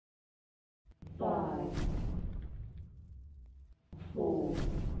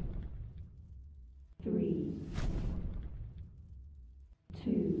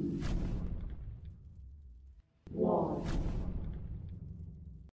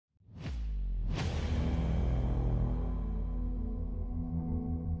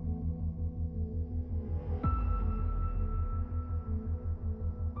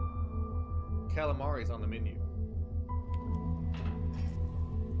calamari is on the menu.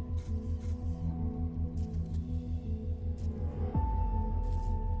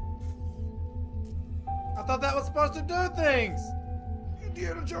 I thought that was supposed to do things!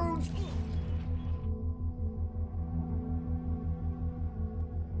 Indiana Jones!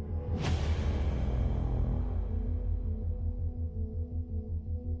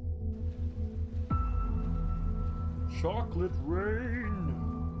 Chocolate rain.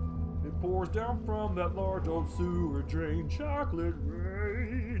 It pours down from that large old sewer drain. Chocolate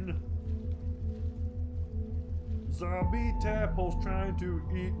rain. Zombie tadpoles trying to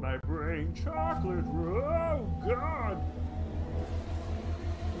eat my brain. Chocolate rain. Oh, God.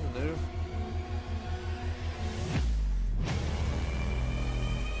 This is new.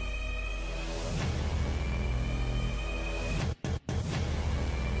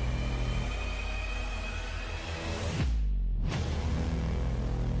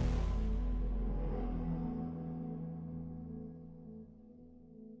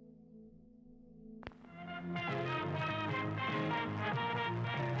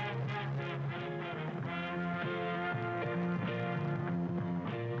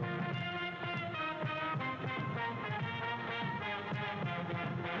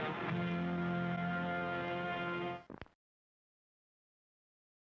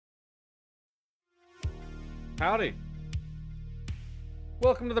 Howdy.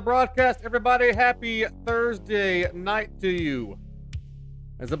 Welcome to the broadcast, everybody. Happy Thursday night to you.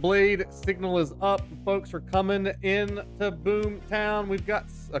 As the Blade signal is up, folks are coming into Boomtown. We've got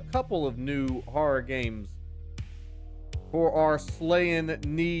a couple of new horror games for our slaying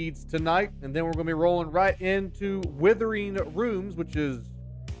needs tonight. And then we're going to be rolling right into Withering Rooms, which is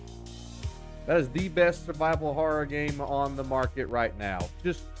the best survival horror game on the market right now.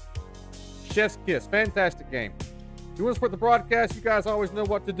 Just chef's kiss. Fantastic game. If you want to support the broadcast, you guys always know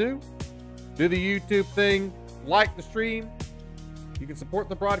what to do. Do the YouTube thing. Like the stream. You can support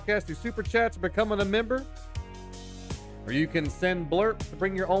the broadcast through Super Chats or becoming a member. Or you can send blurps to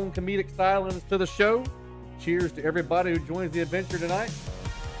bring your own comedic stylings to the show. Cheers to everybody who joins the adventure tonight.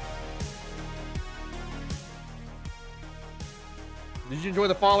 Did you enjoy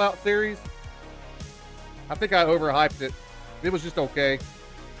the Fallout series? I think I overhyped it. It was just okay.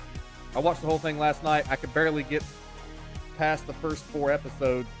 I watched the whole thing last night. I could barely get past the first 4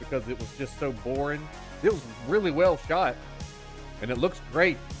 episodes because it was just so boring. It was really well shot, and it looks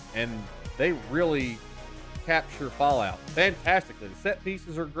great, and they really capture Fallout fantastically. The set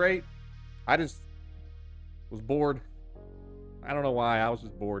pieces are great. I just was bored. I don't know why. I was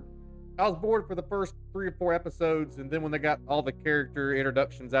just bored. I was bored for the first 3 or 4 episodes, and then when they got all the character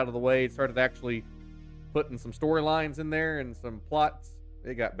introductions out of the way, it started actually putting some storylines in there and some plots.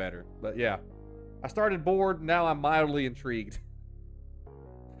 It got better. But yeah, I started bored. Now I'm mildly intrigued.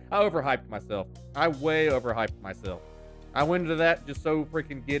 I overhyped myself. I way overhyped myself. I went into that just so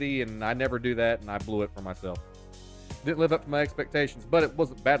freaking giddy, and I never do that, and I blew it for myself. Didn't live up to my expectations, but it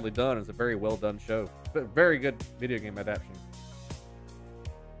wasn't badly done. It's a very well done show. But very good video game adaptation.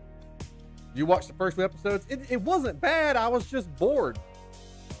 You watched the first 2 episodes? It wasn't bad. I was just bored.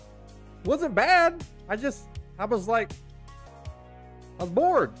 It wasn't bad. I was like, I was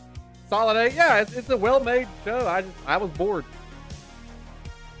bored. Solid 8. Yeah, it's a well-made show. I was bored.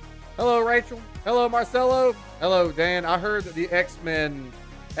 Hello, Rachel. Hello, Marcelo. Hello, Dan. I heard that the X-Men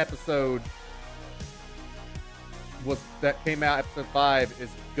episode that came out, episode 5, is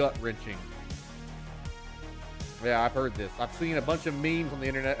gut-wrenching. Yeah, I've heard this. I've seen a bunch of memes on the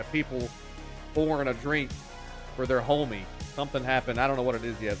internet of people pouring a drink for their homie. Something happened. I don't know what it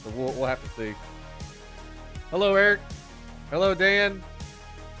is yet, so we'll have to see. Hello, Eric. Hello, Dan.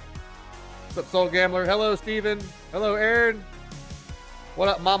 What's up, Soul Gambler? Hello, Steven. Hello, Aaron. What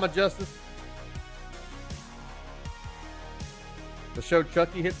up, Mama Justice? The show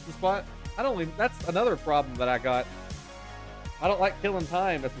Chucky hits the spot. That's another problem that I got. I don't like killing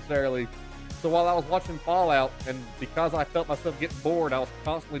time necessarily. So while I was watching Fallout, and because I felt myself getting bored, I was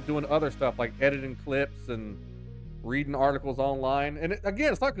constantly doing other stuff like editing clips and reading articles online. And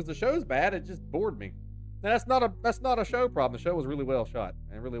again, it's not because the show's bad. It just bored me. And that's not a show problem. The show was really well shot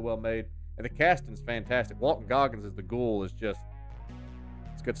and really well made. And the casting's fantastic. Walton Goggins as the ghoul is just,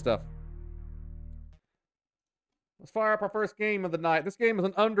 it's good stuff. Let's fire up our first game of the night. This game is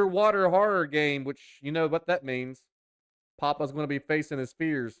an underwater horror game, which you know what that means. Papa's going to be facing his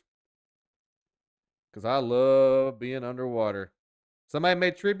fears. Because I love being underwater. Somebody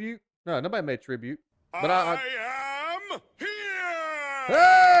made tribute? No, nobody made tribute. But I am here!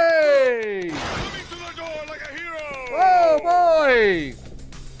 Hey! Coming to the door like a hero! Oh, boy!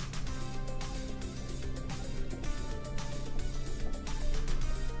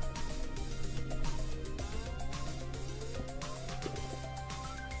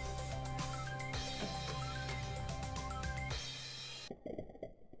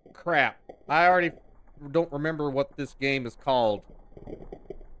 crap. I already don't remember what this game is called.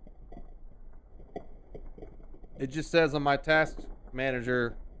 It just says on my task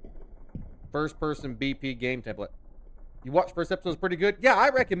manager, first person BP game template. You watched first episode, is pretty good. Yeah, I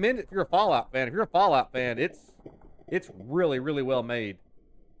recommend it if you're a Fallout fan. If you're a Fallout fan, it's really, really well made.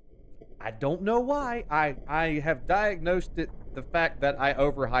 I don't know why. I have diagnosed it, the fact that I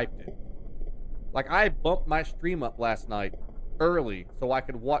overhyped it. Like, I bumped my stream up last night early so I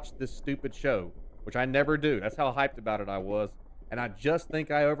could watch this stupid show, which I never do. That's how hyped about it I was. And I just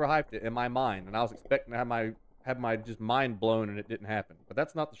think I overhyped it in my mind. And I was expecting to have my just mind blown, and it didn't happen. But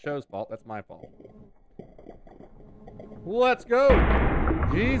that's not the show's fault. That's my fault. Let's go.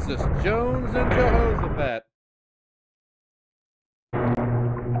 Jesus, Jones and Jehoshaphat.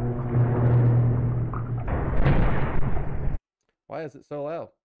 Why is it so loud?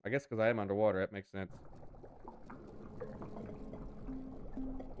 I guess because I am underwater. That makes sense.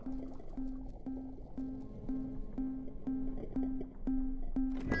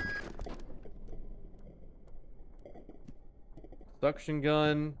 Suction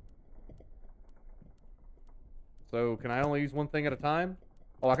gun. So, can I only use one thing at a time?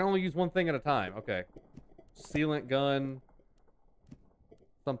 Oh, I can only use one thing at a time. Okay. Sealant gun.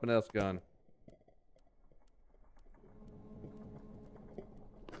 Something else gun.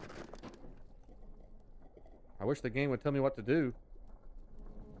 I wish the game would tell me what to do.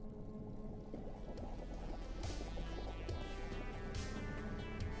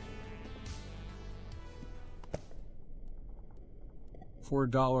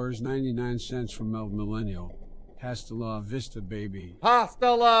 $4.99 from El Millennial. Hasta la vista, baby.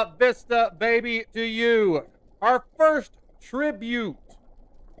 Hasta la vista, baby, to you. Our first tribute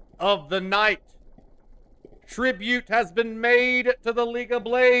of the night. Tribute has been made to the League of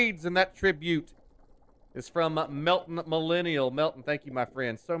Blades, and that tribute is from Melton Millennial. Melton, thank you, my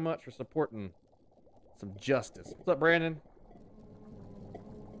friend, so much for supporting some justice. What's up, Brandon?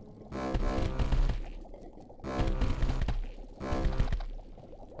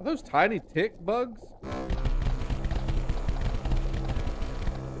 Are those tiny tick bugs?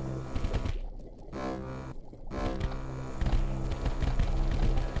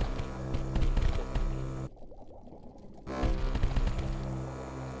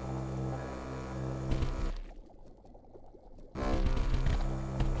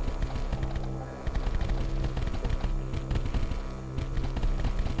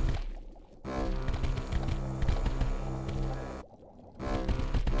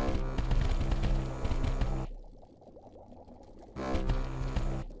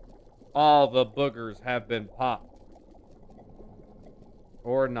 All the boogers have been popped.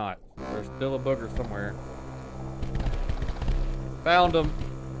 Or not. There's still a booger somewhere. Found them.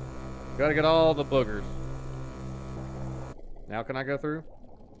 Gotta get all the boogers. Now can I go through?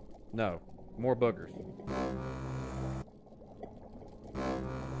 No. More boogers.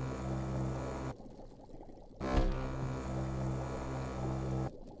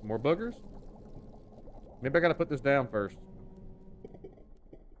 More boogers? Maybe I gotta put this down first.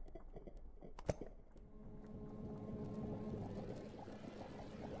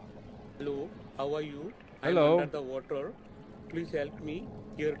 Hello, how are you? Hello. I'm under the water. Please help me.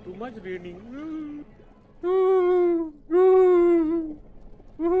 Here too much raining.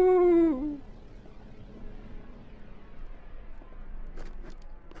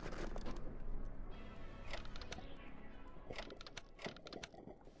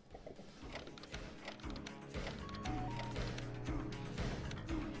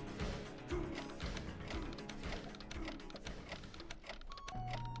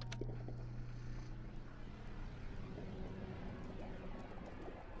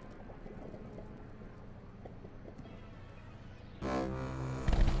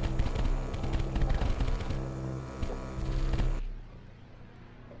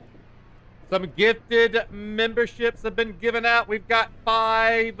 Some gifted memberships have been given out. We've got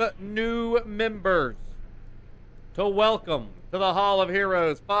 5 new members to welcome to the Hall of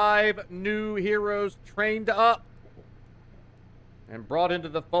Heroes. 5 new heroes trained up and brought into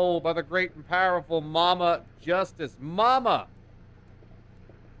the fold by the great and powerful Mama Justice. Mama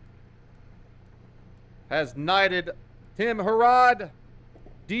has knighted Tim Harad,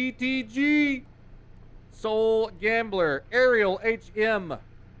 DTG, Soul Gambler, Ariel HM,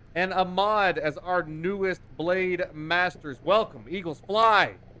 and Ahmad as our newest Blade Masters. Welcome, Eagles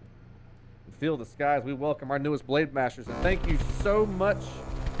fly. Fill the skies. We welcome our newest Blade Masters. And thank you so much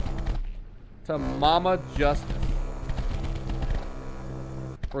to Mama Justice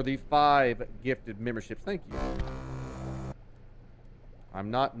for the 5 gifted memberships. Thank you.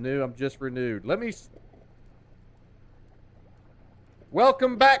 I'm not new. I'm just renewed. Let me...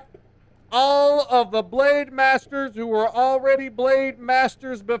 Welcome back, all of the Blade Masters who were already Blade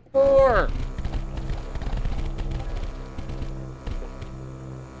Masters before.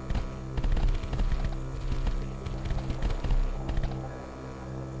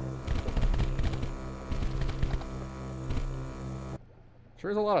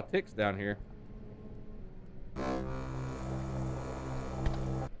 Sure is a lot of ticks down here.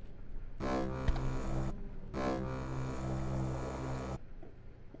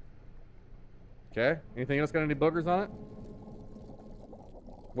 Okay. Anything else got any boogers on it?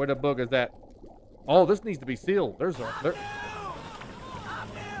 Where the boog is that? Oh, this needs to be sealed. There's a... There...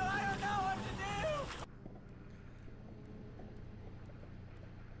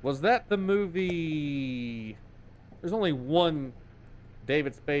 Was that the movie... There's only one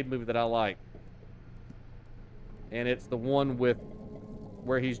David Spade movie that I like. And it's the one with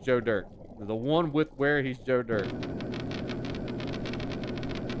where he's Joe Dirt. The one with where he's Joe Dirt.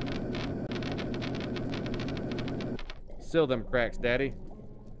 Seal them cracks, Daddy.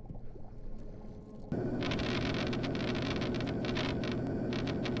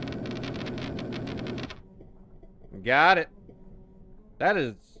 Got it. That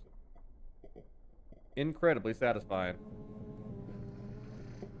is incredibly satisfying.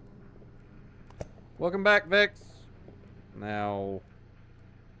 Welcome back, Vex. Now...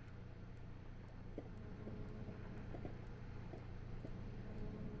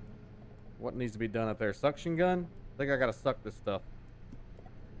 what needs to be done up there? Suction gun? I think I gotta suck this stuff.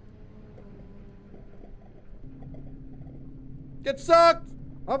 Get sucked!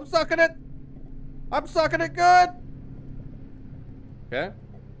 I'm sucking it! I'm sucking it good! Okay.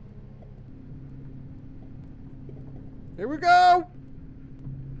 Here we go!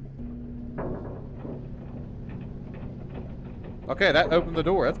 Okay, that opened the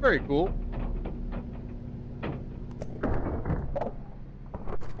door. That's very cool.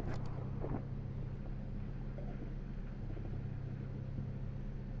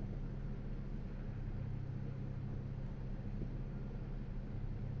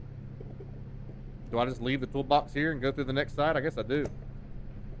 Do I just leave the toolbox here and go through the next side? I guess I do.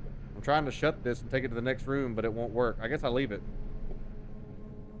 I'm trying to shut this and take it to the next room, but it won't work. I guess I leave it.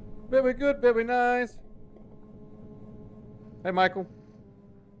 Very good, very nice. Hey, Michael.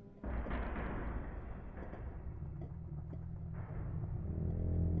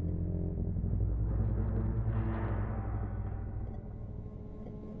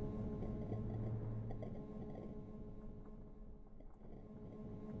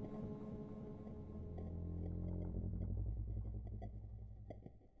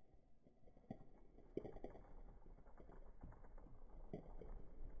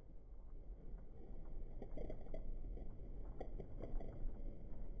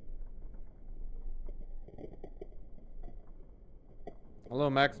 Hello,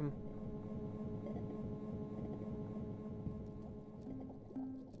 Maxim.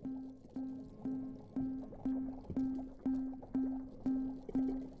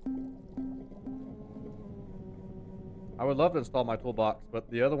 I would love to install my toolbox,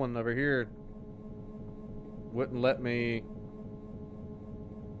 but the other one over here wouldn't let me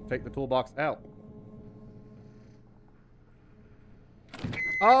take the toolbox out.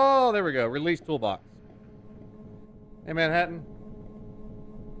 Oh, there we go. Release toolbox. Hey, Manhattan.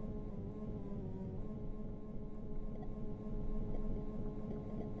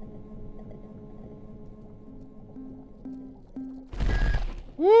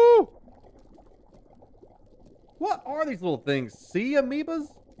 Woo! What are these little things? Sea amoebas?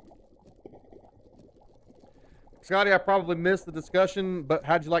 Scotty, I probably missed the discussion, but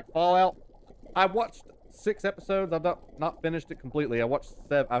how'd you like Fallout? I watched 6 episodes. I've not finished it completely. I watched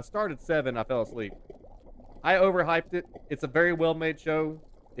 7. I started 7. I fell asleep. I overhyped it. It's a very well-made show.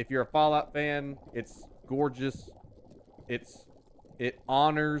 If you're a Fallout fan, it's gorgeous. It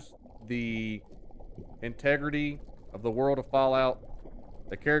honors the integrity of the world of Fallout.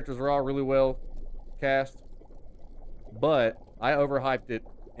 The characters are all really well cast, but I overhyped it,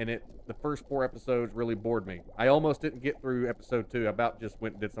 and the first 4 episodes really bored me. I almost didn't get through episode 2. I about just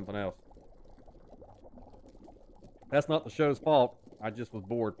went and did something else. That's not the show's fault. I just was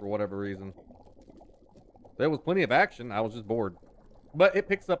bored for whatever reason. There was plenty of action. I was just bored. But it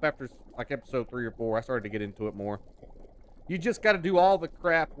picks up after like episode 3 or 4. I started to get into it more. You just got to do all the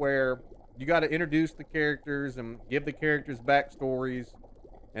crap where you got to introduce the characters and give the characters backstories,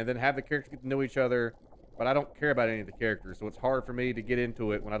 and then have the characters get to know each other, but I don't care about any of the characters, so it's hard for me to get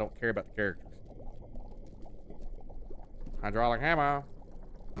into it when I don't care about the characters. Hydraulic hammer.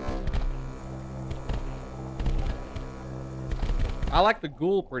 I like the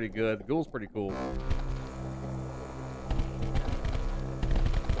ghoul pretty good. The ghoul's pretty cool.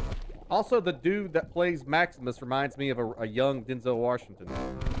 Also, the dude that plays Maximus reminds me of a young Denzel Washington.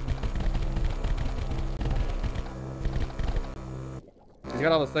 He's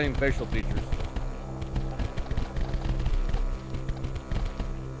got all the same facial features.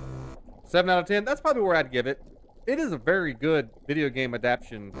 7 out of 10. That's probably where I'd give it. It is a very good video game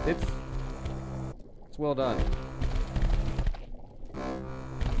adaptation. It's well done.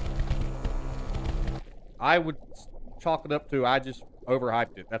 I would chalk it up to I just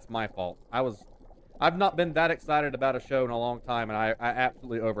overhyped it. That's my fault. I've not been that excited about a show in a long time, and I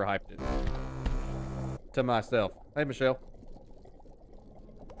absolutely overhyped it to myself. Hey, Michelle.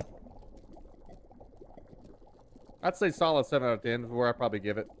 I'd say solid 7 out of 10 is where I'd probably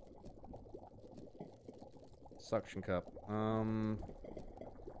give it. Suction cup.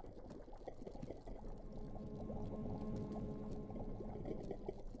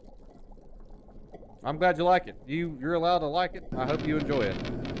 I'm glad you like it. You're allowed to like it. I hope you enjoy it.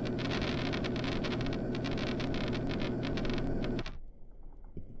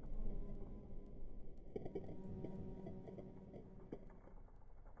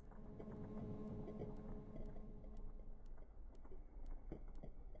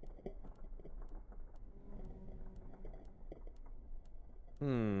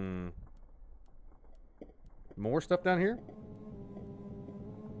 More stuff down here?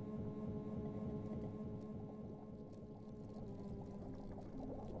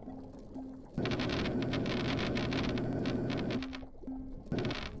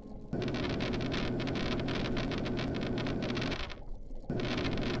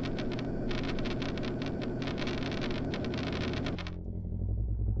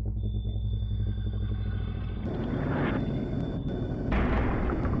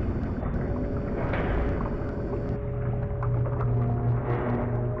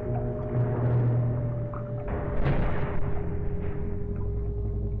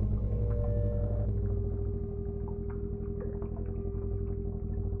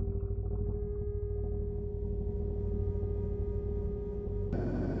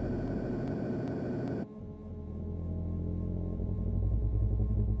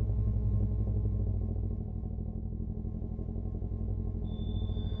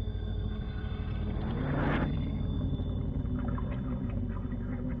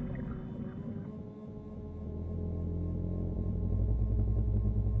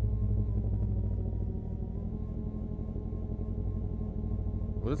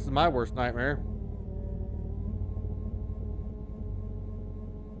 Well, this is my worst nightmare.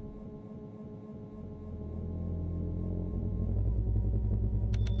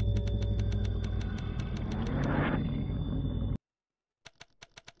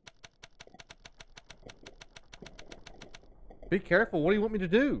 Be careful. What do you want me to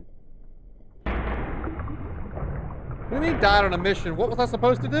do? What do you mean died on a mission? What was I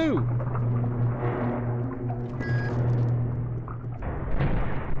supposed to do?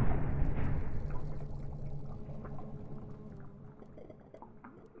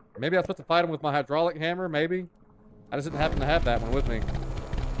 Maybe I was supposed to fight him with my hydraulic hammer, maybe? I just didn't happen to have that one with me.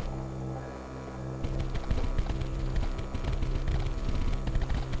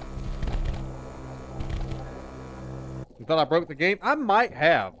 You thought I broke the game? I might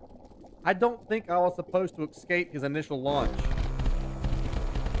have. I don't think I was supposed to escape his initial launch.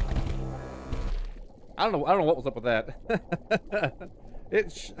 I don't know what was up with that.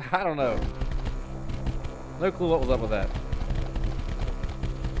 I don't know. No clue what was up with that.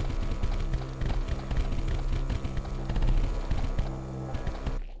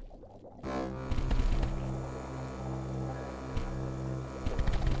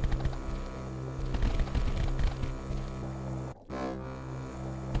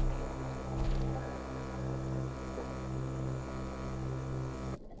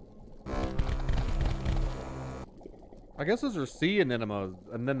 I guess those are sea anemones.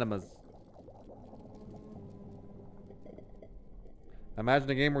 Imagine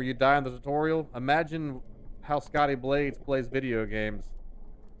a game where you die in the tutorial. Imagine how Scotty Blades plays video games.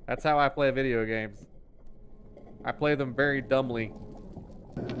 That's how I play video games. I play them very dumbly.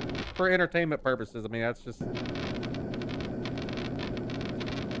 For entertainment purposes. I mean, that's just...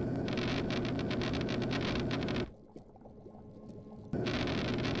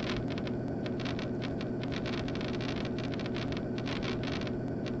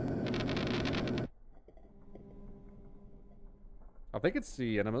 I think it's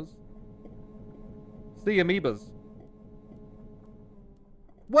sea enemas. Sea amoebas.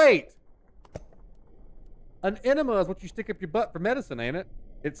 Wait! An enema is what you stick up your butt for medicine, ain't it?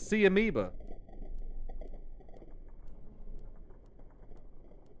 It's sea amoeba.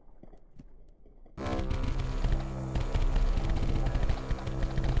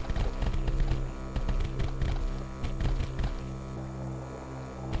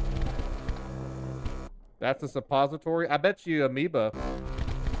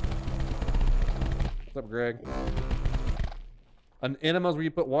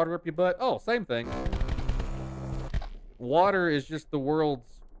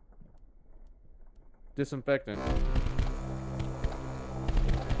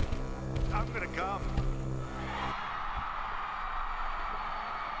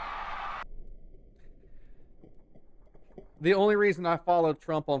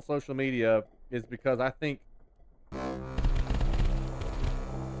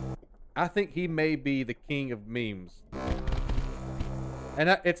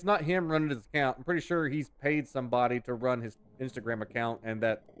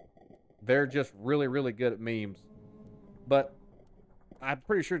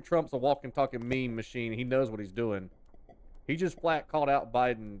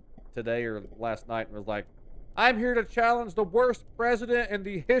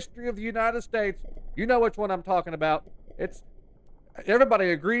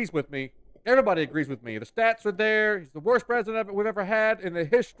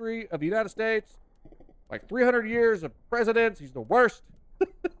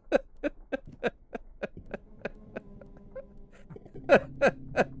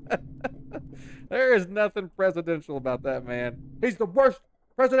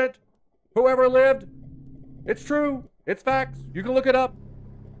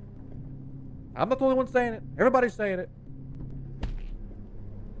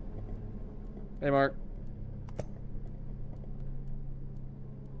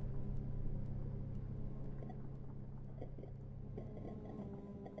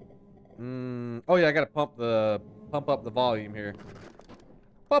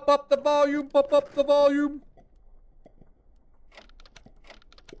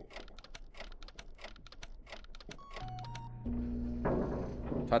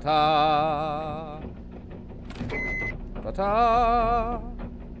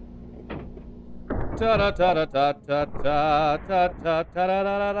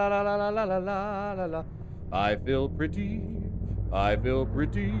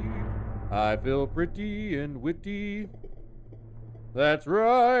 free and witty. That's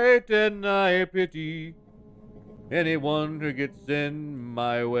right, and I pity anyone who gets in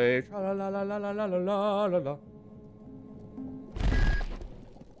my way. Tra-la-la-la-la-la-la-la-la.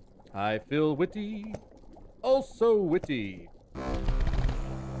 I feel witty, oh so witty.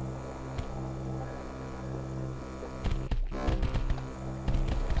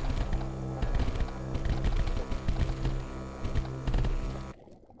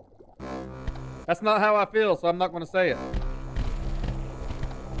 That's not how I feel, so I'm not going to say it.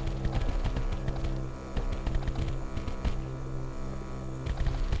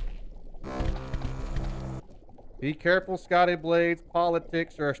 Be careful, Scotty Blades.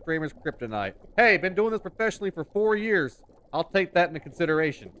 Politics are a streamer's kryptonite. Hey, been doing this professionally for 4 years. I'll take that into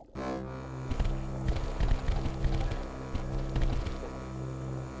consideration.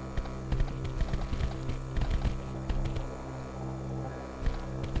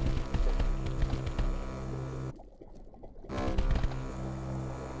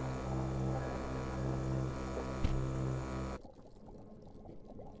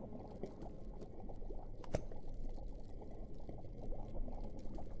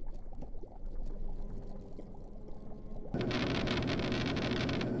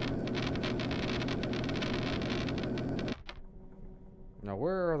 Now,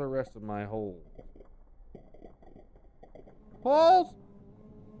 where are the rest of my holes? Holes?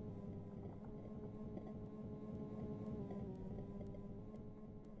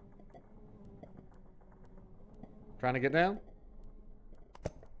 Trying to get down?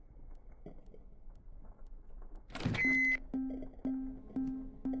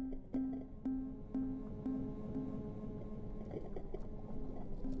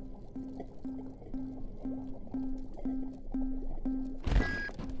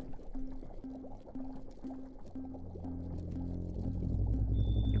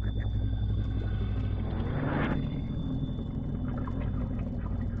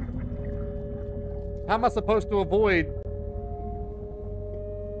 How am I supposed to avoid?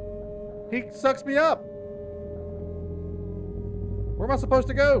 He sucks me up. Where am I supposed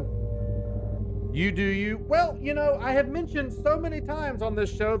to go? You do you. Well, you know, I have mentioned so many times on this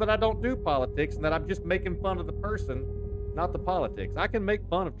show that I don't do politics and that I'm just making fun of the person, not the politics. I can make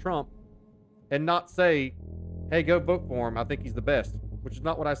fun of Trump and not say, hey, go vote for him. I think he's the best, which is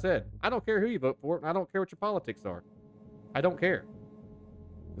not what I said. I don't care who you vote for, and I don't care what your politics are. I don't care.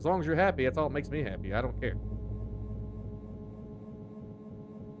 As long as you're happy, that's all that makes me happy. I don't care.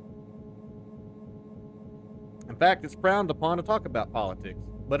 In fact, it's frowned upon to talk about politics.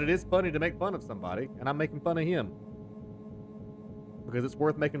 But it is funny to make fun of somebody, and I'm making fun of him. Because it's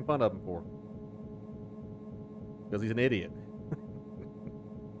worth making fun of him for. Because he's an idiot.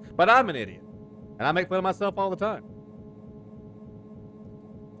 But I'm an idiot. And I make fun of myself all the time.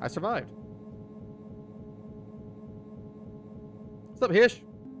 I survived. What's up, Hish?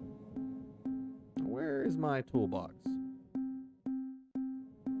 Where is my toolbox?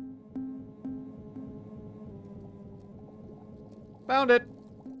 Found it.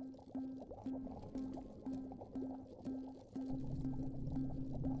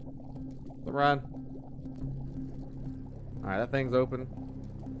 Run. Alright, that thing's open.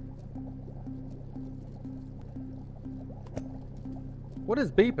 What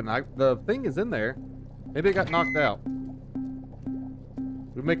is beeping? The thing is in there. Maybe it got knocked out.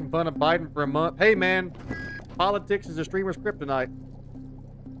 We're making fun of Biden for a month. Hey, man. Politics is a streamer's kryptonite.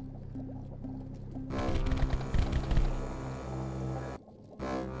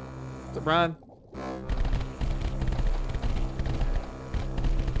 What's up, Brian?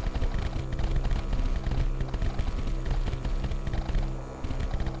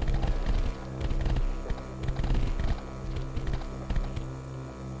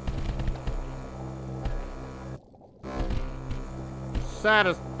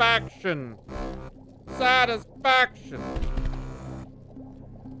 Satisfaction. Satisfaction.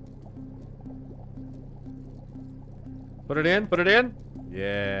 Put it in. Put it in.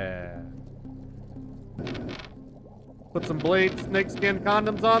 Yeah. Put some blade snakeskin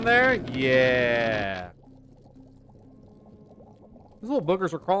condoms on there. Yeah. These little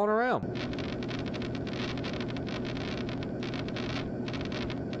boogers are crawling around.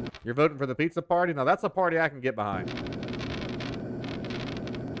 You're voting for the pizza party? No, that's a party I can get behind.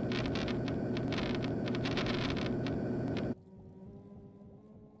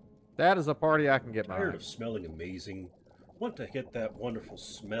 That is a party I can get behind. Tired of smelling amazing? Want to get that wonderful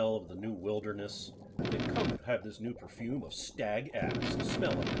smell of the new wilderness? Then come and have this new perfume of stag ass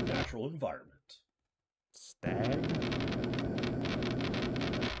smell of the natural environment. Stag?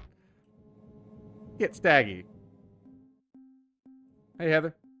 Get staggy. Hey,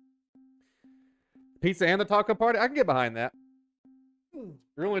 Heather. Pizza and the taco party? I can get behind that.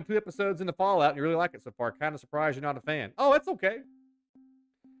 You're only 2 episodes into Fallout and you really like it so far. Kind of surprised you're not a fan. Oh, it's okay.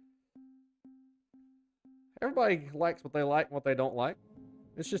 Everybody likes what they like and what they don't like.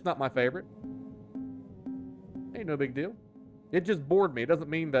 It's just not my favorite. Ain't no big deal. It just bored me. It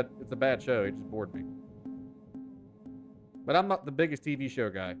doesn't mean that it's a bad show. It just bored me. But I'm not the biggest TV show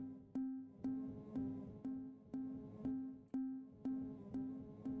guy.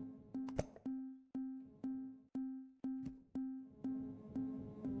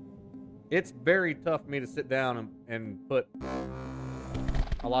 It's very tough for me to sit down and put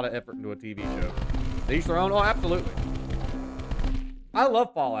a lot of effort into a TV show. To each their own? Oh, absolutely. I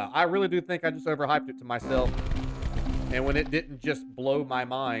love Fallout. I really do think I just overhyped it to myself. And when it didn't just blow my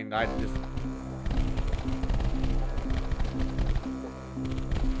mind, I just...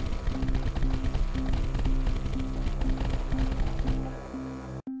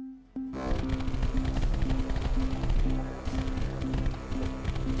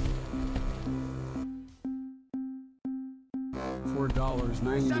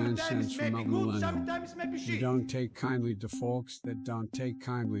 $4.99 from Mount Millennium. You don't take kindly to folks that don't take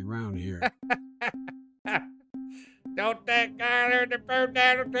kindly round here. Don't take kindly to food,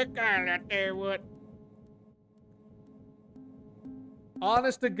 don't take kindly, I tell you what.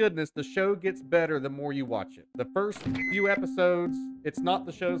 Honest to goodness, the show gets better the more you watch it. The first few episodes, it's not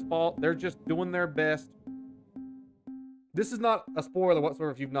the show's fault. They're just doing their best. This is not a spoiler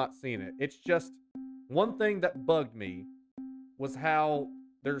whatsoever if you've not seen it. It's just one thing that bugged me was how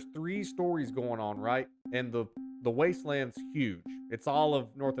there's 3 stories going on, right? And the wasteland's huge. It's all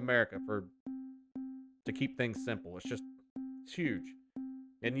of North America to keep things simple. It's huge.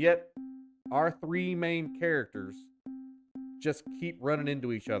 And yet our 3 main characters just keep running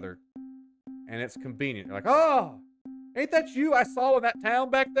into each other. And it's convenient. You're like, oh, ain't that you I saw in that town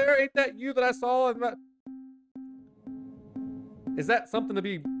back there? Ain't that you that I saw in that? Is that something to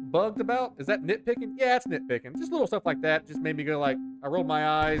be bugged about? Is that nitpicking? Yeah, it's nitpicking. Just little stuff like that just made me go like, I rolled my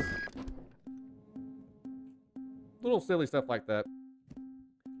eyes. Little silly stuff like that.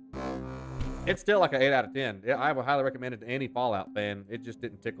 It's still like an 8 out of 10. I would highly recommend it to any Fallout fan. It just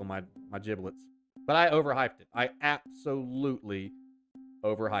didn't tickle my giblets. But I overhyped it. I absolutely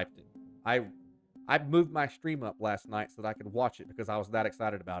overhyped it. I moved my stream up last night so that I could watch it because I was that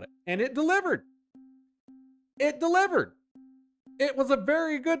excited about it. And it delivered. It delivered. It was a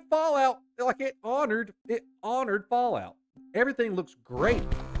very good Fallout. Like it honored Fallout. Everything looks great.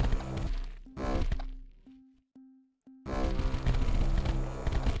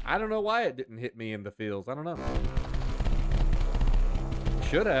 I don't know why it didn't hit me in the feels. I don't know.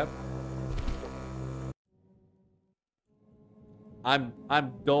 Should have. I'm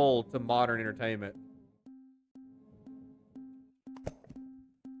dull to modern entertainment.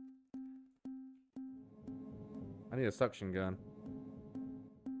 I need a suction gun.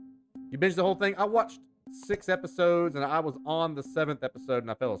 You binged the whole thing? I watched 6 episodes and I was on the 7th episode and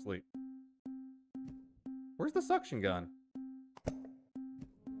I fell asleep. Where's the suction gun?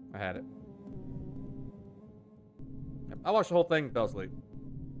 I had it. I watched the whole thing and fell asleep.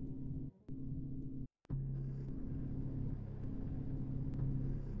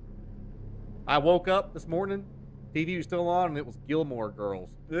 I woke up this morning, TV was still on, and it was Gilmore Girls.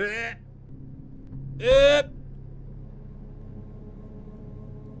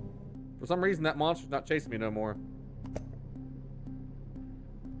 For some reason, that monster's not chasing me no more.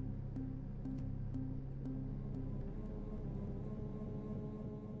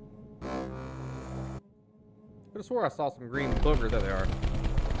 I could have swore I saw some green boogers. There they are.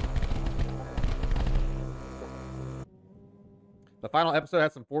 The final episode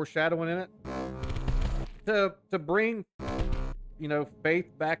had some foreshadowing in it. To bring, you know,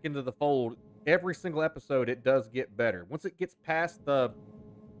 Faith back into the fold, every single episode it does get better. Once it gets past the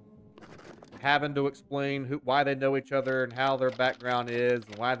having to explain why they know each other and how their background is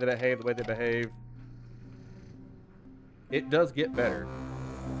and why they behave the way they behave, it does get better.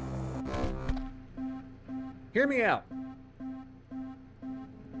 Hear me out.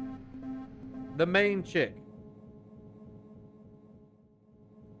 The main chick.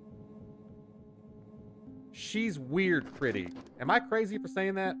 She's weird pretty. Am I crazy for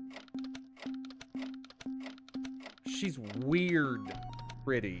saying that? She's weird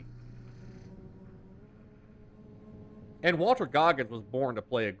pretty. And Walter Goggins was born to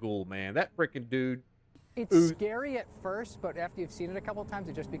play a ghoul, man. That freaking dude. It's scary at first, but after you've seen it a couple times,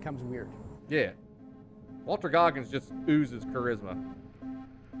 it just becomes weird. Yeah. Walter Goggins just oozes charisma.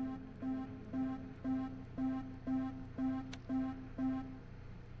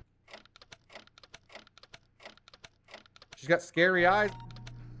 She's got scary eyes.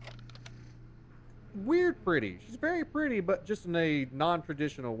 Weird pretty. She's very pretty, but just in a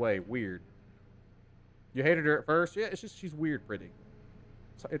non-traditional way. Weird. You hated her at first? Yeah, it's just she's weird pretty.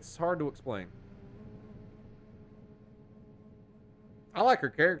 It's hard to explain. I like her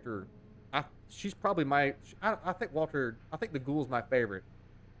character. She's probably my... I think the ghoul's my favorite.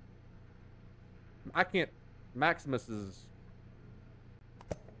 I can't... Maximus is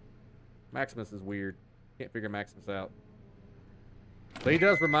weird. Can't figure Maximus out. But he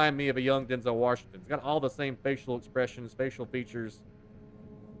does remind me of a young Denzel Washington. He's got all the same facial expressions, facial features.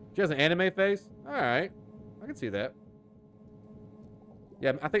 She has an anime face? Alright. I can see that.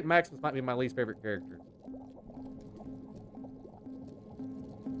 Yeah, I think Maximus might be my least favorite character.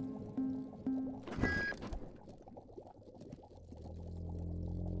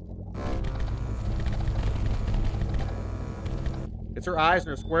 It's her eyes and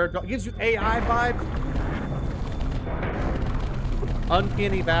her square jaw. It gives you AI vibes.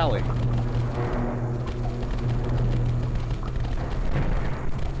 Uncanny Valley.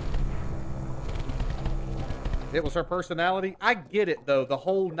 It was her personality. I get it, though. The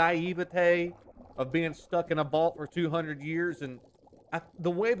whole naivete of being stuck in a vault for 200 years. And the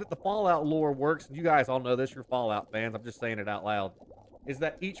way that the Fallout lore works, and you guys all know this, you're Fallout fans. I'm just saying it out loud. Is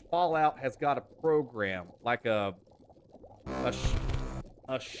that each Fallout has got a program, like a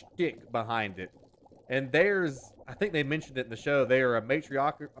shtick behind it. And there's, I think they mentioned it in the show, they are a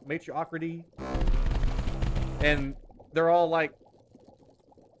matriarchy. And they're all like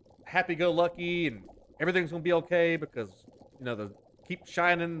happy-go-lucky and everything's gonna be okay because, you know, keep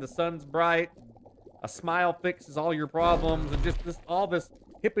shining, the sun's bright, a smile fixes all your problems, and just all this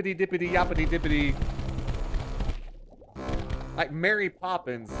hippity-dippity, yappity-dippity, like Mary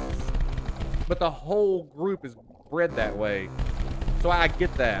Poppins, but the whole group is bred that way. So I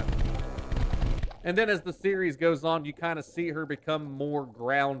get that. And then as the series goes on, you kind of see her become more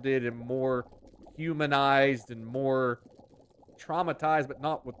grounded and more humanized and more traumatized, but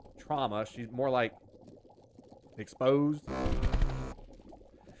not with trauma. She's more like exposed.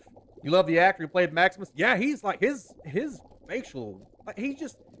 You love the actor who played Maximus? Yeah, he's like his facial, like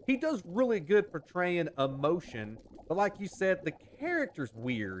he does really good portraying emotion, but like you said, the character's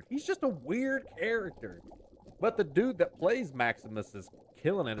weird. He's just a weird character. But the dude that plays Maximus is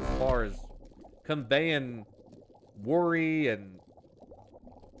killing it as far as conveying worry and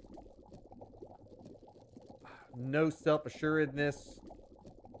no self-assuredness.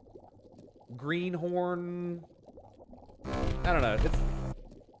 Greenhorn. I don't know.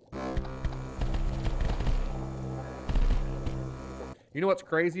 You know what's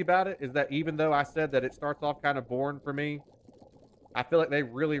crazy about it is that even though I said that it starts off kind of boring for me, I feel like they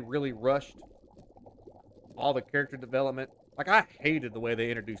really, really rushed all the character development. Like, I hated the way they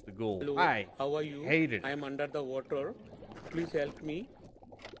introduced the ghoul. Hello, I how are you? hated it. I am under the water. Please help me.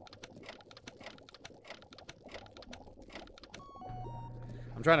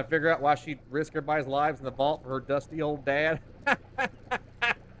 I'm trying to figure out why she'd risk everybody's lives in the vault for her dusty old dad.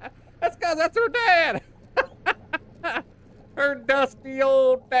 That's because that's her dad. Her dusty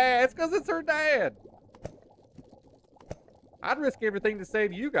old dad. It's because it's her dad. I'd risk everything to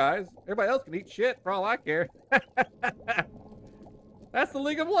save you guys. Everybody else can eat shit for all I care. That's the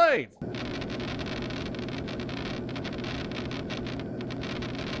League of Blades.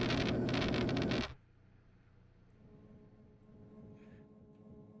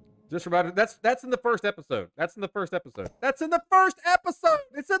 Just reminded, that's in the first episode. That's in the first episode. That's in the first episode.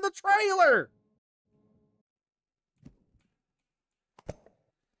 It's in the trailer.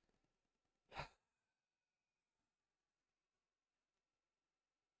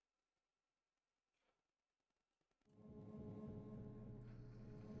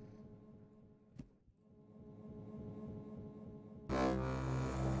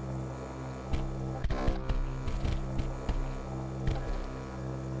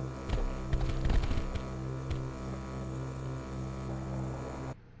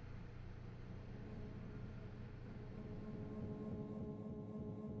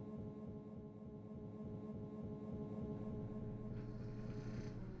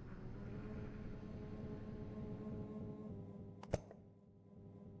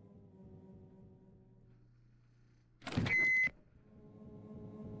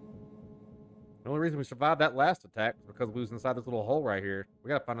 The only reason we survived that last attack was because we was inside this little hole right here. We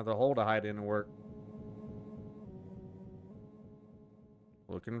gotta find another hole to hide in and work.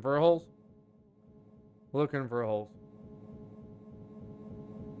 Looking for holes. Looking for holes.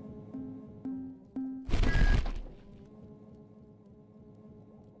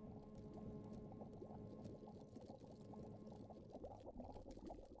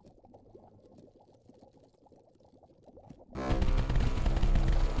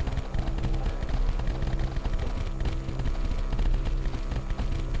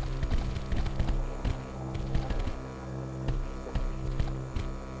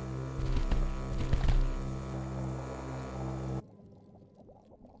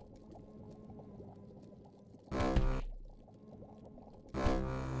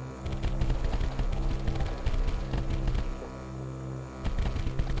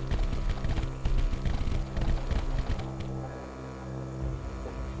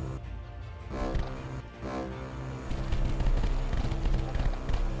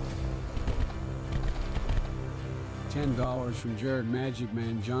 $10 from Jared Magic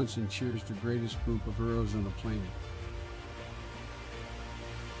Man Johnson. Cheers, the greatest group of heroes on the planet.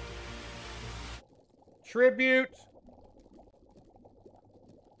 Tribute.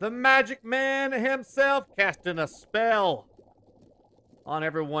 The Magic Man himself casting a spell on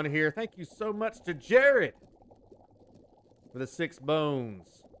everyone here. Thank you so much to Jared for the 6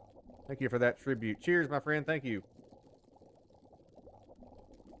 bones. Thank you for that tribute. Cheers, my friend. Thank you.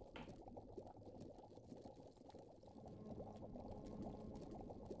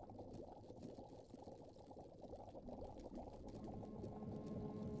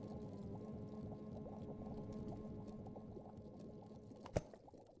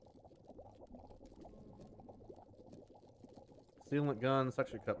 Sealant gun,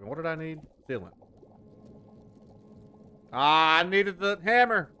 suction cup. What did I need? Sealant. Ah, I needed the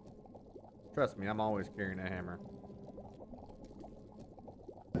hammer. Trust me, I'm always carrying a hammer.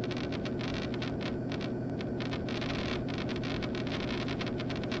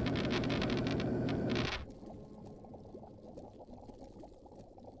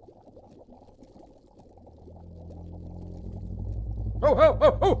 Oh, oh,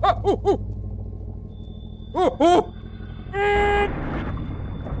 oh, oh, oh, oh, oh, oh, oh.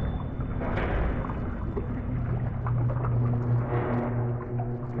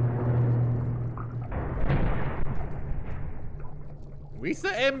 We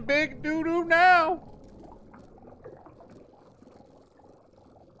sitting big doo-doo now.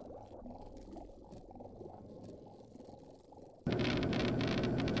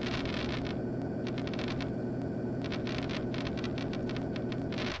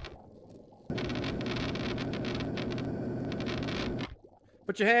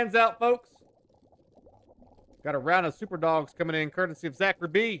 Put your hands out, folks. Got a round of super dogs coming in, courtesy of Zachary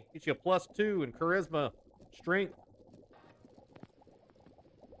B. Get you a +2 in charisma, strength.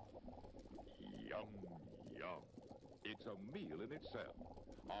 Yum, yum. It's a meal in itself.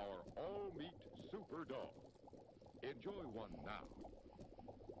 Our all-meat super dog. Enjoy one now.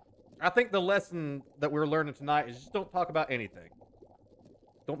 I think the lesson that we're learning tonight is just don't talk about anything.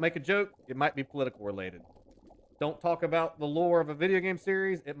 Don't make a joke. It might be political related. Don't talk about the lore of a video game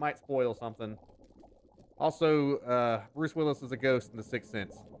series. It might spoil something. Also, Bruce Willis is a ghost in The Sixth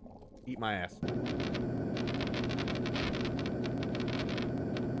Sense. Eat my ass.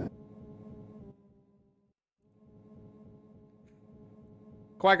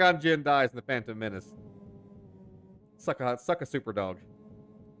 Qui-Gon Jinn dies in The Phantom Menace. Suck a super dog.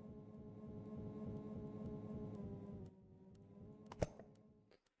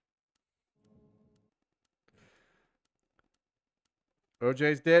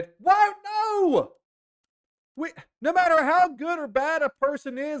 OJ's dead. What? No! No matter how good or bad a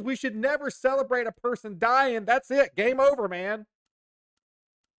person is, we should never celebrate a person dying. That's it. Game over, man.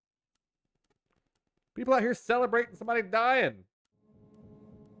 People out here celebrating somebody dying.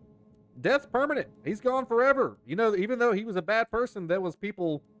 Death's permanent. He's gone forever. You know, even though he was a bad person, there was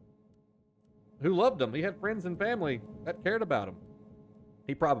people who loved him. He had friends and family that cared about him.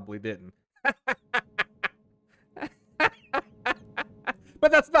 He probably didn't.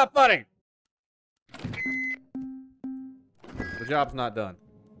 But that's not funny. The job's not done.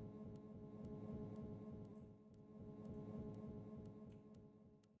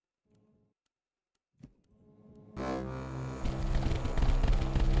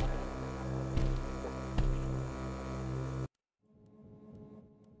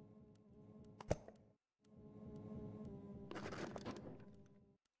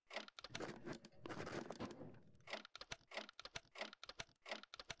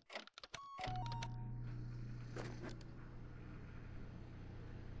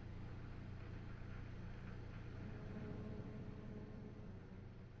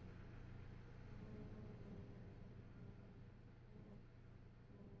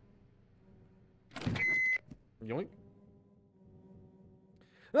 Yoink.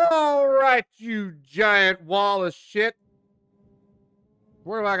 All right, you giant wall of shit.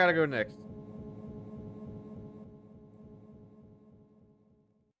 Where do I gotta go next?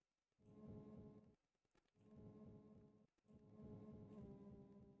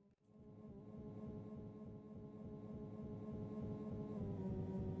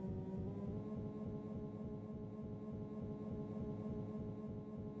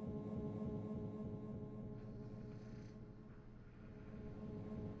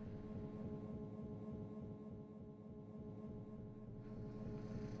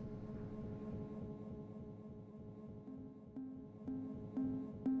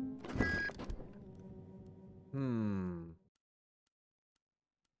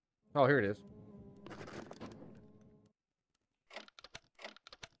 Oh, here it is.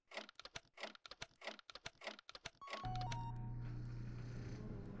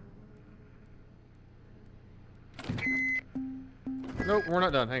 Nope, we're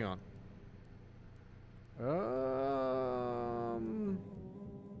not done. Hang on.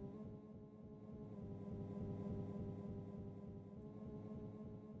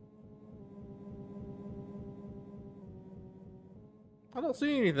 I don't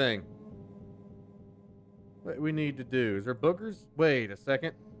see anything. What we need to do. Is there boogers? Wait a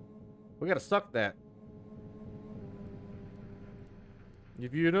second. We gotta suck that.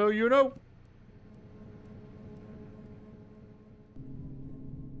 If you know, you know.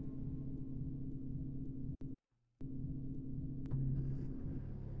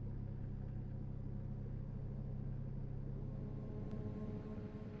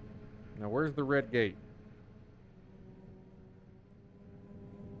 Now, where's the red gate?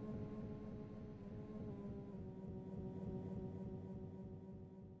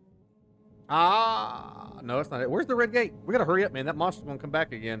 Ah, no, that's not it. Where's the red gate? We gotta hurry up, man. That monster's gonna come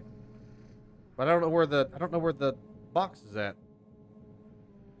back again. But I don't know where the box is at.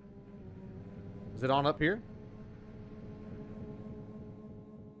 Is it on up here?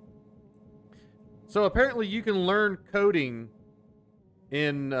 So apparently you can learn coding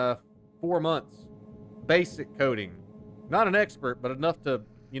in 4 months. Basic coding. Not an expert, but enough to,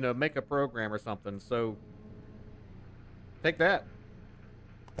 you know, make a program or something. So take that.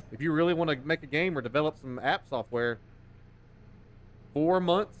 If you really want to make a game or develop some app software, 4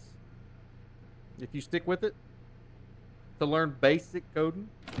 months, if you stick with it, to learn basic coding.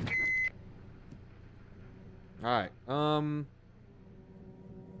 All right.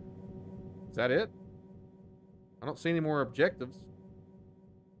 Is that it? I don't see any more objectives.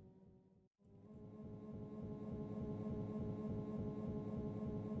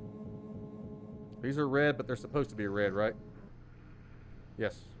 These are red, but they're supposed to be red, right?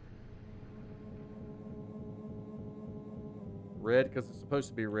 Yes. Red because it's supposed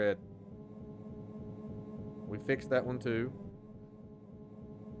to be red. We fixed that one too.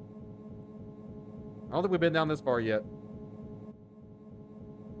 I don't think we've been down this far yet.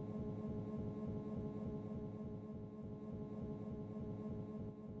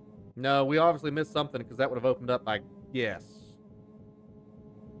 No, we obviously missed something because that would have opened up, I guess.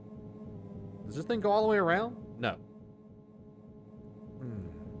 Does this thing go all the way around? No.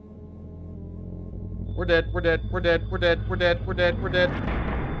 We're dead. We're dead. We're dead. We're dead. We're dead. We're dead. We're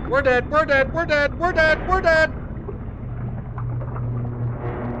dead. We're dead. We're dead. We're dead. We're dead. We're dead.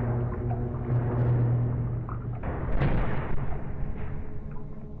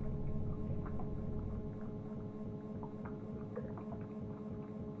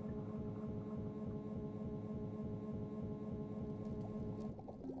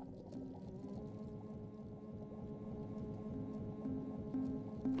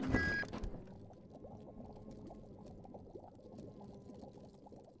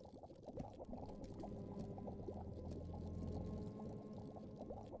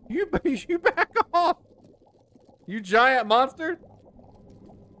 You back off! You giant monster!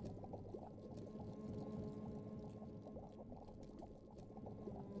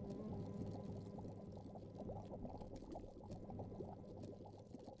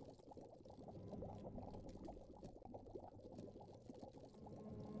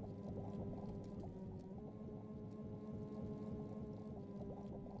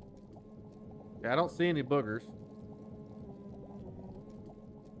 Yeah, I don't see any boogers.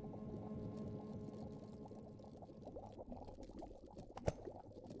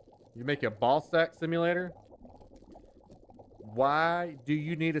 You make a ball stack simulator? Why do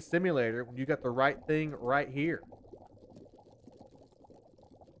you need a simulator when you got the right thing right here?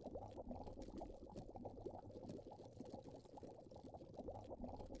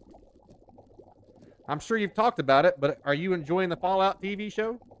 I'm sure you've talked about it, but are you enjoying the Fallout TV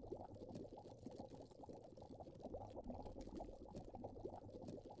show?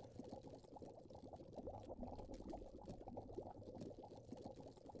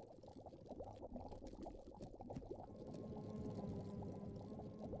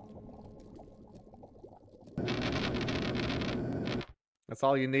 That's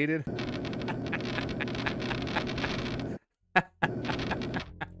all you needed?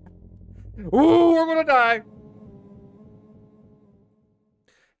 Ooh, we're gonna die.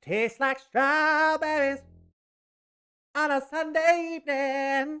 Tastes like strawberries on a Sunday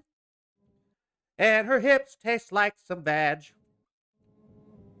evening. And her hips taste like some veg.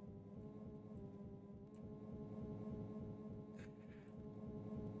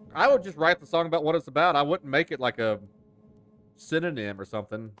 I would just write the song about what it's about. I wouldn't make it like a synonym or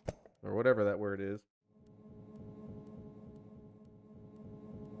something, or whatever that word is.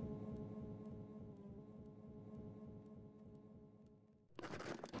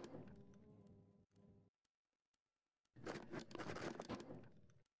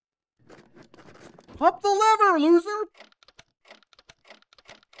 Pump the lever, loser!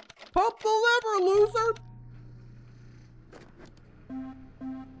 Pump the lever, loser!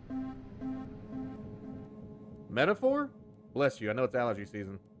 Metaphor? Bless you, I know it's allergy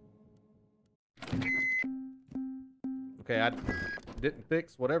season. Okay, I didn't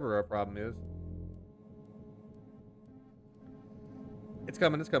fix whatever our problem is. It's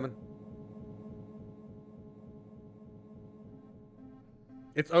coming, it's coming.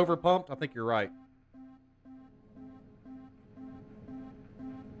 It's overpumped? I think you're right.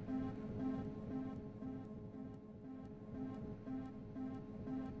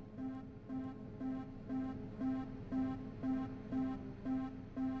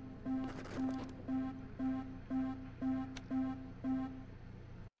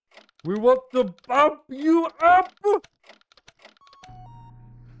 We want to bump you up!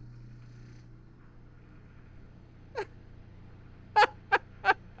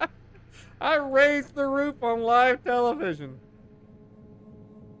 I raised the roof on live television.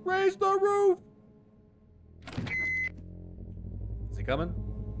 Raise the roof! Is he coming?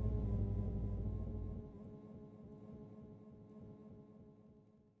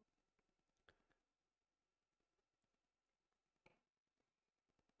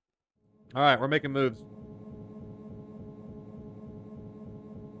 All right, we're making moves.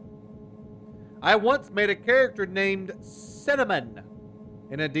 I once made a character named Cinnamon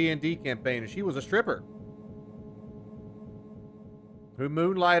in a D&D campaign, and she was a stripper who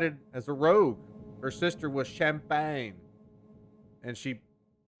moonlighted as a rogue. Her sister was Champagne, and she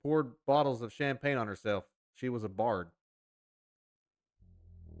poured bottles of champagne on herself. She was a bard.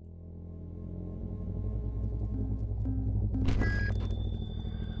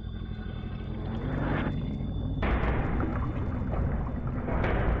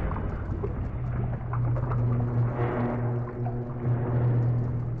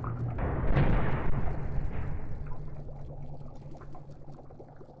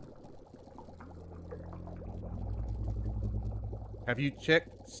 Have you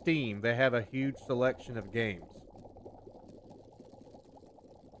checked Steam? They have a huge selection of games.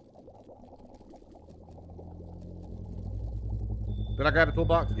 Did I grab a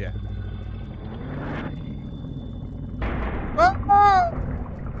toolbox? Yeah. Ah!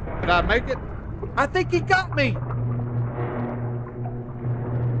 Did I make it? I think he got me!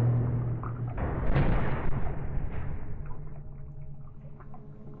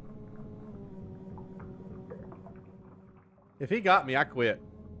 If he got me, I quit.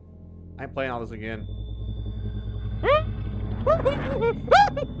 I ain't playing all this again.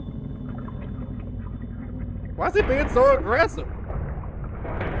 Why is he being so aggressive?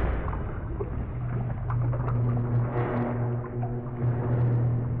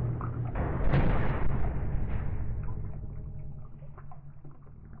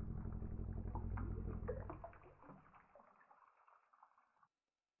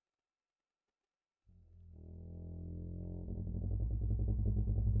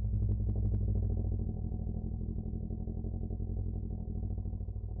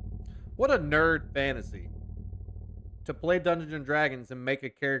 What a nerd fantasy. To play Dungeons and Dragons and make a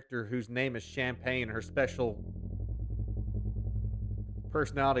character whose name is Champagne, her special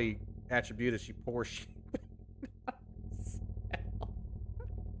personality attribute is she pours champagne.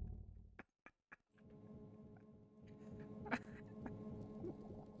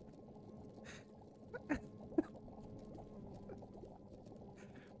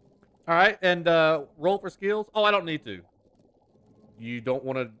 All right, and roll for skills. Oh, I don't need to. You don't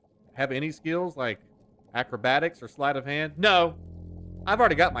want to have any skills like acrobatics or sleight of hand? No, I've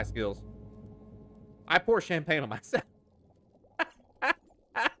already got my skills. I pour champagne on myself.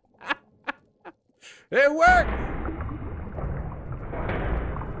 It worked.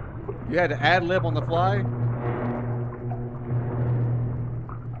 You had to ad lib on the fly.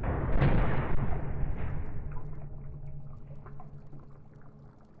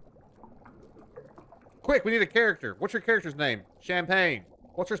 Quick, we need a character. What's your character's name? Champagne.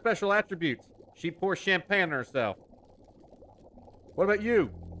 What's her special attributes? She pours champagne on herself. What about you?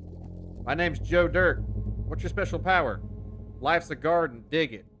 My name's Joe Dirt. What's your special power? Life's a garden.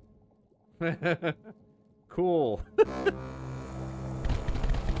 Dig it. Cool.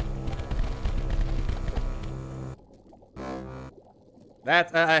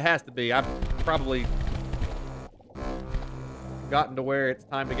 That's it has to be. I've probably gotten to where it's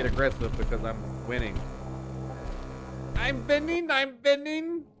time to get aggressive because I'm winning. I'm winning. I'm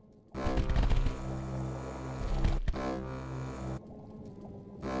winning.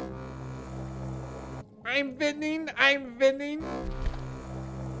 I'm winning. I'm winning.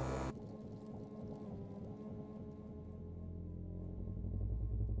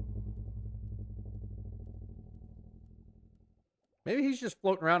 Maybe he's just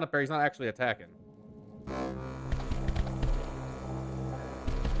floating around up there. He's not actually attacking.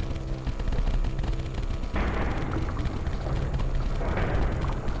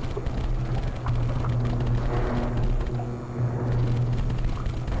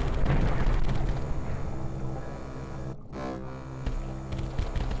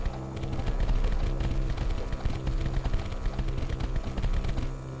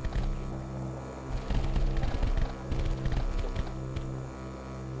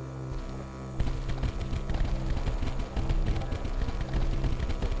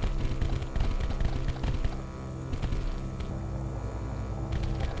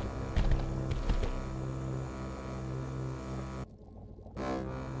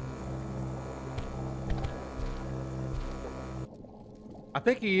 I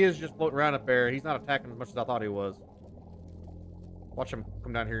think he is just floating around up there. He's not attacking as much as I thought he was. Watch him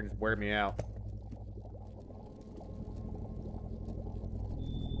come down here and just wear me out.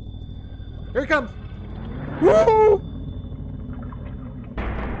 Here he comes! Woo!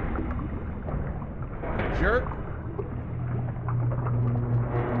 Jerk.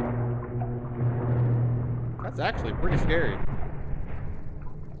 That's actually pretty scary.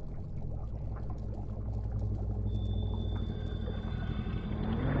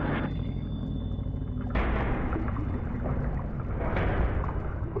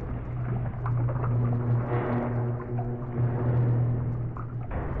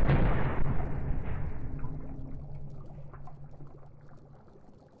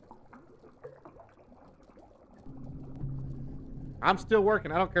 I'm still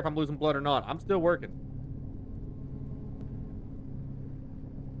working. I don't care if I'm losing blood or not. I'm still working.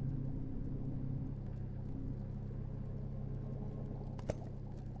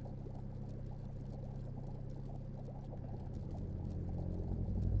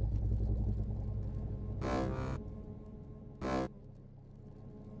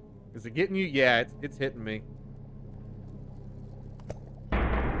 Is it getting you? Yeah, it's hitting me.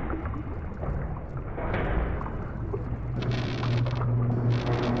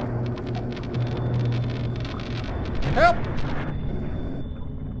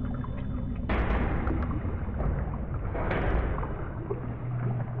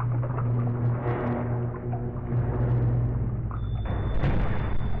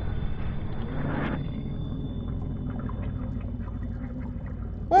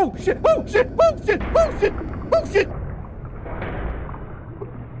 Oh shit! Oh shit! Oh shit! Oh shit! Oh shit!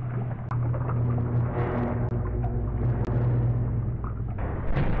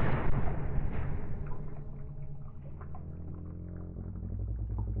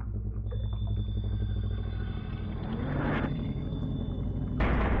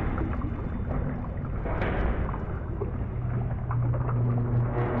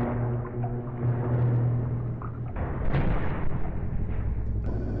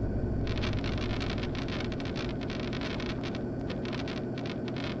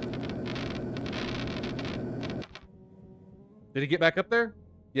 Did he get back up there?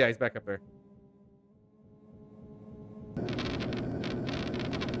 Yeah, he's back up there.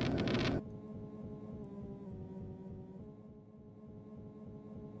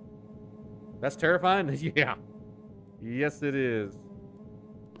 That's terrifying? Yeah. Yes, it is.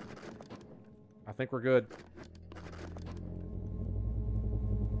 I think we're good.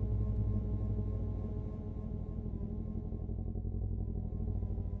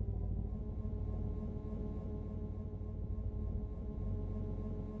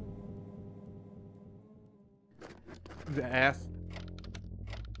 The ass.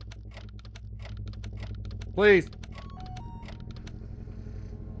 Please.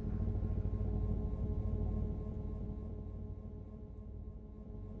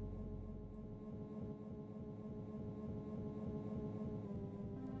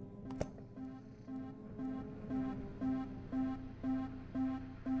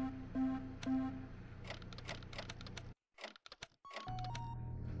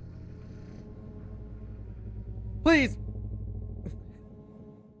 Please.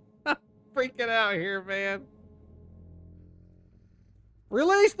 I'm freaking out here, man.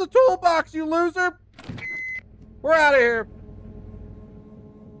 Release the toolbox, you loser. We're out of here.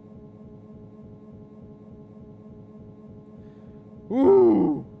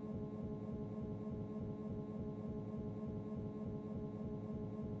 Ooh.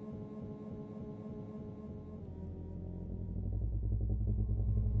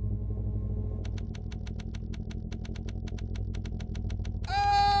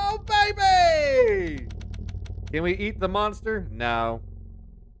 Baby! Can we eat the monster? No.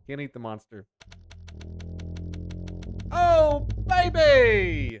 Can't eat the monster. Oh,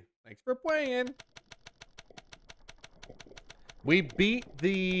 baby! Thanks for playing. We beat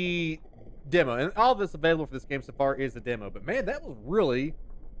the demo. And all this available for this game so far is the demo. But man, that was really,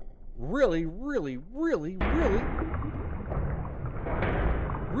 really, really, really, really,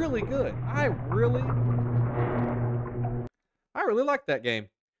 really good. I really liked that game.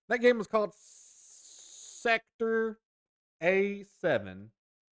 That game was called Sector A7.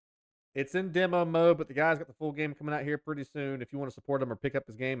 It's in demo mode, but the guy's got the full game coming out here pretty soon. If you want to support him or pick up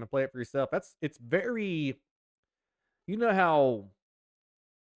his game and play it for yourself, it's very, you know how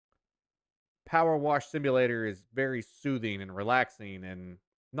Power Wash Simulator is very soothing and relaxing and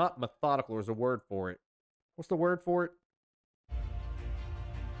not methodical. There's a word for it. What's the word for it?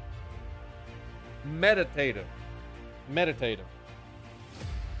 Meditative. Meditative.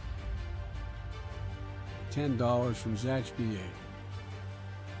 $10 from Zach BA.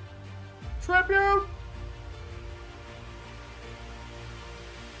 Tribute!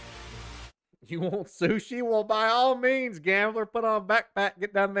 You want sushi? Well, by all means, gambler, put on a backpack,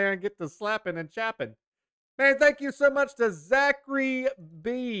 get down there and get to slapping and chapping. Man, thank you so much to Zachary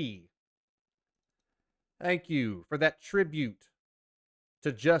B. Thank you for that tribute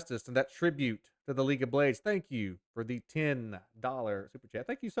to justice and that tribute to the League of Blades. Thank you for the $10 super chat.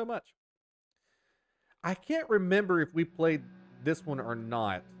 Thank you so much. I can't remember if we played this one or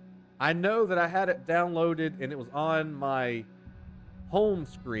not. I know that I had it downloaded and it was on my home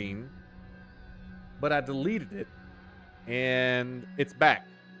screen, but I deleted it and it's back.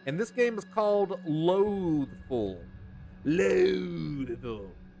 And this game is called Loathful. Loathful.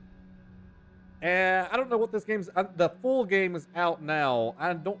 And I don't know what this game's... the full game is out now.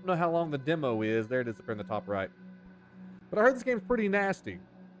 I don't know how long the demo is. There it is up in the top right. But I heard this game's pretty nasty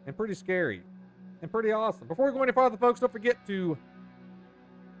and pretty scary and pretty awesome. Before we go any farther, folks, don't forget to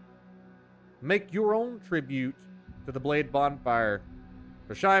make your own tribute to the Blade Bonfire.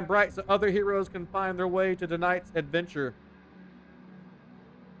 To shine bright so other heroes can find their way to tonight's adventure.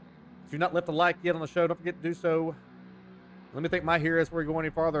 If you've not left a like yet on the show, don't forget to do so. Let me thank my heroes before we go any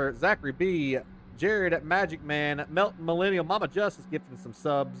farther. Zachary B, Jared at Magic Man, Melton Millennial, Mama Justice gifting some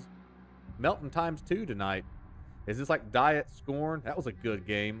subs. Melton ×2 tonight. Is this like Diet Scorn? That was a good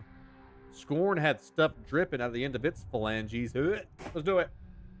game. Scorn had stuff dripping out of the end of its phalanges. Let's do it.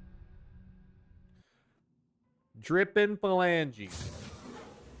 Dripping phalanges.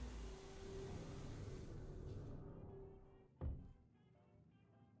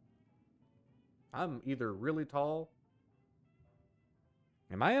 I'm either really tall.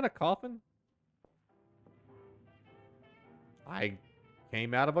 Am I in a coffin? I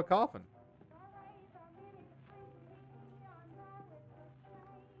came out of a coffin.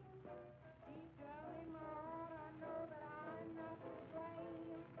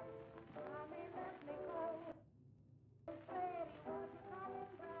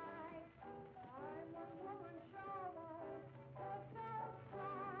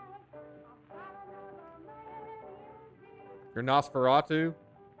 You're Nosferatu?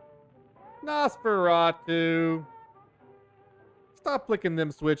 Nosferatu! Stop flicking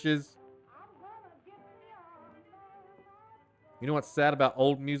them switches. You know what's sad about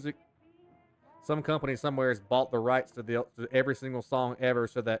old music? Some company somewhere has bought the rights to every single song ever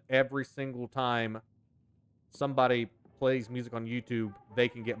so that every single time somebody plays music on YouTube, they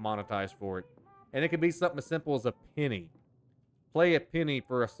can get monetized for it. And it could be something as simple as a penny. Play a penny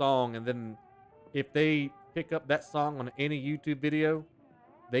for a song, and then if they pick up that song on any YouTube video,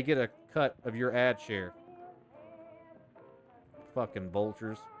 they get a cut of your ad share. Fucking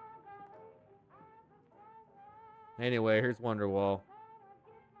vultures. Anyway, here's Wonderwall.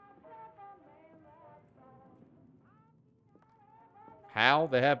 How?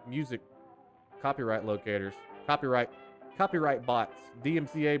 They have music copyright locators. Copyright bots.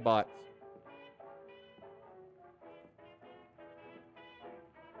 DMCA bots.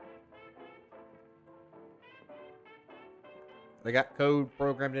 They got code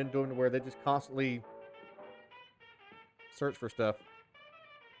programmed into them where they just constantly search for stuff.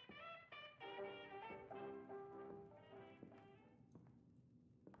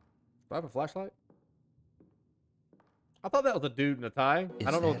 Do I have a flashlight? I thought that was a dude in a tie.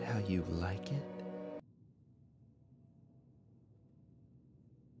 I don't know. Is that how you like it?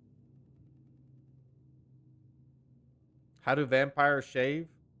 How do vampires shave?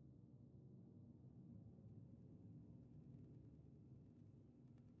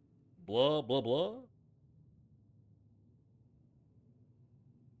 Blah, blah, blah.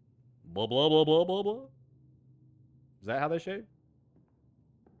 Blah, blah, blah, blah, blah, blah. Is that how they shave?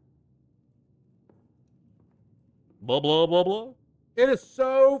 Blah, blah, blah, blah. It is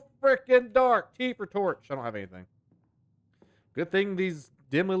so freaking dark. T for torch. I don't have anything. Good thing these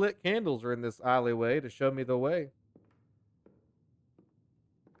dimly lit candles are in this alleyway to show me the way.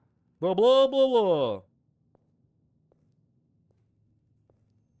 Blah, blah, blah, blah.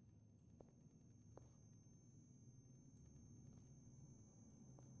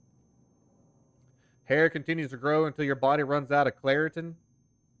 Hair continues to grow until your body runs out of Claritin.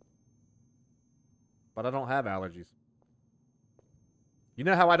 But I don't have allergies. You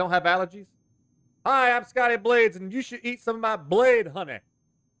know how I don't have allergies? Hi, I'm Scotty Blades, and you should eat some of my blade honey.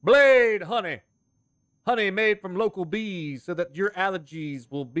 Blade honey. Honey made from local bees so that your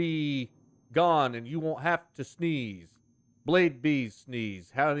allergies will be gone and you won't have to sneeze. Blade bees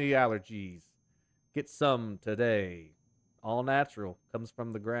sneeze. Honey allergies. Get some today. All natural. Comes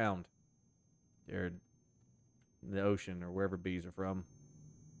from the ground. They're in the ocean or wherever bees are from.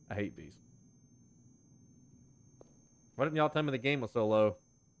 I hate bees. Why didn't y'all tell me the game was so low?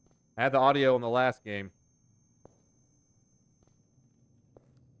 I had the audio in the last game.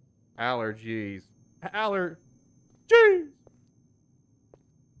 Allergies. Allergies!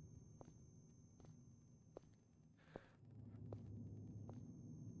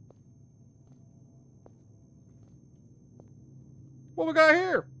 What we got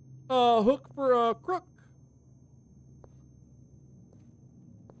here? Hook for a crook.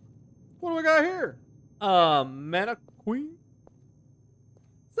 What do we got here? Mana Queen.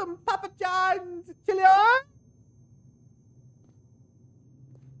 Some Papa John's chili on.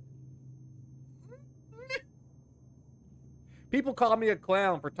 People call me a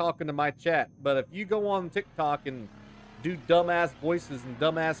clown for talking to my chat, but if you go on TikTok and do dumbass voices and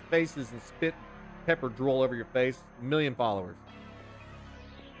dumbass faces and spit pepper drool over your face, 1 million followers.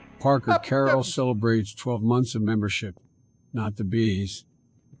 Parker Carroll celebrates 12 months of membership. Not the bees.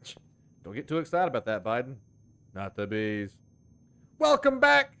 Don't get too excited about that, Biden. Not the bees. Welcome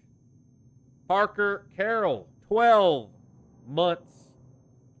back, Parker Carroll. 12 months.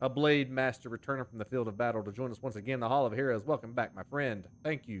 A Blade Master returning from the field of battle to join us once again in the Hall of Heroes. Welcome back, my friend.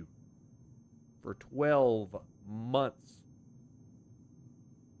 Thank you for 12 months.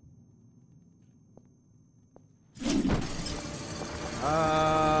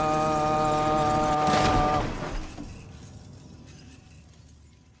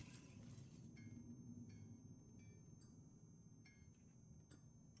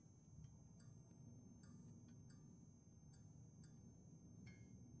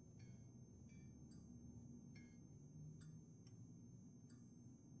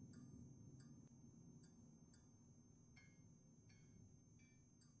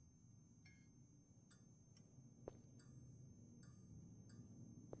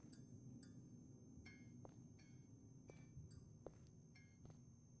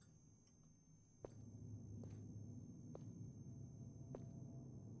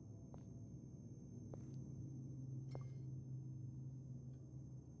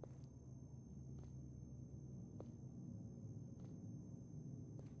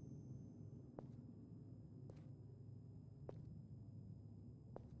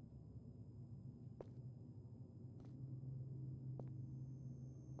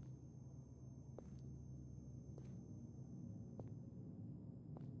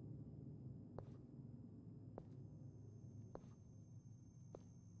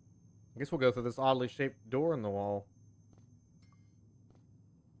 guess we'll go through this oddly shaped door in the wall.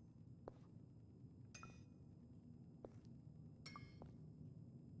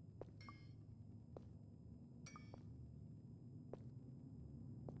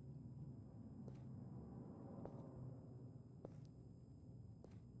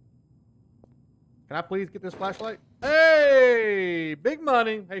 Can I please get this flashlight? Hey, big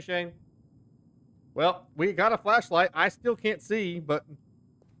money. Hey, Shane. Well, we got a flashlight. I still can't see, but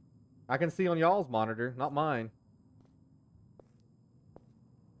I can see on y'all's monitor, not mine.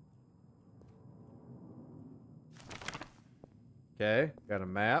 Okay, got a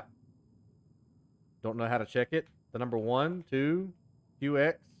map. Don't know how to check it. The number 1, 2,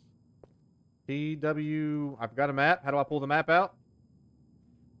 QX, TW. I've got a map. How do I pull the map out?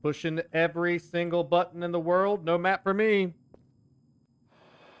 Pushing every single button in the world. No map for me.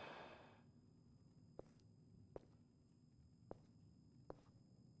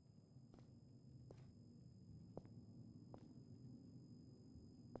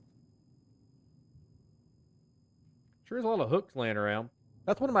 Sure is a lot of hooks laying around.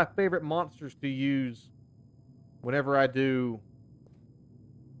 That's one of my favorite monsters to use whenever I do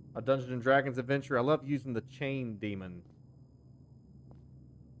a Dungeons and Dragons adventure. I love using the chain demon.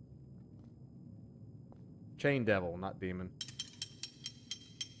 Chain devil, not demon.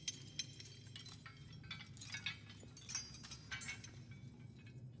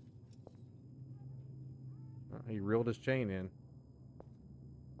 Oh, he reeled his chain in.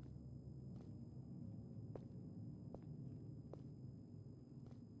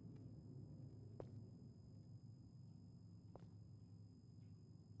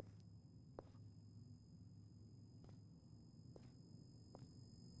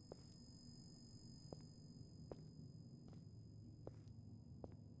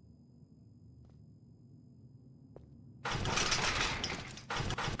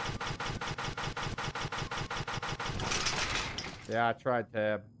 Yeah, I tried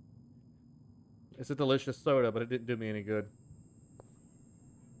Tab. It's a delicious soda, but it didn't do me any good.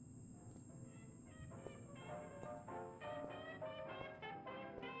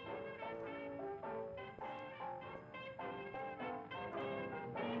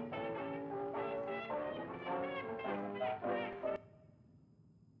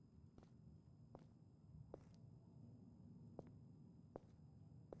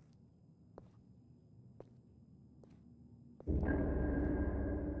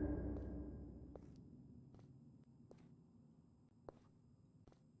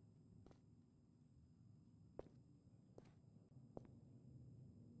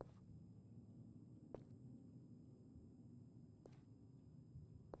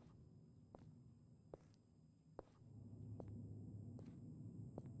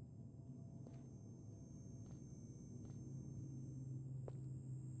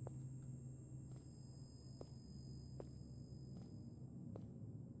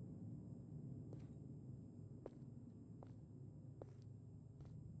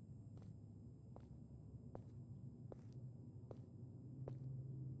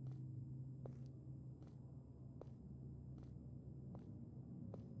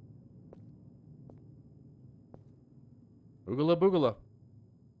 Oogala boogala.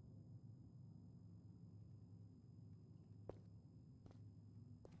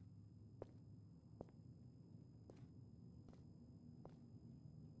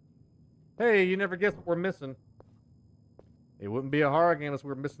 Hey, you never guess what we're missing. It wouldn't be a horror game unless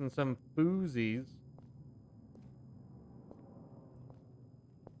we're missing some foozies.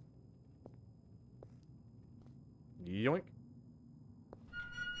 Yoink.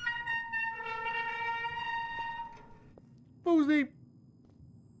 Foozy.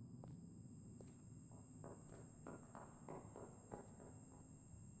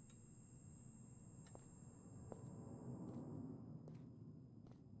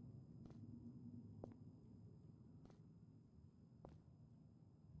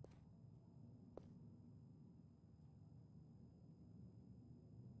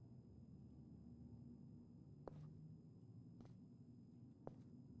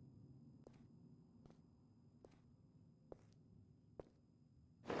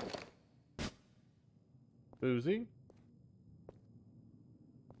 Foozy.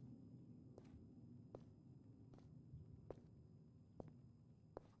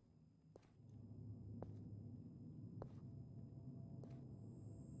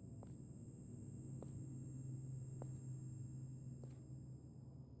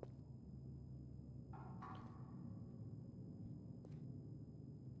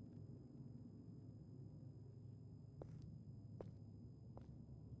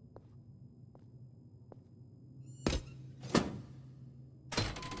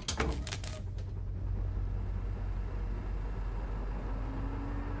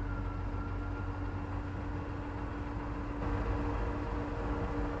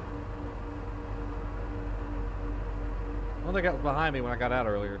 don't think that was behind me when I got out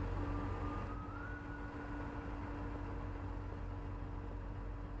earlier.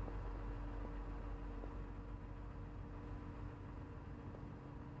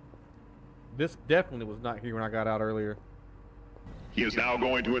 This definitely was not here when I got out earlier. He is now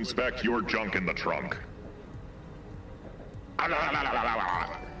going to inspect your junk in the trunk.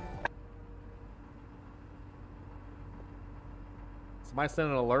 Somebody sent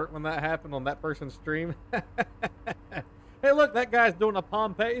an alert when that happened on that person's stream. Hey, look, that guy's doing a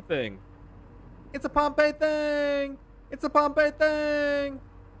Pompeii thing. It's a Pompeii thing. It's a Pompeii thing.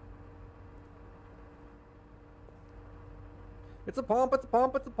 It's a pomp, it's a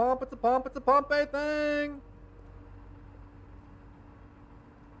pomp, it's a pomp, it's a pomp, it's a Pompeii thing.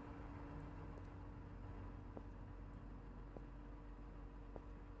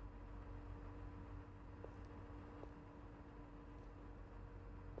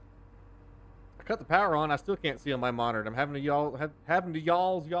 I cut the power on, I still can't see on my monitor. I'm having to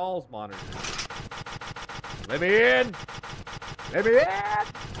y'all's monitor. Let me in! Let me in!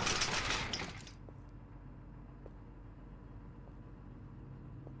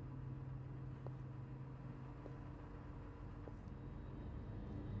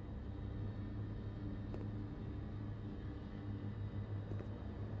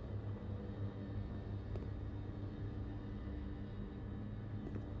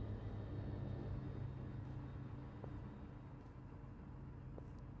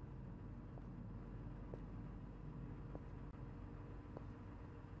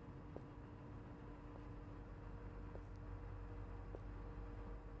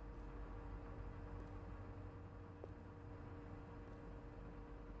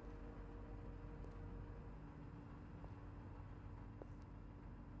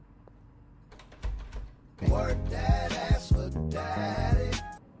 Work that ass for daddy.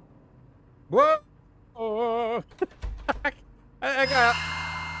 Whoa! Oh. I got.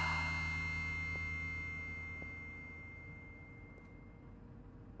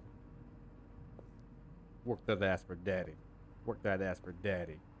 Work that ass for daddy. Work that ass for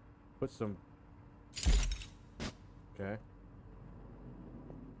daddy. Put some. Okay.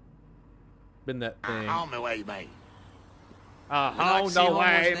 Been that thing. On the way, mate. On the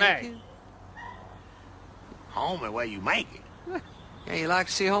way, mate. Home the way you make it. Yeah, you like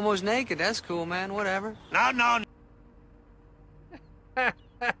to see homos naked. That's cool, man. Whatever. No, no.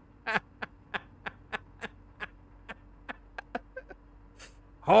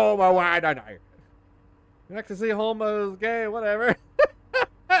 Homo, I don't know. You like to see homos gay, whatever.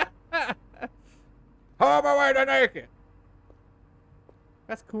 Homo, I don't naked.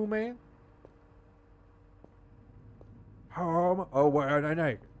 That's cool, man. Homo, I don't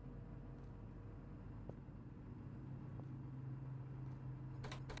naked.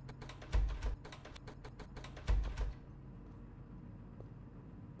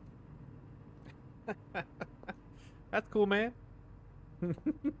 That's cool, man.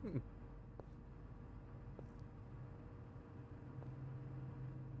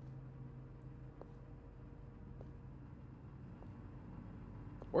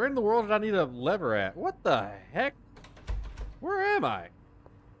 Where in the world did I need a lever at? What the heck? Where am I?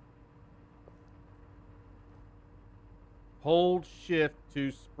 Hold shift to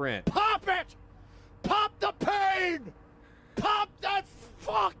sprint. Pop it! Pop the pain! Pop that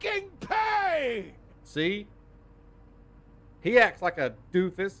fucking pain! See? He acts like a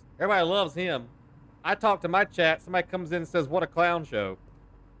doofus. Everybody loves him. I talk to my chat. Somebody comes in and says, what a clown show.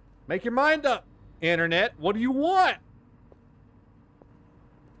 Make your mind up, internet. What do you want?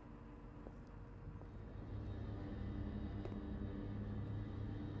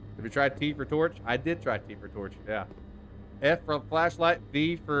 Have you tried T for torch? I did try T for torch, yeah. F for flashlight,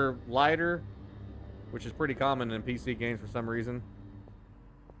 V for lighter, which is pretty common in PC games for some reason.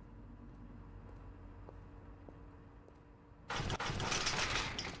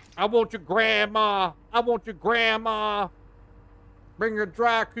 I want your grandma. I want your grandma. Bring your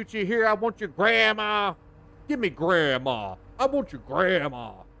dry coochie here. I want your grandma. Give me grandma. I want your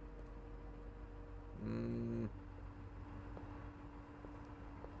grandma.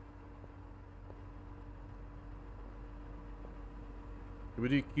 Did we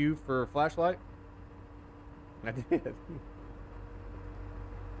do Q for flashlight? I did.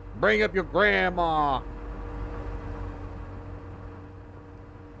 Bring up your grandma.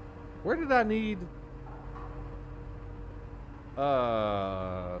 Where did I need?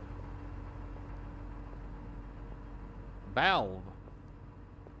 Valve.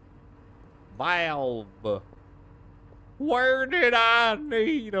 Where did I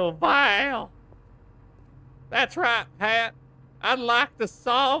need a valve? That's right, Pat. I'd like to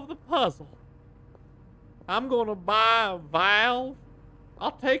solve the puzzle. I'm gonna buy a valve.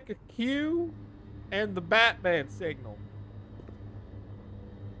 I'll take a Q and the Batman signal.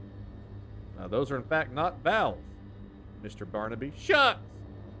 Now, those are in fact not valves, Mr. Barnaby. Shucks!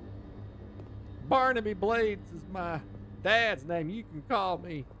 Barnaby Blades is my dad's name. You can call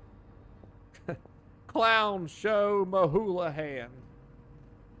me Clown Show Mahulahan.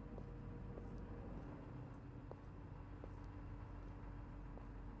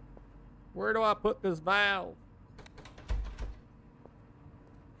 Where do I put this valve?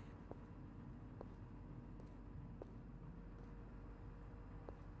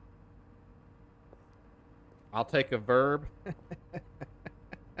 I'll take a verb.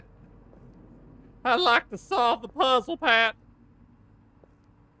 I'd like to solve the puzzle, Pat.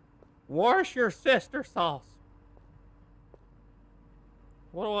 Wash your sister sauce.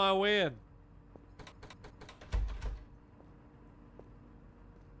 What do I win?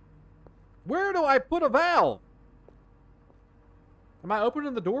 Where do I put a valve? Am I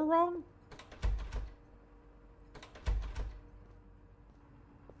opening the door wrong?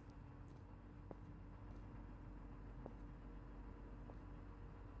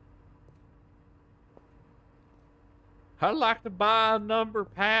 I'd like to buy a number,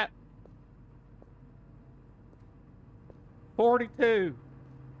 Pat. 42.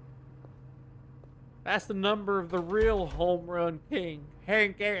 That's the number of the real home run king,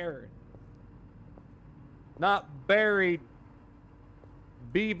 Hank Aaron. Not buried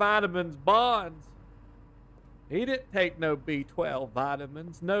B vitamins Bonds. He didn't take no B12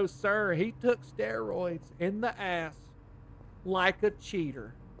 vitamins. No, sir. He took steroids in the ass like a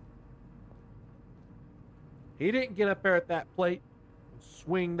cheater. He didn't get up there at that plate and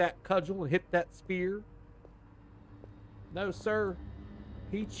swing that cudgel and hit that spear. No, sir.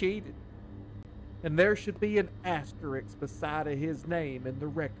 He cheated. And there should be an asterisk beside of his name in the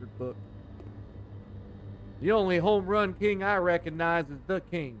record book. The only home run king I recognize is the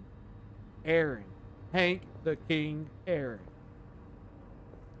king, Aaron. Hank the King Aaron.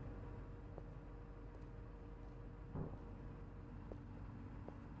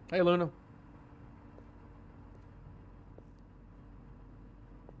 Hey, Luna.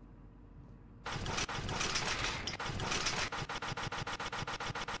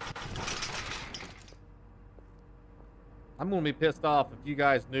 I'm going to be pissed off if you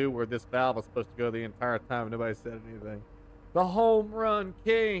guys knew where this valve was supposed to go the entire time and nobody said anything. The home run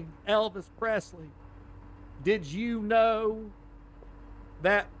king, Elvis Presley. Did you know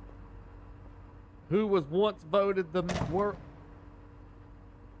that who was once voted the world?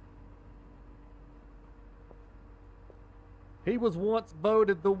 He was once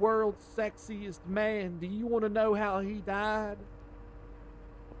voted the world's sexiest man. Do you want to know how he died?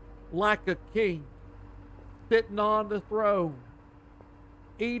 Like a king. Sitting on the throne,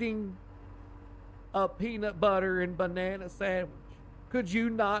 eating a peanut butter and banana sandwich. Could you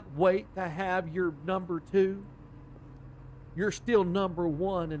not wait to have your number 2? You're still number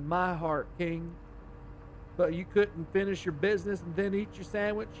 1 in my heart, King. But you couldn't finish your business and then eat your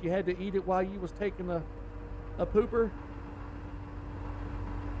sandwich. You had to eat it while you was taking a pooper.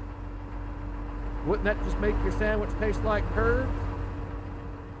 Wouldn't that just make your sandwich taste like curds?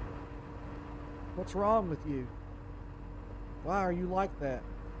 What's wrong with you? Why are you like that?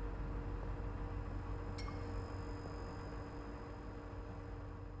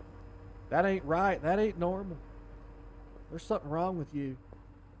 That ain't right. That ain't normal. There's something wrong with you.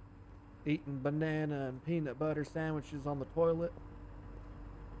 Eating banana and peanut butter sandwiches on the toilet.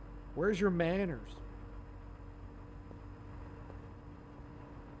 Where's your manners?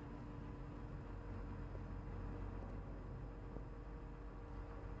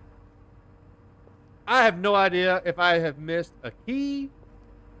 I have no idea if I have missed a key.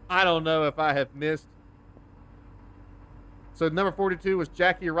 I don't know if I have missed. So number 42 was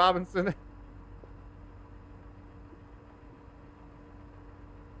Jackie Robinson.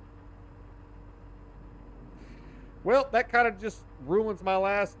 Well, that kind of just ruins my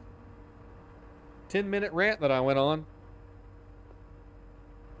last 10-minute rant that I went on.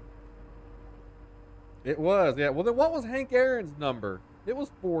 It was, yeah. Well, then what was Hank Aaron's number? It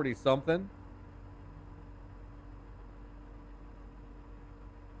was 40-something.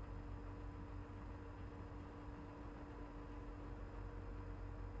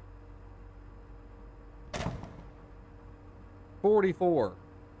 $44.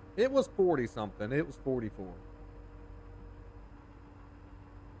 It was 40-something. It was 44.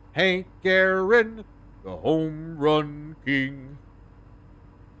 Hank Aaron, the home run king.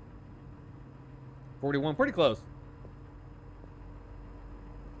 41, pretty close.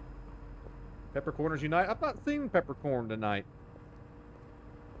 Peppercorners unite. I've not seen Peppercorn tonight.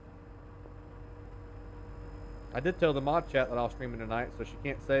 I did tell the mod chat that I was streaming tonight, so she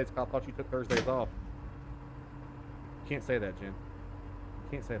can't say it's. I thought you took Thursdays off. Can't say that, Jen.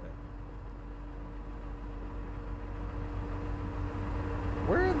 Can't say that.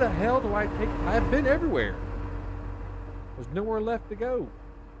 Where the hell do I take? I've been everywhere. There's nowhere left to go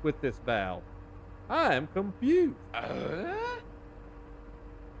with this valve. I am confused.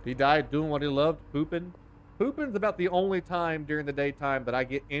 He died doing what he loved, pooping. Pooping's about the only time during the daytime that I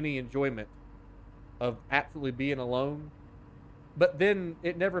get any enjoyment of absolutely being alone. But then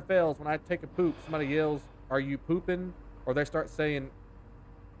it never fails. When I take a poop, somebody yells, "Are you pooping?" Or they start saying,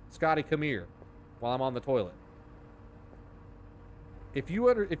 "Scotty, come here," while I'm on the toilet. If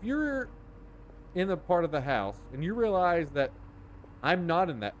you're in the part of the house and you realize that I'm not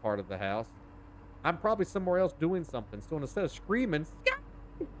in that part of the house, I'm probably somewhere else doing something. So instead of screaming,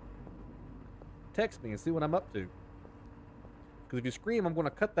 text me and see what I'm up to. Because if you scream, I'm going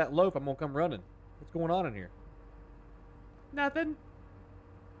to cut that loaf. I'm going to come running. What's going on in here? Nothing.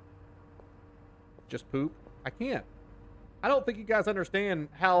 Just poop. I can't. I don't think you guys understand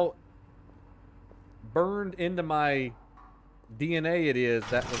how burned into my DNA it is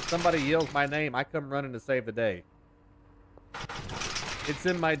that when somebody yells my name, I come running to save the day. It's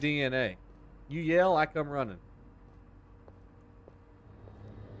in my DNA. You yell, I come running.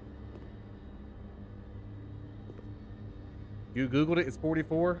 You Googled it, it's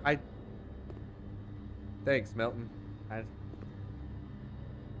 44? Thanks, Melton.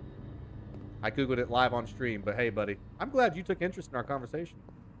 I Googled it live on stream, but hey, buddy. I'm glad you took interest in our conversation.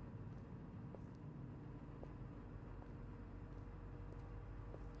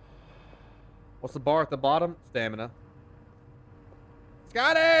 What's the bar at the bottom? Stamina.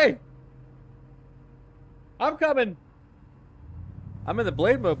 Scotty! I'm coming! I'm in the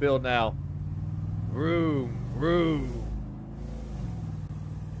Blade Mobile now. Vroom.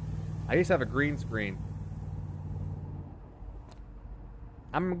 I used to have a green screen.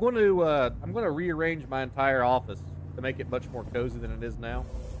 I'm going to rearrange my entire office to make it much more cozy than it is now.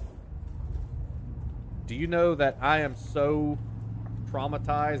 Do you know that I am so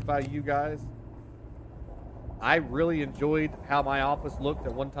traumatized by you guys? I really enjoyed how my office looked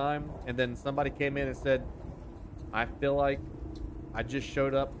at one time, and then somebody came in and said, I feel like I just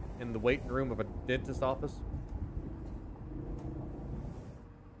showed up in the waiting room of a dentist's office.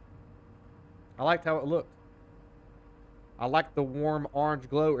 I liked how it looked. I liked the warm orange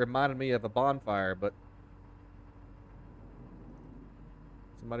glow. It reminded me of a bonfire, but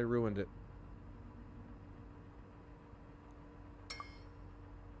somebody ruined it.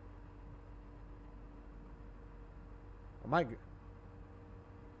 I might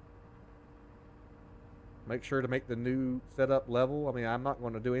make sure to make the new setup level. I mean, I'm not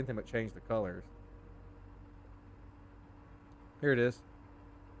going to do anything but change the colors. Here it is.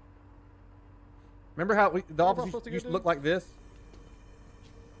 Remember how the office used to look like this?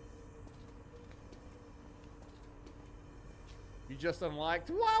 You just unliked.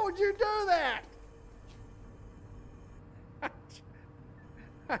 Why would you do that?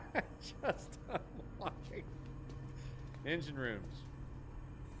 I just unliked. Engine rooms.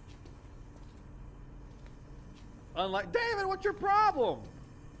 Unlike David, what's your problem?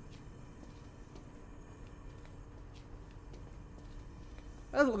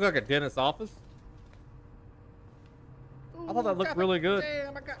 That doesn't look like a dentist's office. Ooh, I thought that looked really good.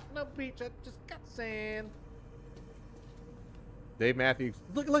 Damn, I got no beach. I just got sand. Dave Matthews.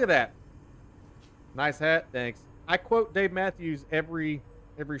 Look at that. Nice hat. Thanks. I quote Dave Matthews every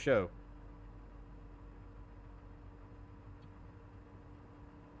show.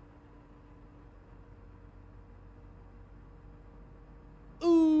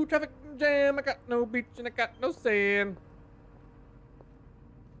 Ooh, traffic jam. I got no beach and I got no sand.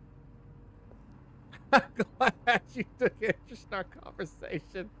 I'm glad you took interest in our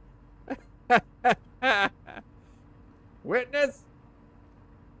conversation. Witness?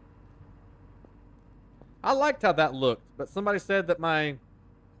 I liked how that looked, but somebody said that my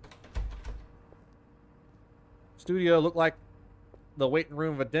studio looked like the waiting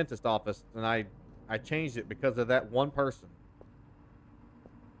room of a dentist office, and I changed it because of that one person.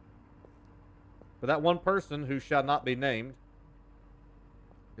 But that one person, who shall not be named,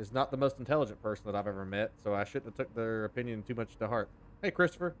 is not the most intelligent person that I've ever met, so I shouldn't have took their opinion too much to heart. Hey,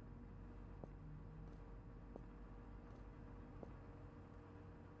 Christopher.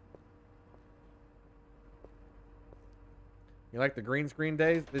 You like the green screen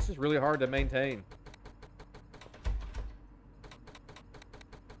days? This is really hard to maintain.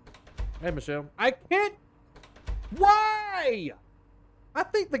 Hey, Michelle. I can't... Why? I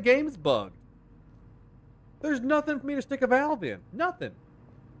think the game's bugged. There's nothing for me to stick a valve in. Nothing.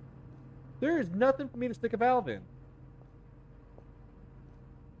 There is nothing for me to stick a valve in.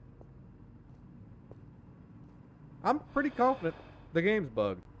 I'm pretty confident the game's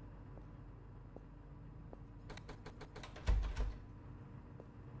bugged.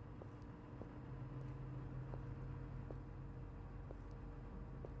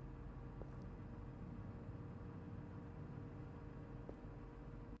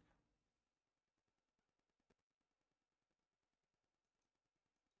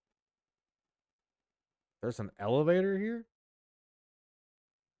 There's an elevator here?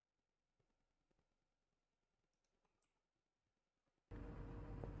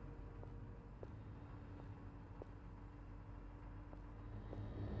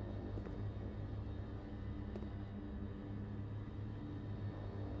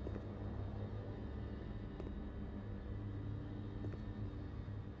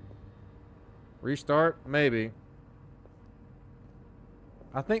 Restart? Maybe.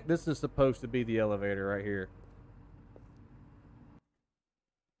 I think this is supposed to be the elevator right here.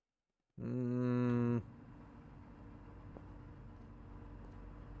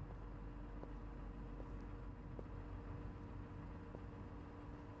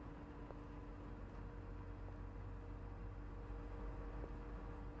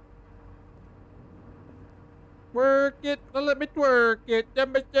 Work it, let me twerk it.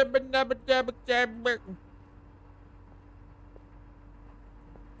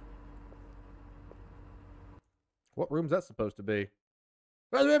 What room's that supposed to be?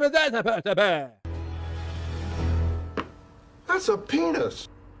 What room is that supposed to be? That's a penis.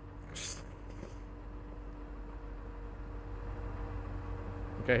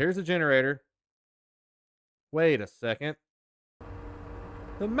 Okay, here's the generator. Wait a second.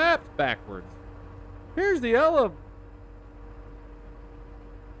 The map's backwards. Here's the elevator.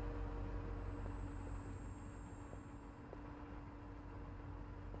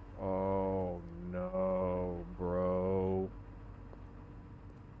 Oh no, bro.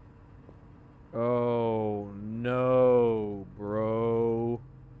 Oh no, bro.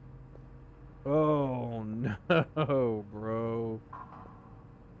 Oh no, bro.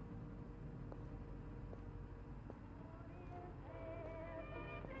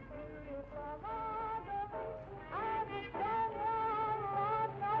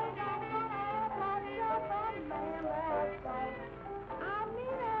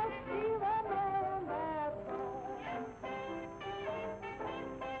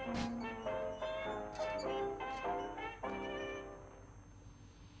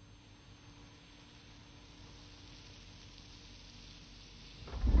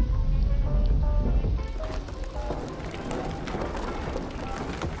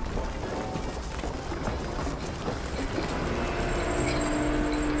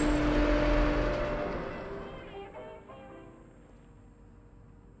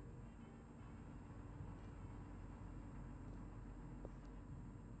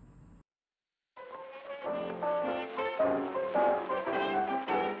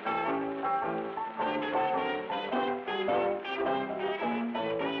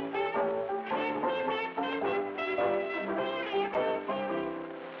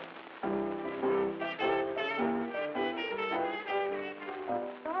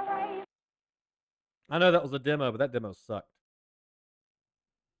 I know that was a demo, but that demo sucked.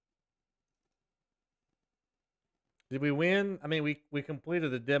 Did we win? I mean, we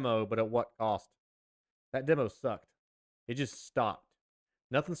completed the demo, but at what cost? That demo sucked. It just stopped.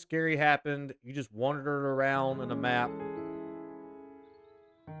 Nothing scary happened. You just wandered around in a map.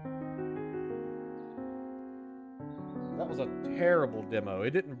 That was a terrible demo.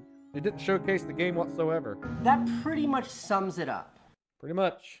 It didn't showcase the game whatsoever. That pretty much sums it up. Pretty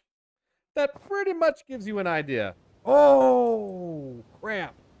much. That pretty much gives you an idea. Oh,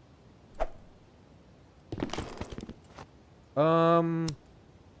 crap.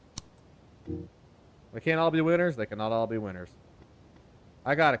 They can't all be winners. They cannot all be winners.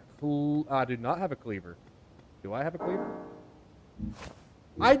 I got a I do not have a cleaver. Do I have a cleaver?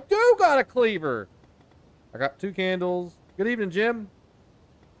 I do got a cleaver. I got 2 candles. Good evening, Jim.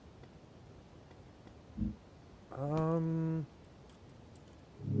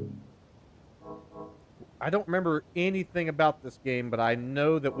 I don't remember anything about this game, but I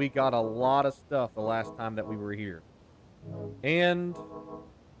know that we got a lot of stuff the last time that we were here. And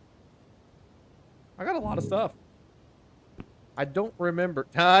I got a lot of stuff. I don't remember.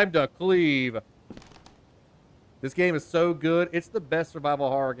 Time to cleave. This game is so good. It's the best survival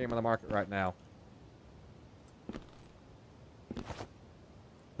horror game on the market right now.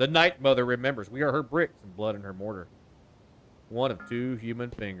 The Night Mother remembers. We are her bricks and blood in her mortar. 1 of 2 human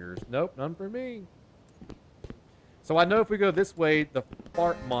fingers. Nope, none for me. So I know if we go this way,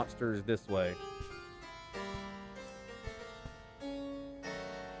 fart monsters this way.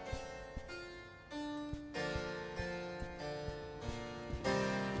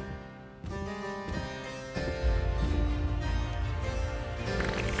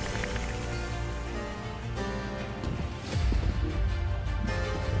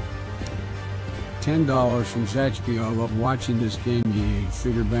 $10 from Zachky. I love watching this game. Yay.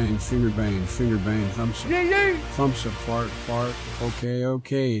 Finger bang, finger bang, finger bang. Thumbs up. Yay. Thumbs up, fart, fart. Okay,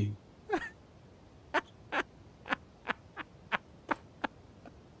 okay.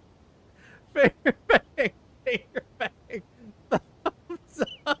 Finger bang, finger bang. Thumbs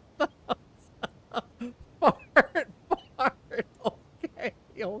up, fart, fart. Okay,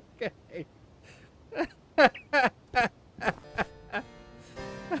 okay.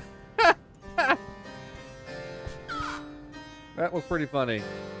 That was pretty funny.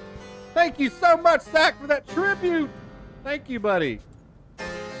 Thank you so much, Zach, for that tribute. Thank you, buddy.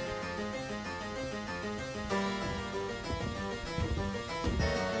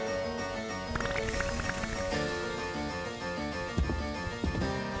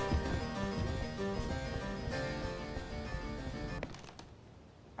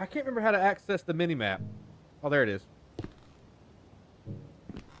 I can't remember how to access the mini-map. Oh, there it is.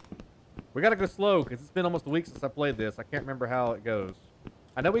 We gotta go slow, because it's been almost a week since I played this. I can't remember how it goes.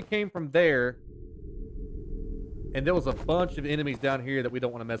 I know we came from there, and there was a bunch of enemies down here that we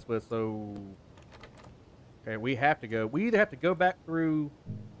don't want to mess with, so... Okay, we have to go. We either have to go back through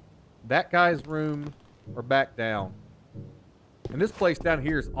that guy's room, or back down. And this place down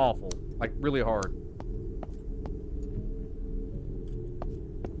here is awful. Like, really hard.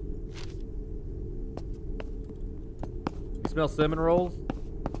 You smell cinnamon rolls?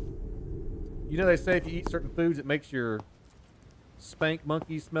 You know they say if you eat certain foods, it makes your spank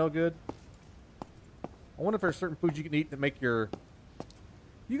monkeys smell good? I wonder if there's certain foods you can eat that make your...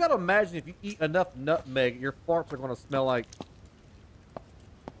 You gotta imagine if you eat enough nutmeg, your farts are gonna smell like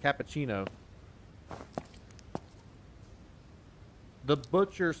cappuccino. The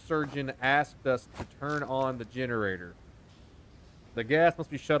butcher surgeon asked us to turn on the generator. The gas must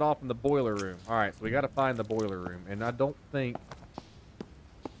be shut off in the boiler room. Alright, so we gotta find the boiler room. And I don't think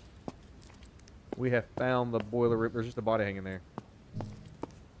we have found the boiler room. There's just a body hanging there.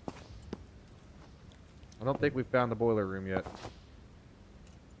 I don't think we've found the boiler room yet.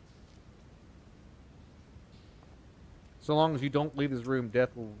 So long as you don't leave this room,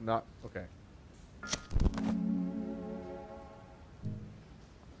 death will not... Okay.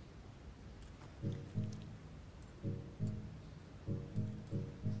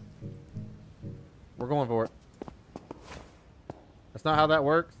 We're going for it. That's not how that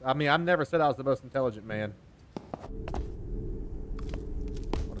works. I mean, I've never said I was the most intelligent man.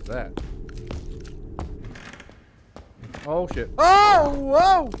 What is that? Oh, shit. Oh,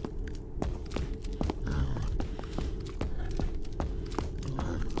 whoa!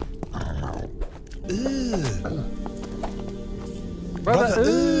 Brother,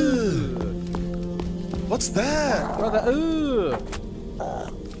 ooh. What's that? Brother, ooh.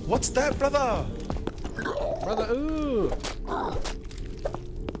 What's that, brother? Brother, ooh.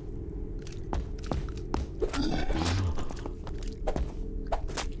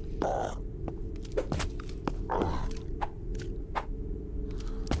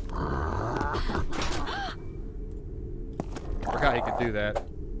 I forgot he could do that.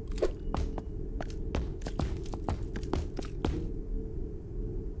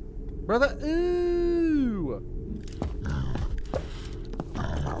 Brother, ooh!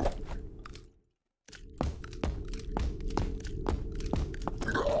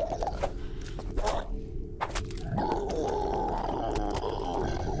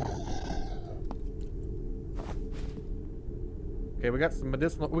 Okay, we got some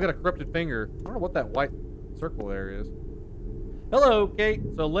medicinal. We got a corrupted finger. I don't know what that white circle there is. Hello, Kate.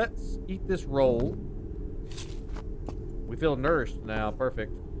 So let's eat this roll. We feel nourished now.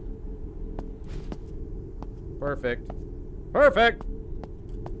 Perfect. Perfect. Perfect!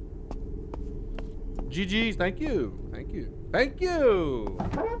 GG's, thank you. Thank you. Thank you!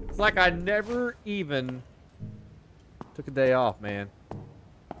 It's like I never even took a day off, man.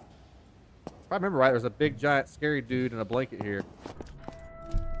 If I remember right, there's a big, giant, scary dude in a blanket here.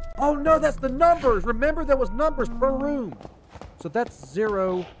 Oh no, that's the numbers! Remember, there was numbers per room. So that's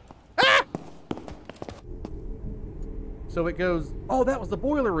 0. Ah! So it goes... Oh, that was the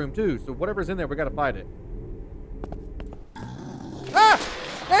boiler room, too. So whatever's in there, we gotta fight it. Ah!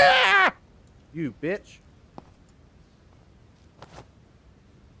 Ah! You bitch.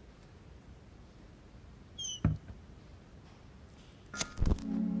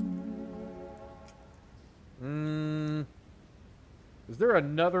 Is there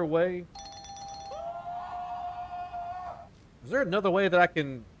another way? Is there another way that I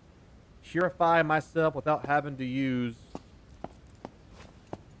can purify myself without having to use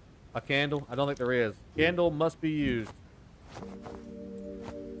a candle? I don't think there is. Candle must be used.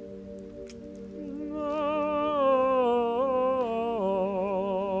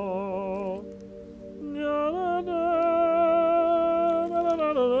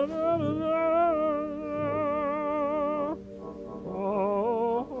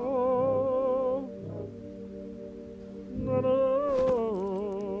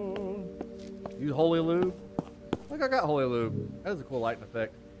 Use Holy Lube? I think I got Holy Lube. That is a cool lighting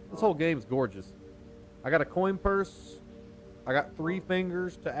effect. This whole game's gorgeous. I got a coin purse. I got 3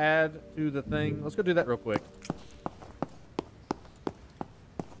 fingers to add to the thing. Let's go do that real quick.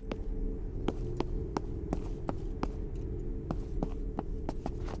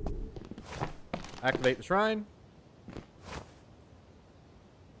 Activate the shrine.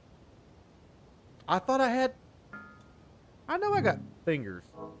 I thought I had... I know I got fingers.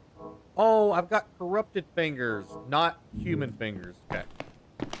 Oh, I've got corrupted fingers, not human fingers. Okay.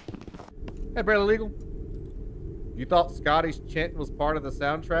 Hey, Brother Legal. You thought Scotty's chant was part of the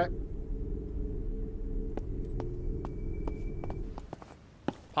soundtrack?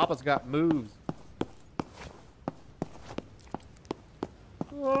 Papa's got moves.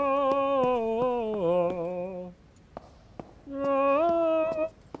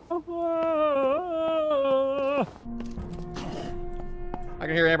 I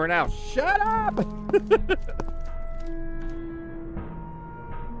can hear Amber now. Shut up!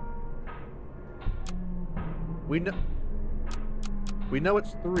 We know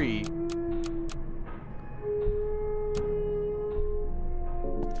it's 3.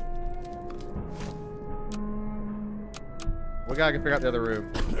 We gotta figure out the other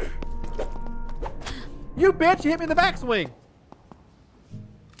room. You bitch! You hit me in the backswing!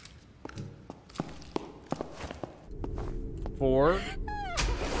 Four.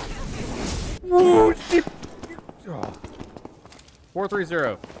 Woo, shit. Oh.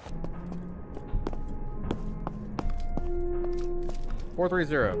 430.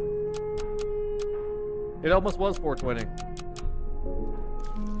 430. It almost was 420.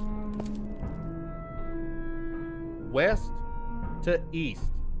 West to east.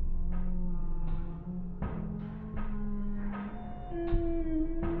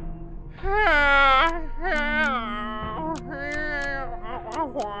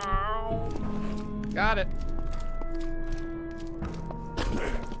 Got it.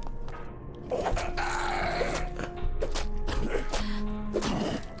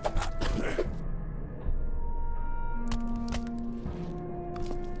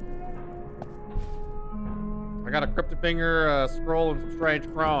 I got a Cryptofinger scroll and some strange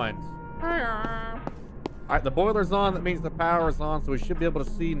drawings. Alright, the boiler's on. That means the power's on, so we should be able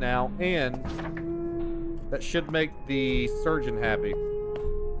to see now. And that should make the surgeon happy.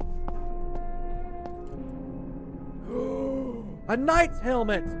 A knight's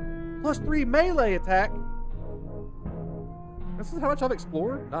helmet! +3 melee attack! This is how much I've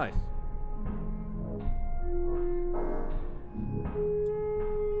explored? Nice.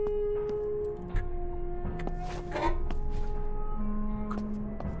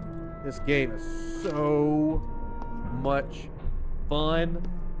 This game is so much fun.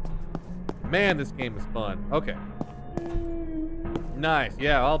 Man, this game is fun. Okay. Nice.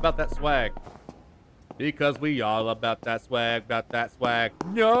 Yeah, all about that swag. Because we all about that swag,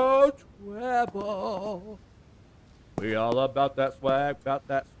 No trouble. We all about that swag,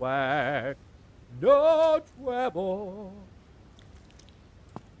 No trouble.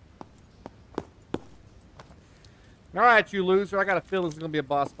 All right, you loser. I got a feeling it's going to be a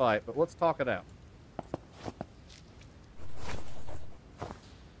boss fight, but let's talk it out. All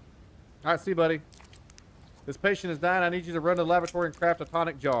right, see, buddy. This patient is dying. I need you to run to the laboratory and craft a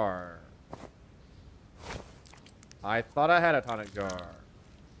tonic jar. I thought I had a tonic jar.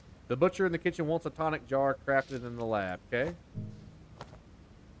 The butcher in the kitchen wants a tonic jar crafted in the lab, okay?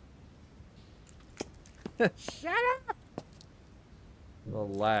 Shut up! The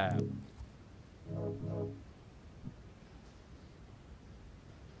lab.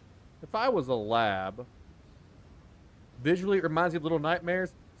 If I was a lab, visually it reminds me of Little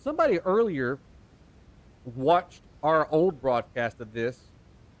Nightmares. Somebody earlier watched our old broadcast of this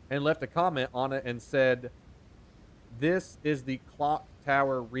and left a comment on it and said, this is the Clock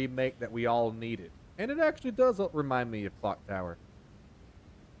Tower remake that we all needed. And it actually does remind me of Clock Tower.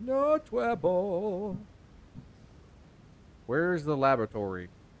 No trouble. Where's the laboratory?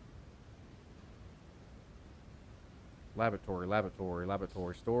 Laboratory.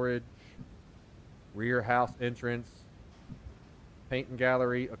 Storage. Rear house entrance. painting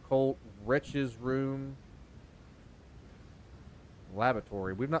gallery, occult, wretches room,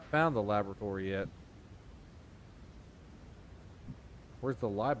 laboratory. We've not found the laboratory yet. Where's the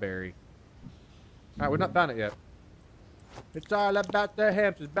library? All right, we've not found it yet. It's all about the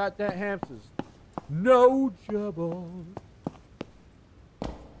hamsters, about the hamsters. No trouble.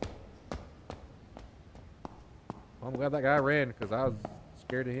 Well, I'm glad that guy ran because I was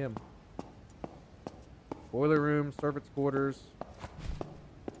scared of him. Boiler room, servants' quarters,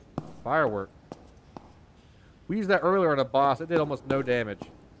 firework. We used that earlier on a boss. It did almost no damage.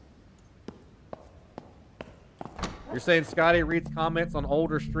 You're saying Scotty reads comments on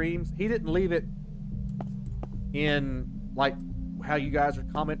older streams? He didn't leave it in, like, how you guys are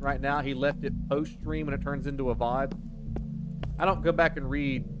commenting right now. He left it post-stream when it turns into a VOD. I don't go back and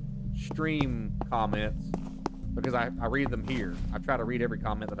read stream comments because I read them here. I try to read every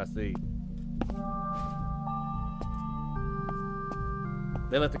comment that I see.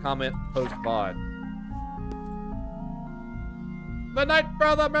 They left the comment post-VOD. The Night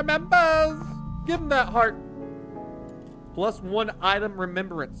Brother remembers! Give him that heart. +1 item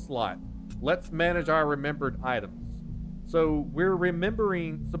remembrance slot. Let's manage our remembered items. So we're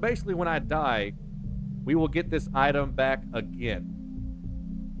remembering, so basically when I die, we will get this item back again.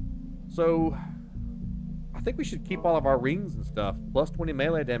 So I think we should keep all of our rings and stuff. +20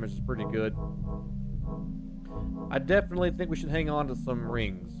 melee damage is pretty good. I definitely think we should hang on to some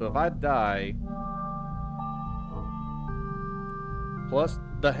rings. So if I die, plus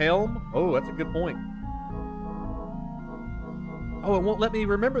the helm. Oh, that's a good point. Oh, it won't let me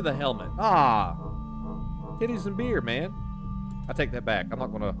remember the helmet. Ah, titties and beer, man. I take that back. I'm not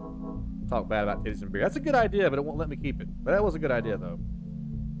going to talk bad about titties and beer. That's a good idea, but it won't let me keep it. But that was a good idea, though.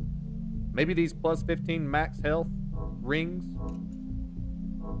 Maybe these +15 max health rings.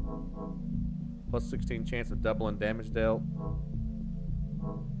 +16 chance of doubling damage dealt.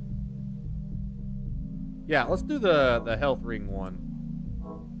 Yeah, let's do the health ring one.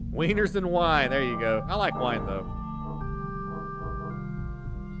 Wieners and wine. There you go. I like wine, though.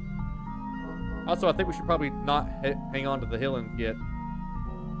 Also, I think we should probably not hang on to the healing kit.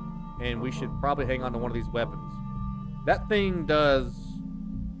 And we should probably hang on to one of these weapons. That thing does...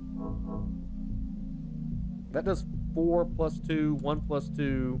 That does 4 + 2, 1 +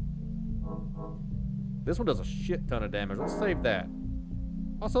 2. This one does a shit ton of damage. Let's save that.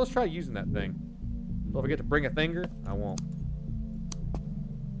 Also, let's try using that thing. So if I get to bring a finger, I won't.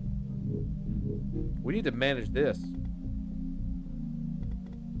 We need to manage this.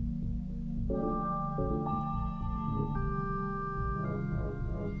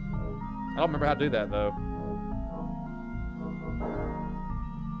 I don't remember how to do that, though.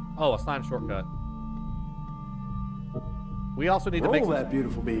 Oh, assign shortcut. We also need to make that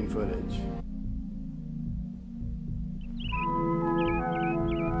beautiful bean footage.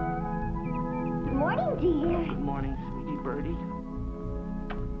 Good morning, dear. Good morning, sweetie birdie.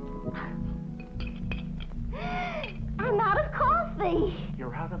 I'm out of coffee.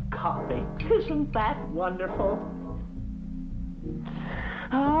 You're out of coffee. Isn't that wonderful?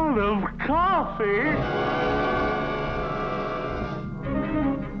 Out of coffee?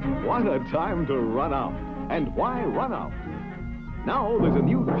 What a time to run out. And why run out? Now there's a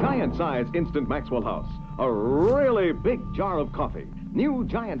new giant-size Instant Maxwell House. A really big jar of coffee. New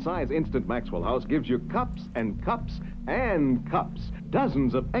giant-size Instant Maxwell House gives you cups and cups and cups.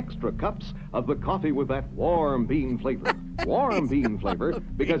 Dozens of extra cups of the coffee with that warm bean flavor. Warm bean flavor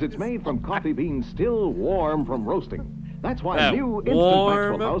because it's made from coffee beans still warm from roasting. That's why that new Instant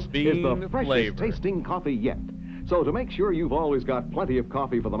Maxwell House is the freshest tasting coffee yet. So to make sure you've always got plenty of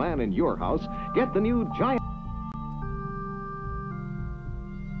coffee for the man in your house, get the new giant...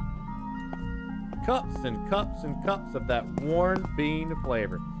 Cups and cups and cups of that warm bean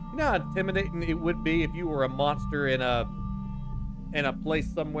flavor. You know how intimidating it would be if you were a monster in a place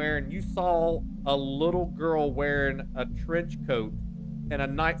somewhere and you saw a little girl wearing a trench coat and a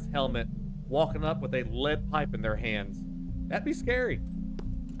knight's helmet walking up with a lead pipe in their hands. That'd be scary.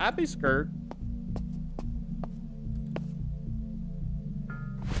 I'd be scared.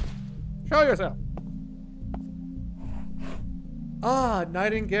 Show yourself. Ah,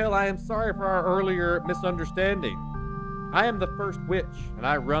 Nightingale, I am sorry for our earlier misunderstanding. I am the first witch, and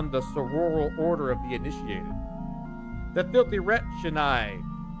I run the sororal order of the initiated. The filthy wretch and I,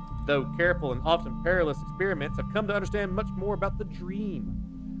 though careful and often perilous experiments, have come to understand much more about the dream.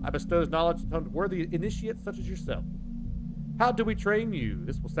 I bestow knowledge upon worthy initiates such as yourself. How do we train you?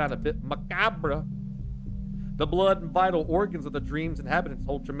 This will sound a bit macabre. The blood and vital organs of the dream's inhabitants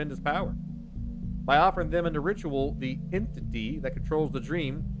hold tremendous power. By offering them in the ritual the entity that controls the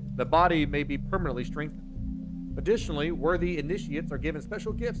dream, the body may be permanently strengthened. Additionally, worthy initiates are given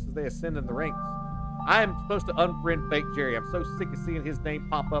special gifts as they ascend in the ranks. I am supposed to unfriend Fake Jerry. I'm so sick of seeing his name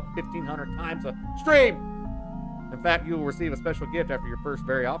pop up 1,500 times a stream. In fact, you will receive a special gift after your first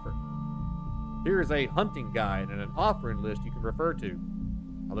very offer. Here is a hunting guide and an offering list you can refer to.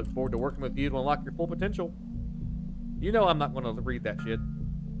 I look forward to working with you to unlock your full potential. You know I'm not going to read that shit.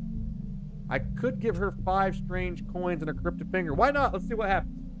 I could give her 5 strange coins and a cryptic finger. Why not? Let's see what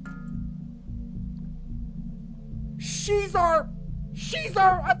happens. She's our,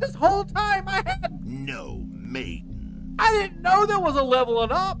 this whole time I had. No maiden. I didn't know there was a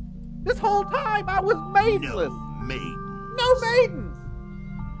leveling up. This whole time I was maidenless. No maiden. No maidens.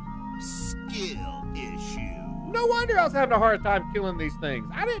 Skill issue. No wonder I was having a hard time killing these things.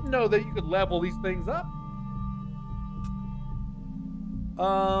 I didn't know that you could level these things up.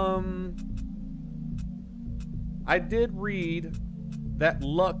 I did read that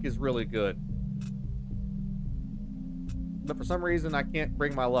luck is really good. But for some reason, I can't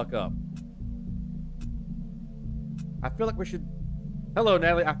bring my luck up. I feel like we should... Hello,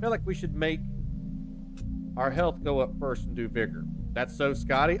 Natalie. I feel like we should make our health go up first and do vigor. That's so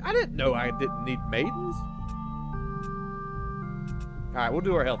Scotty. I didn't know I didn't need maidens. All right, we'll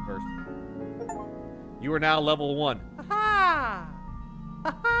do our health first. You are now level 1. Ha-ha!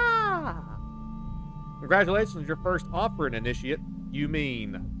 Ha-ha! Congratulations, your first offering, initiate. You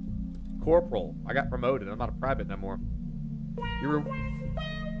mean corporal. I got promoted. I'm not a private no more. You're...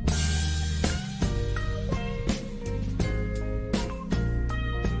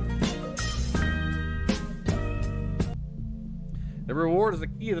 The reward is a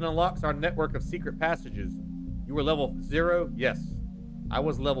key that unlocks our network of secret passages. You were level 0? Yes. I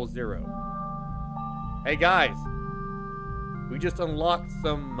was level 0. Hey guys. We just unlocked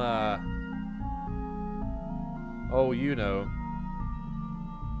some, oh, you know.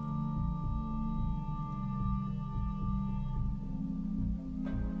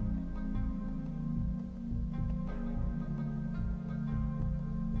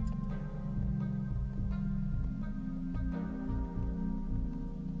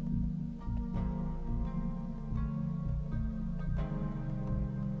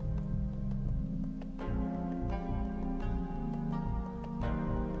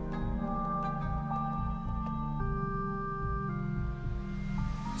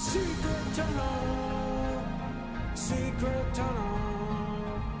 Secret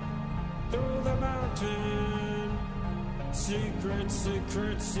tunnel through the mountain. Secret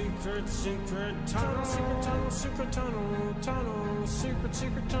tunnel. Secret tunnel. Secret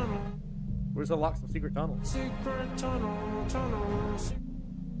tunnel. We're just unlock some secret tunnels. Secret tunnel.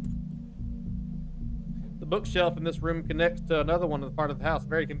 The bookshelf in this room connects to another one in the part of the house.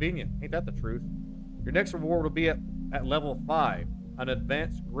 Very convenient. Ain't that the truth? Your next reward will be at level 5. An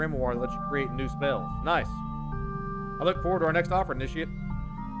advanced grimoire that lets you create new spells. Nice. I look forward to our next offer, initiate.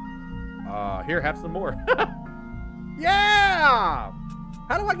 Here, have some more. Yeah!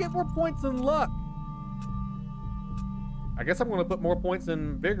 How do I get more points in luck? I guess I'm going to put more points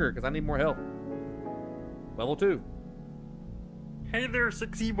in vigor because I need more health. Level 2. Hey there,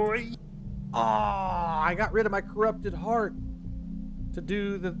 sexy boy. I got rid of my corrupted heart to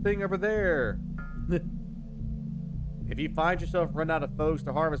do the thing over there. If you find yourself run out of foes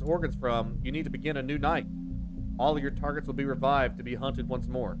to harvest organs from, you need to begin a new night. All of your targets will be revived to be hunted once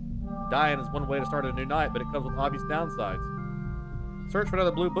more. Dying is one way to start a new night, but it comes with obvious downsides. Search for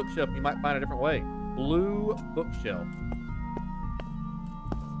another blue bookshelf and you might find a different way. Blue bookshelf.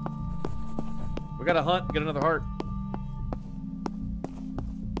 We gotta hunt and get another heart.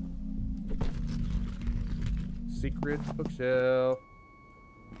 Secret bookshelf.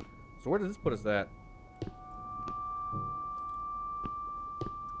 So where does this put us at?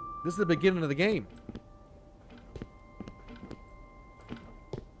 This is the beginning of the game.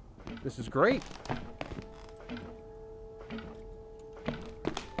 This is great.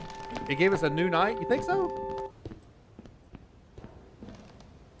 It gave us a new night. You think so?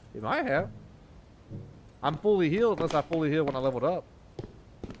 It might have. I'm fully healed unless I fully heal when I leveled up.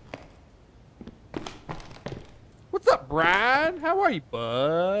 What's up, Brian? How are you,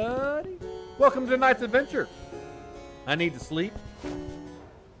 buddy? Welcome to tonight's adventure. I need to sleep.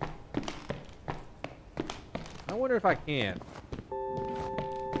 I wonder if I can.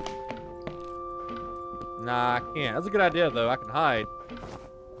 Nah, I can't. That's a good idea, though. I can hide.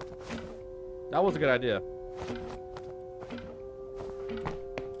 That was a good idea.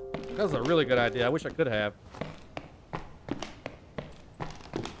 That was a really good idea. I wish I could have.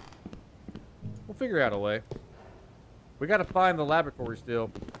 We'll figure out a way. We gotta find the laboratory still.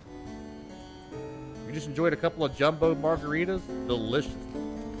 You just enjoyed a couple of jumbo margaritas? Delicious.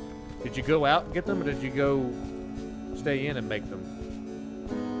 Did you go out and get them, or did you go stay in and make them.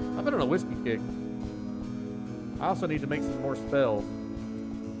 I've been on a whiskey kick. I also need to make some more spells.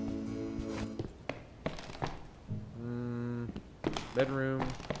 Bedroom.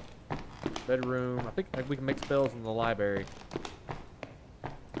 Bedroom. I think we can make spells in the library.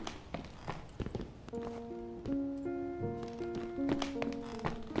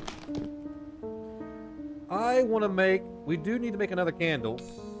 I want to make... We do need to make another candle.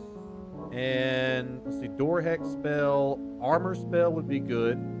 And let's see, door hex spell, armor spell would be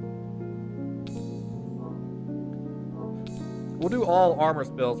good. We'll do all armor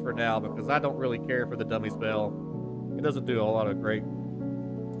spells for now because I don't really care for the dummy spell. It doesn't do a lot of great.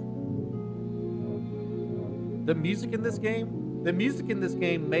 The music in this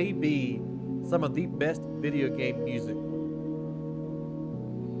game may be some of the best video game music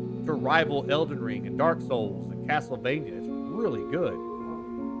to rival Elden Ring and Dark Souls and Castlevania. It's really good.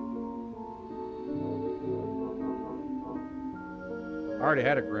 I already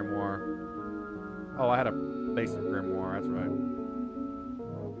had a grimoire. Oh, I had a basic grimoire. That's right.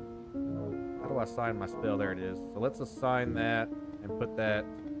 How do I assign my spell? There it is. So let's assign that and put that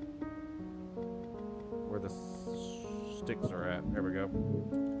where the sticks are at. There we go.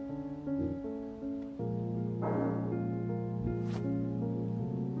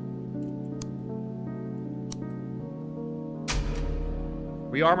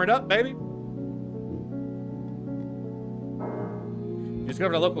 We armored up, baby.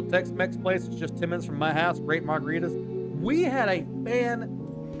 Discovered a local Tex-Mex place. It's just 10 minutes from my house. Great margaritas. We had a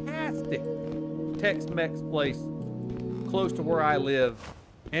fantastic Tex-Mex place close to where I live.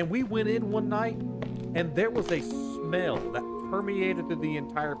 And we went in one night, and there was a smell that permeated through the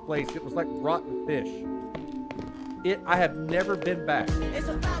entire place. It was like rotten fish. I have never been back. It's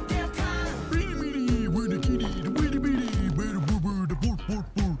about damn time.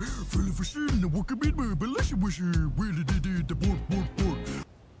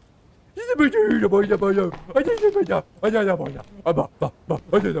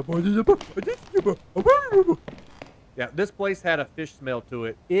 Yeah, this place had a fish smell to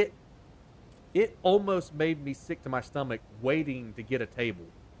it. It almost made me sick to my stomach waiting to get a table.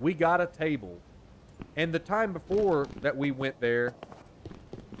 We got a table, and the time before that we went there,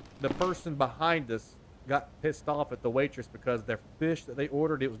 the person behind us got pissed off at the waitress because their fish that they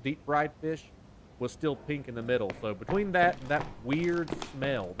ordered, it was deep fried fish, was still pink in the middle. So between that and that weird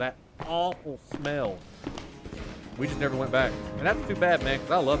smell, that awful smell, we just never went back. And that's too bad, man,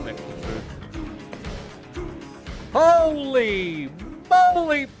 because I love Mexican food. Holy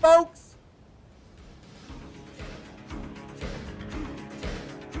moly, folks!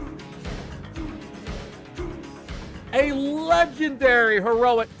 A legendary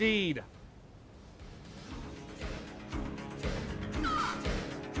heroic deed.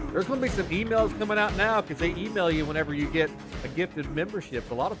 There's going to be some emails coming out now because they email you whenever you get a gifted membership.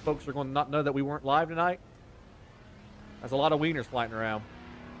 A lot of folks are going to not know that we weren't live tonight. There's a lot of wieners flying around.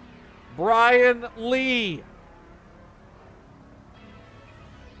 Brian Lee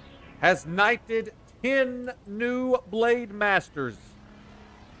has knighted 10 new Blade Masters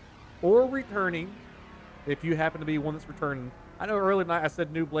or returning. If you happen to be one that's returning. I know early night I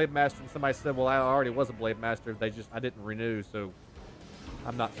said new Blade Master and somebody said, well, I already was a Blade Master. I didn't renew, so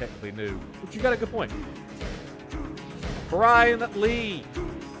I'm not technically new. But you got a good point. Brian Lee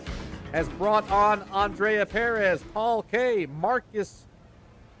has brought on Andrea Perez, Paul K, Marcus.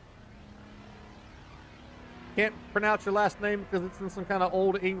 Can't pronounce your last name because it's in some kind of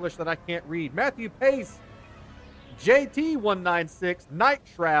old English that I can't read. Matthew Pace, JT196, Night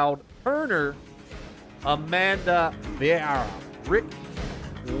Shroud, Turner, Amanda Vieira, Rick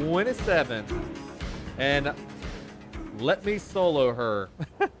 27, and let me solo her.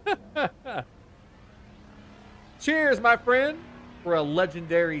 Cheers, my friend, for a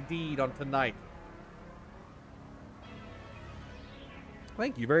legendary deed on tonight.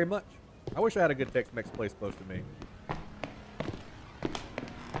 Thank you very much. I wish I had a good Tex-Mex place close to me.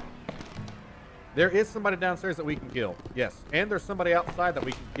 There is somebody downstairs that we can kill. Yes. And there's somebody outside that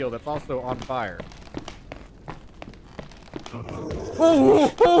we can kill that's also on fire.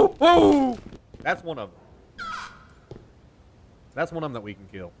 Oh, oh, oh! That's one of them. That's one of them that we can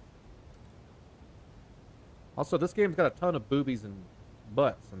kill. Also, this game's got a ton of boobies and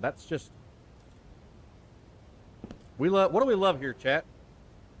butts, and that's just... We love... What do we love here, chat?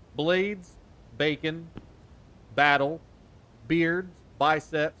 Blades, bacon, battle, beards,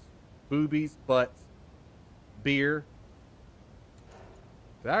 biceps, boobies, butts, beer.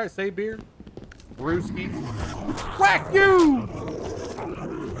 Did I already say beer? Brewskis. Whack you!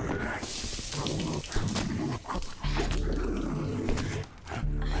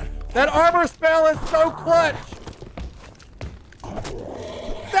 That armor spell is so clutch!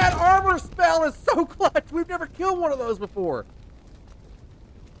 That armor spell is so clutch. We've never killed one of those before.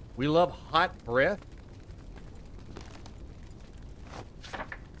 We love hot breath.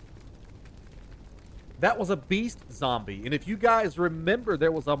 That was a beast zombie. And if you guys remember,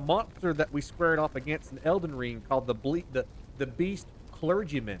 there was a monster that we squared off against in Elden Ring called the Beast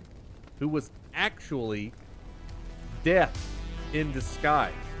Clergyman, who was actually death in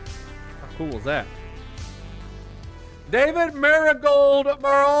disguise. How cool is that? David Marigold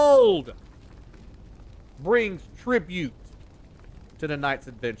Marold brings tribute to tonight's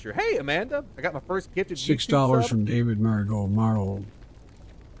adventure. Hey, Amanda, I got my first gifted $6 YouTube sub. from David Marigold Marold.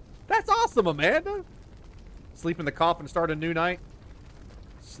 That's awesome, Amanda. Sleep in the coffin, start a new night.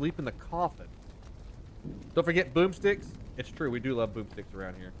 Sleep in the coffin. Don't forget boomsticks. It's true, we do love boomsticks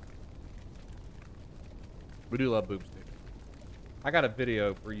around here. We do love boomsticks. I got a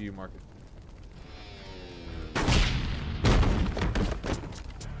video for you, Marcus.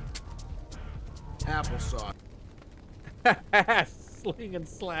 Applesauce. Sling and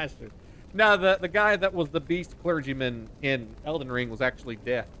slasher. Now, the guy that was the beast clergyman in Elden Ring was actually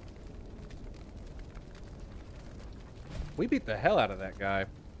death. We beat the hell out of that guy.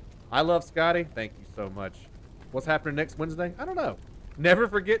 I love Scotty. Thank you so much. What's happening next Wednesday? I don't know. Never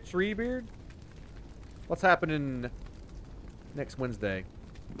forget Treebeard. What's happening next Wednesday?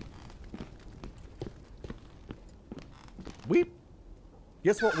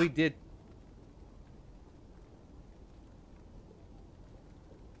 Guess what we did?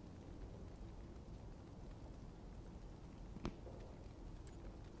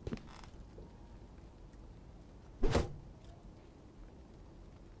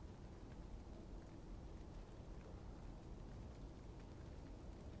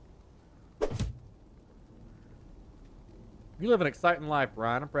 You live an exciting life,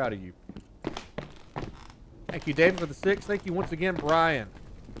 Brian. I'm proud of you. Thank you, David, for the 6. Thank you once again, Brian.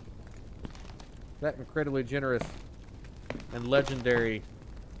 That incredibly generous and legendary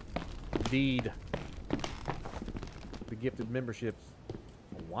deed. The gifted memberships.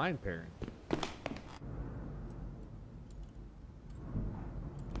 A wine pairing.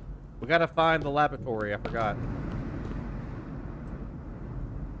 We gotta find the laboratory. I forgot.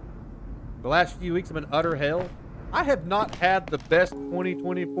 The last few weeks have been utter hell. I have not had the best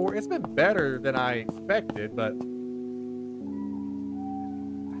 2024. It's been better than I expected, but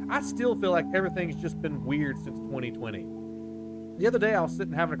I still feel like everything's just been weird since 2020. The other day, I was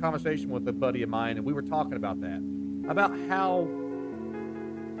sitting having a conversation with a buddy of mine, and we were talking about that. About how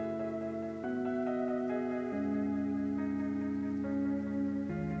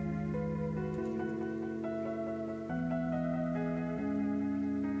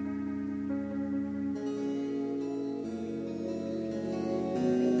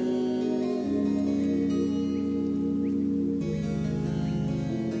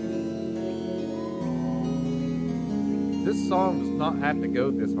this song does not have to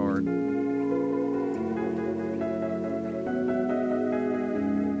go this hard.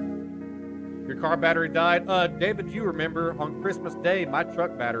 Your car battery died? David, you remember on Christmas Day, my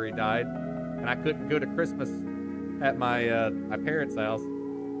truck battery died, and I couldn't go to Christmas at my my parents' house.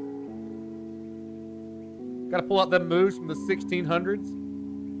 Gotta pull out them moves from the 1600s.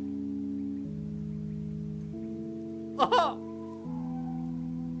 Aha!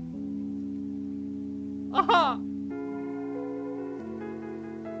 Aha!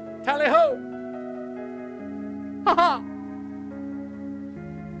 Tally ho! Ha ha!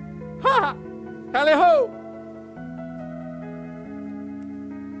 Ha ha! Tally ho!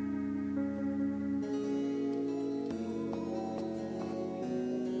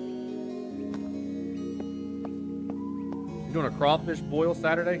 You doing a crawfish boil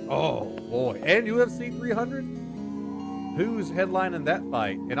Saturday? Oh boy. And UFC 300? Who's headlining that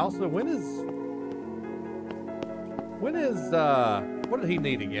fight? And also, when is what did he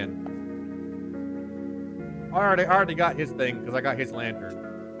need again? I already got his thing because I got his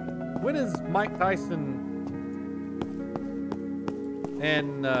lantern. When is Mike Tyson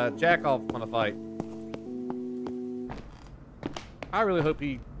and Jackoff gonna fight? I really hope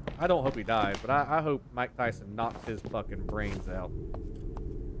I don't hope he dies, but I hope Mike Tyson knocks his fucking brains out.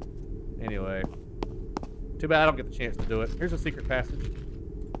 Anyway. Too bad I don't get the chance to do it. Here's a secret passage.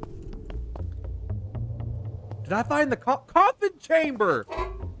 Did I find the coffin chamber?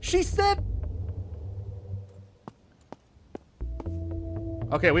 She said...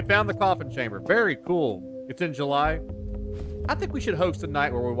 Okay, we found the coffin chamber. Very cool. It's in July. I think we should host a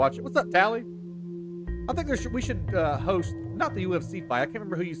night where we watch it. What's up, Tally? I think we should host, not the UFC fight. I can't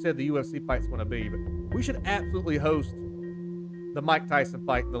remember who you said the UFC fight's going to be, but we should absolutely host the Mike Tyson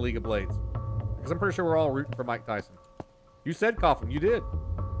fight in the League of Blades. Because I'm pretty sure we're all rooting for Mike Tyson. You said coffin. You did.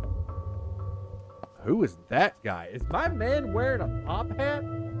 Who is that guy? Is my man wearing a top hat?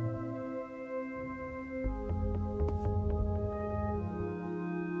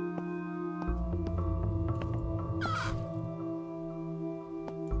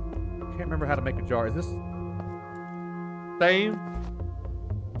 Can't remember how to make a jar. Is this same?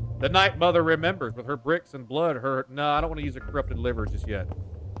 The Night Mother remembers with her bricks and blood. No, I don't want to use a corrupted liver just yet.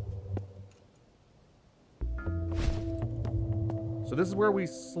 So this is where we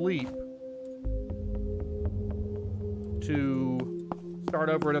sleep to start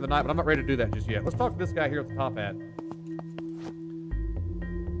over another night, but I'm not ready to do that just yet. Let's talk to this guy here at the top hat.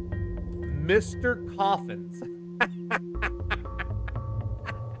 Mr. Coffins.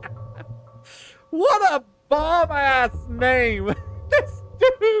 What a bomb-ass name.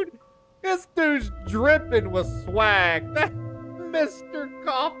 This dude's dripping with swag. Mr.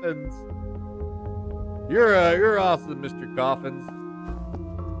 Coffins. You're awesome, Mr. Coffins.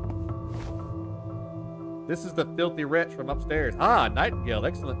 This is the filthy wretch from upstairs. Ah, Nightingale,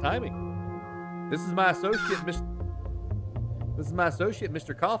 excellent timing. This is my associate,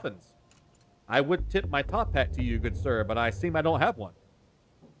 Mr. Coffins. I would tip my top hat to you, good sir, but I seem I don't have one.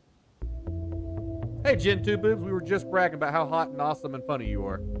 Hey, Gen 2 Boobs, we were just bragging about how hot and awesome and funny you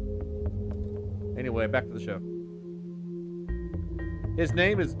are. Anyway, back to the show. His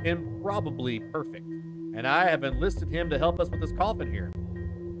name is Improbably Perfect, and I have enlisted him to help us with this coffin here.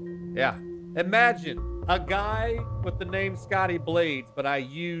 Yeah, imagine a guy with the name Scotty Blades, but I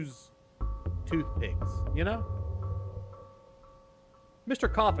use toothpicks, you know? Mr.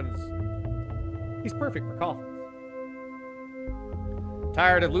 Coffins, he's perfect for coffins.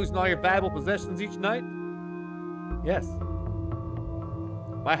 Tired of losing all your valuable possessions each night? Yes.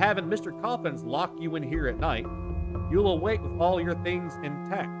 By having Mr. Coffins lock you in here at night, you'll awake with all your things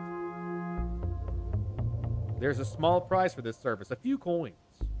intact. There's a small price for this service, a few coins.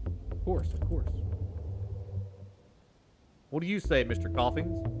 Of course, of course. What do you say, Mr.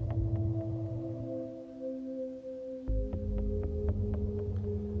 Coffins?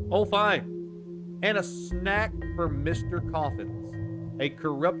 Oh, fine. And a snack for Mr. Coffins. A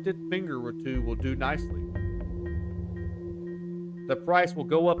corrupted finger or two will do nicely. The price will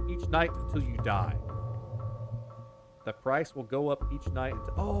go up each night until you die. The price will go up each night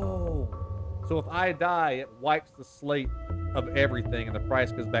until... Oh! So if I die, it wipes the slate of everything and the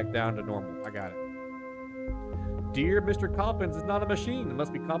price goes back down to normal. I got it. Dear Mr. Coffins is not a machine and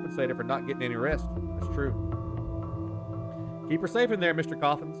must be compensated for not getting any rest. That's true. Keep her safe in there, Mr.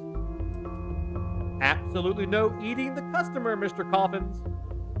 Coffins. Absolutely no eating the customer, Mr. Coffins.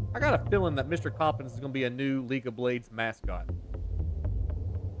 I got a feeling that Mr. Coffins is going to be a new League of Blades mascot.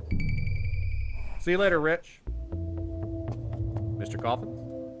 See you later, Rich. Mr. Coffins.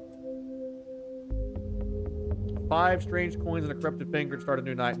 5 strange coins and a corrupted finger to start a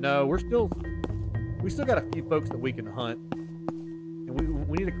new night. No, we still got a few folks that we can hunt. And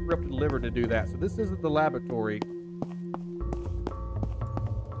we need a corrupted liver to do that. So this isn't the laboratory.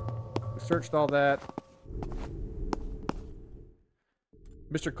 Searched all that.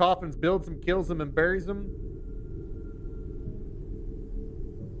 Mr. Coffins builds them, kills them, and buries them.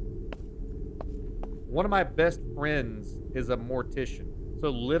 One of my best friends is a mortician, so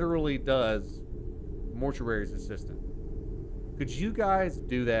literally does mortuary's assistant. Could you guys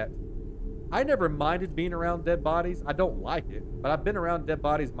do that? I never minded being around dead bodies. I don't like it, but I've been around dead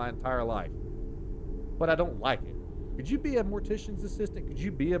bodies my entire life. But I don't like it. Could you be a mortician's assistant? Could you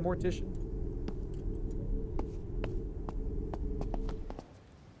be a mortician?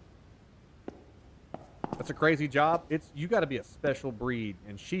 That's a crazy job. You got to be a special breed,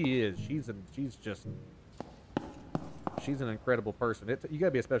 and she is. She's an incredible person. You got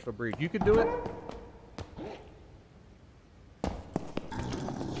to be a special breed. You can do it.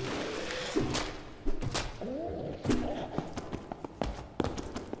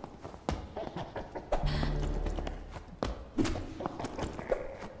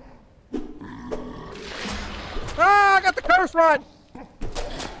 Ah, I got the curse rod.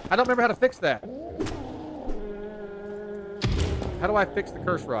 I don't remember how to fix that. How do I fix the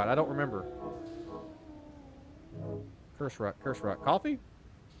curse rod? I don't remember. Curse rod, curse rod. Coffee?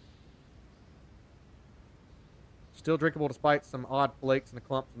 Still drinkable despite some odd flakes and the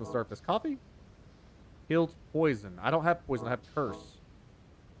clumps on the surface. Coffee? Heals poison. I don't have poison, I have curse.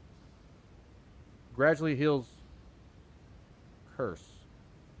 Gradually heals curse.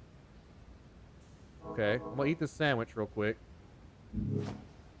 Okay, I'm gonna eat this sandwich real quick.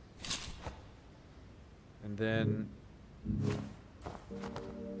 And then...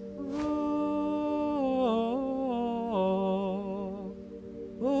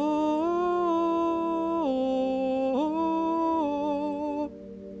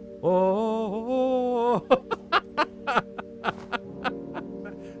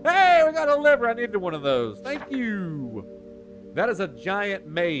 Hey, we got a liver. I needed one of those. Thank you. That is a giant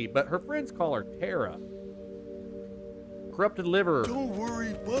May, but her friends call her Tara. Corrupted liver. Don't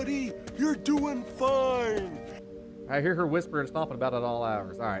worry, buddy. You're doing fine. I hear her whispering and stomping about it at all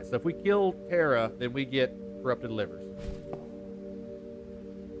hours. All right, so if we kill Tara, then we get corrupted livers.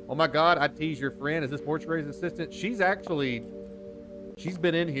 Oh my God, I tease your friend. Is this mortuary's assistant? She's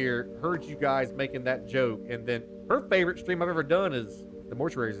been in here, heard you guys making that joke, and then her favorite stream I've ever done is the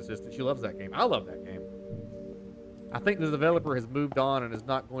mortuary's assistant. She loves that game. I love that game. I think the developer has moved on and is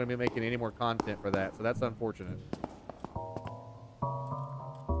not going to be making any more content for that, so that's unfortunate.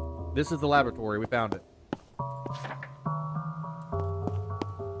 This is the laboratory. We found it.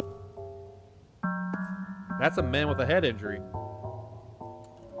 That's a man with a head injury.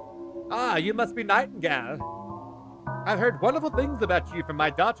 Ah, you must be Nightingale. I've heard wonderful things about you from my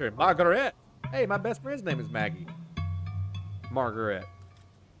daughter, Margaret. Hey, my best friend's name is Maggie. Margaret.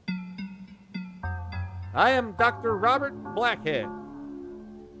 I am Dr. Robert Blackhead.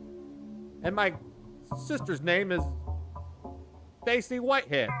 And my sister's name is Stacy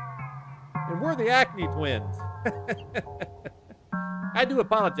Whitehead. And we're the Acne twins. I do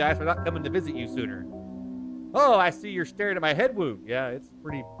apologize for not coming to visit you sooner. Oh, I see you're staring at my head wound. Yeah, it's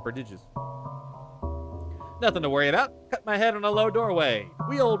pretty prodigious. Nothing to worry about. Cut my head on a low doorway.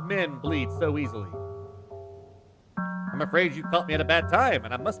 We old men bleed so easily. I'm afraid you caught me at a bad time,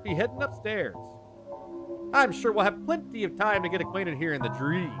 and I must be heading upstairs. I'm sure we'll have plenty of time to get acquainted here in the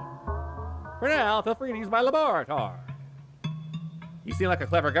dream. For now, feel free to use my laboratory. You seem like a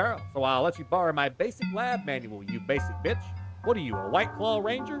clever girl, so I'll let you borrow my basic lab manual, you basic bitch. What are you, a White Claw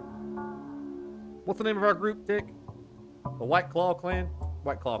Ranger? What's the name of our group, Tick? The White Claw Clan?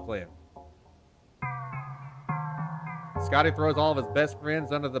 White Claw Clan. Scotty throws all of his best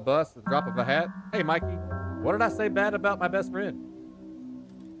friends under the bus at the drop of a hat. Hey, Mikey, what did I say bad about my best friend?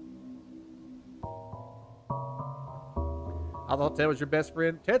 I thought Ted was your best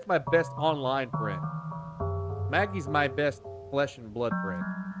friend. Ted's my best online friend. Maggie's my best flesh and blood friend.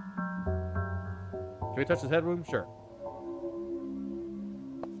 Can we touch his head wound? Sure.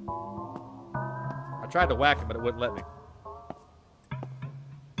 I tried to whack him, but it wouldn't let me.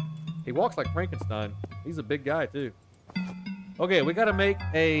 He walks like Frankenstein. He's a big guy, too. Okay, we gotta make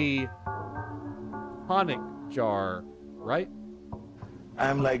a tonic jar, right?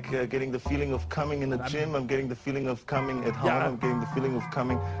 I'm like getting the feeling of coming in the gym. I'm getting the feeling of coming at home. I'm getting the feeling of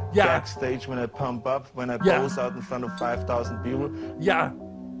coming backstage when I pump up, when I pose out in front of 5,000 people. Yeah.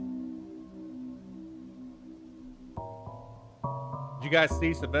 Did you guys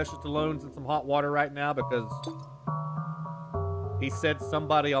see Sylvester Stallone's in some hot water right now because he said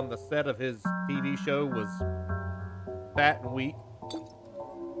somebody on the set of his TV show was fat and weak.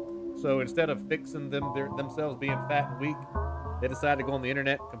 So instead of fixing themselves being fat and weak, they decided to go on the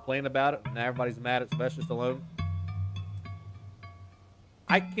internet and complain about it, and now everybody's mad at Sylvester Stallone.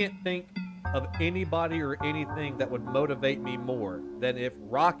 I can't think of anybody or anything that would motivate me more than if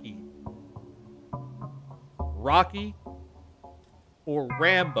Rocky or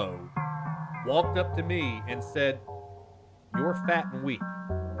Rambo walked up to me and said, "You're fat and weak."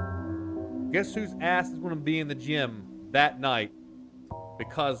 Guess whose ass is going to be in the gym that night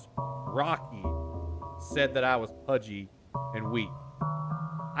because Rocky said that I was pudgy and weak?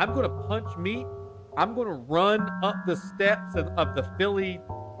 I'm going to punch meat. I'm going to run up the steps of the Philly.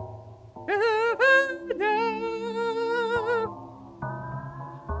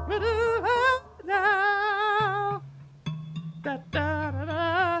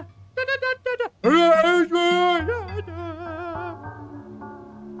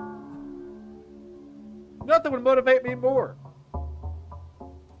 Nothing would motivate me more.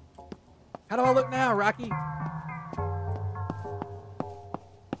 How do I look now, Rocky?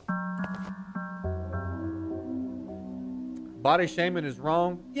 Body shaming is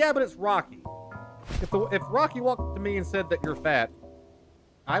wrong. Yeah, but it's Rocky. If Rocky walked up to me and said that you're fat,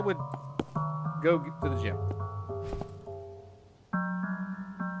 I would go to the gym.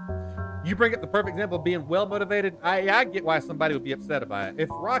 You bring up the perfect example of being well motivated. I get why somebody would be upset about it. If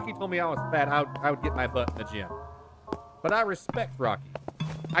Rocky told me I was fat, I would get my butt in the gym. But I respect Rocky.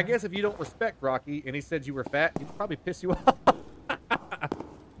 I guess if you don't respect Rocky and he said you were fat, he'd probably piss you off.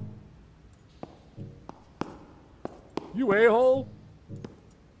 You a-hole.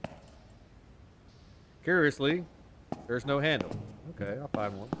 Curiously, there's no handle. Okay, I'll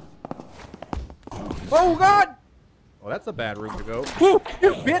find one. Oh, God! Oh, that's a bad room to go. Woo!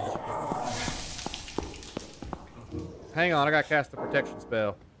 You bitch! Hang on, I gotta cast the protection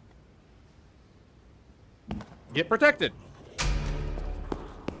spell. Get protected!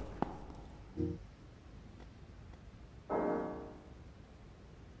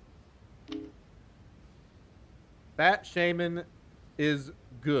 Fat shaming is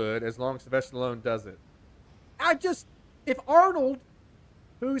good as long as Sylvester Stallone does it. If Arnold,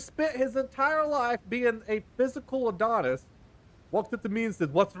 who spent his entire life being a physical Adonis, walked up to me and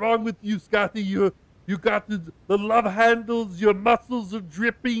said, "What's wrong with you, Scotty? You got the love handles, your muscles are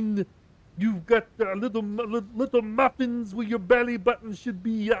dripping, you've got little muffins where your belly button should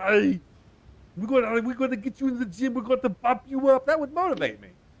be. We're going to get you in the gym, we're going to pump you up." That would motivate me.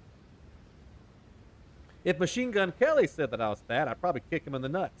 If Machine Gun Kelly said that I was fat, I'd probably kick him in the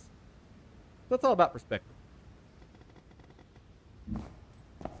nuts. That's all about perspective.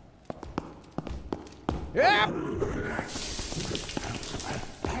 Yeah.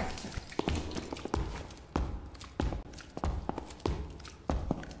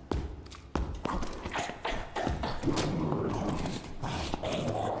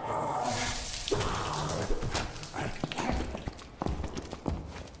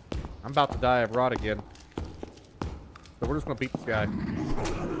 I'm about to die of rot again. So we're just going to beat this guy.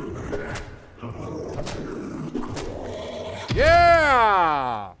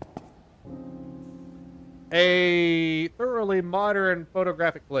 Yeah! A thoroughly modern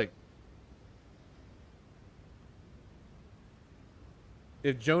photographic plate.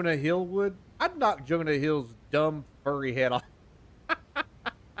 If Jonah Hill would, I'd knock Jonah Hill's dumb furry head off.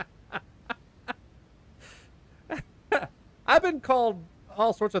 I've been called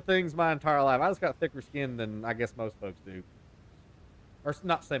all sorts of things my entire life. I just got thicker skin than I guess most folks do. Or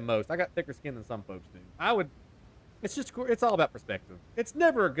not say most. I got thicker skin than some folks do. It's all about perspective. It's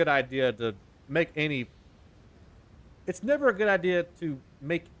never a good idea to make any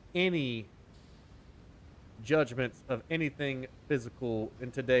judgments of anything physical in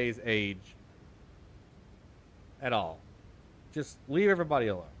today's age at all. Just leave everybody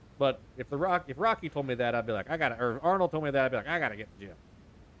alone. But if Rocky told me that, I'd be like, or Arnold told me that, I'd be like, I gotta get to the gym.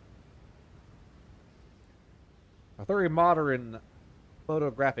 A very modern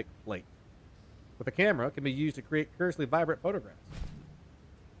photographic plate with a camera can be used to create curiously vibrant photographs.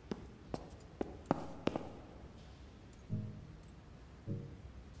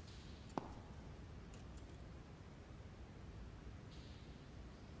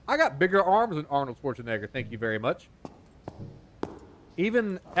 I got bigger arms than Arnold Schwarzenegger, thank you very much.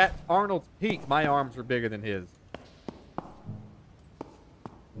 Even at Arnold's peak, my arms were bigger than his.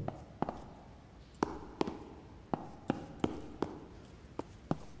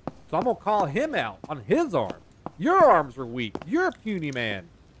 So I'm going to call him out on his arms. Your arms are weak. You're a puny man.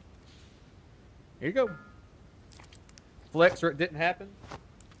 Here you go. Flex or it didn't happen.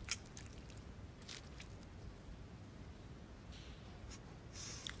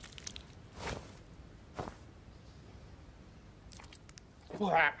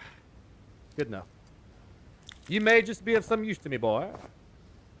 Good enough. You may just be of some use to me, boy.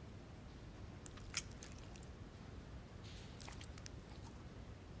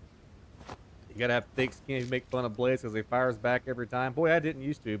 You gotta have thick skin if you make fun of Blaze because he fires back every time. Boy, I didn't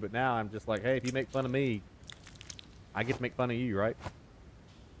used to, but now I'm just like, hey, if you make fun of me, I get to make fun of you, right?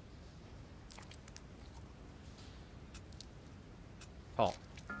 Talk.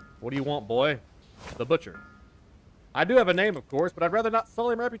 What do you want, boy? The Butcher. I do have a name, of course, but I'd rather not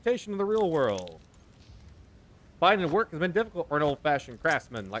sully my reputation in the real world. Finding work has been difficult for an old-fashioned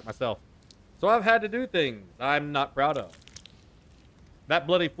craftsman like myself, so I've had to do things I'm not proud of. That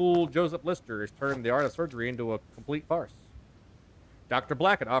bloody fool Joseph Lister has turned the art of surgery into a complete farce. Dr.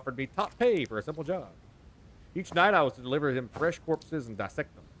 Blackett offered me top pay for a simple job. Each night I was to deliver him fresh corpses and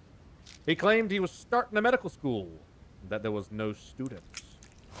dissect them. He claimed he was starting a medical school, that there was no students.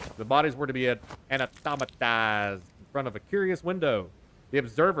 The bodies were to be anatomized in front of a curious window, the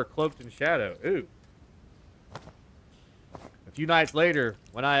observer cloaked in shadow. Ooh. A few nights later,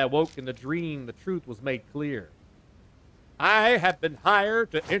 when I awoke in the dream, the truth was made clear. I have been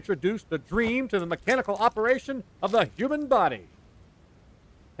hired to introduce the dream to the mechanical operation of the human body.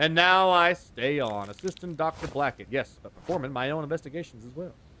 And now I stay on, assisting Dr. Blackett, yes, but performing my own investigations as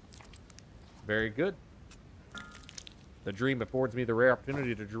well. Very good. The dream affords me the rare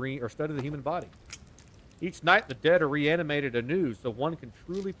opportunity to dream or study the human body. Each night, the dead are reanimated anew, so one can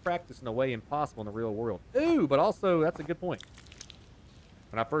truly practice in a way impossible in the real world. Ooh, but also, that's a good point.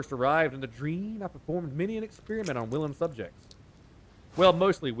 When I first arrived in the dream, I performed many an experiment on willing subjects. Well,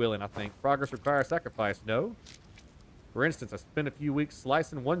 mostly willing, I think. Progress requires sacrifice, no? For instance, I spent a few weeks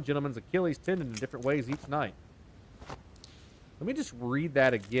slicing one gentleman's Achilles tendon in different ways each night. Let me just read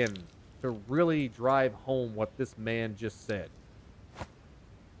that again to really drive home what this man just said.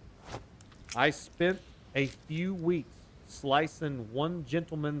 I spent a few weeks slicing one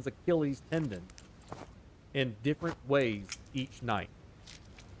gentleman's Achilles tendon in different ways each night.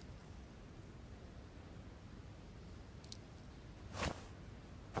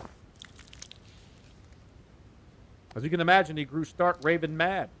 As you can imagine, he grew stark raving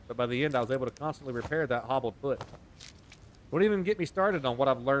mad, but by the end, I was able to constantly repair that hobbled foot. Don't even get me started on what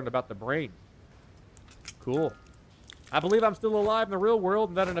I've learned about the brain. Cool. I believe I'm still alive in the real world,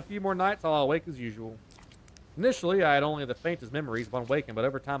 and that in a few more nights I'll awake as usual. Initially, I had only the faintest memories upon waking, but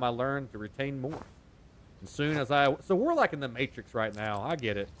over time I learned to retain more. And soon as so we're like in the Matrix right now. I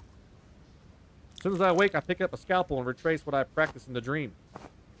get it. As soon as I awake, I pick up a scalpel and retrace what I practiced in the dream.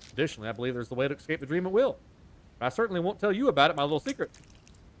 Additionally, I believe there's the way to escape the dream at will. But I certainly won't tell you about it, my little secret.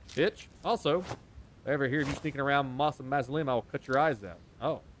 Bitch. Also, if I ever hear you sneaking around Moss and Mausoleum, I will cut your eyes out.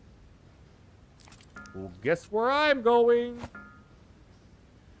 Oh. Well, guess where I'm going?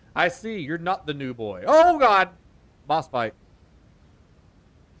 I see. You're not the new boy. Oh, God. Boss fight.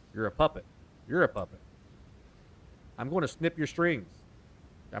 You're a puppet. You're a puppet. I'm going to snip your strings.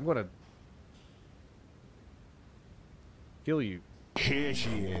 I'm going to kill you. Here she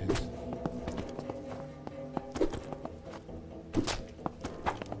is.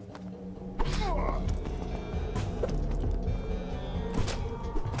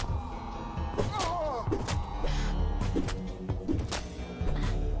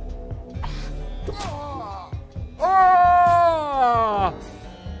 Oh!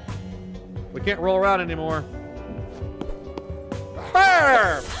 We can't roll around anymore.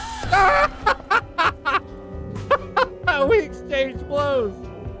 Burr! We exchanged blows.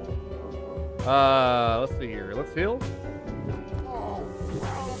 Let's see here. Let's heal.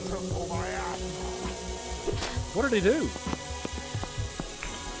 What did he do?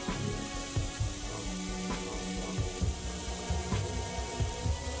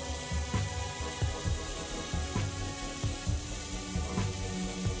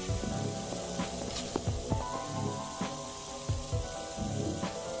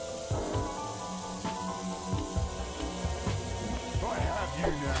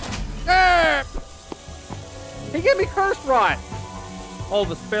 He gave me curse rot. Oh,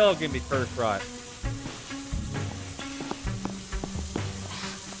 the spell gave me curse rot.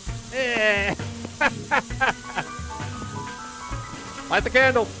 Light the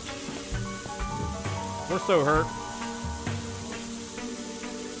candle. We're so hurt.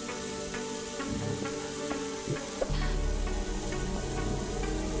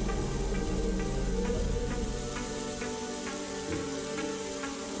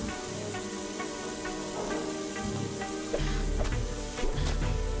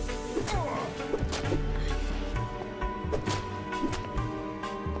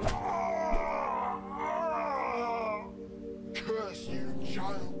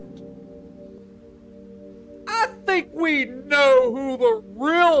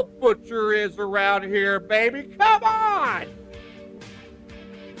 Around here, baby. Come on!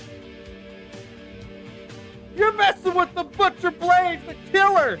 You're messing with the Butcher Blades, the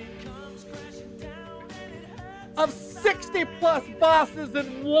killer of 60 plus bosses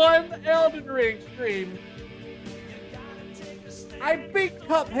in one Elden Ring stream. I beat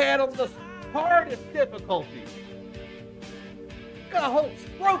Cuphead on the hardest difficulty. Got a whole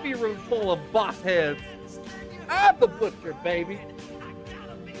trophy room full of boss heads. I'm the Butcher, baby.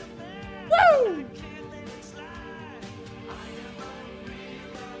 Woo!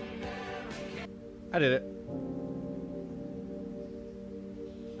 I did it.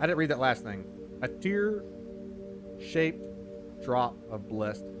 I didn't read that last thing. A tear-shaped drop of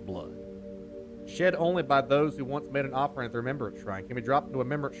blessed blood. Shed only by those who once made an offering at the Remembrance Shrine. Can be dropped into a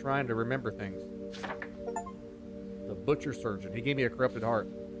Remembrance Shrine to remember things. The Butcher Surgeon. He gave me a corrupted heart.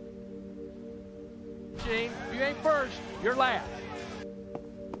 James, you ain't first. You're last.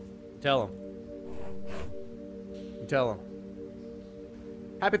 Tell him. Tell him.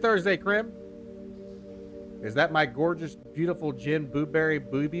 Happy Thursday, Krim. Is that my gorgeous, beautiful Jen Booberry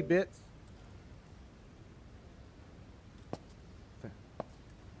booby bits?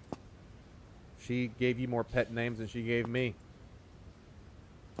 She gave you more pet names than she gave me.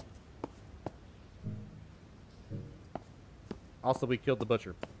 Also, we killed the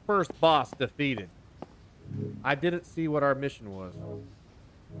Butcher. First boss defeated. I didn't see what our mission was.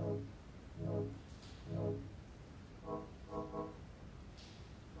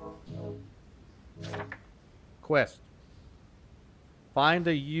 Quest. Find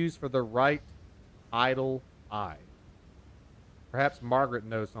a use for the right idle eye. Perhaps Margaret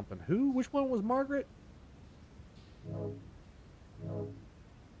knows something. Who? Which one was Margaret?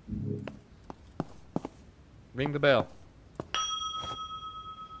 Ring the bell.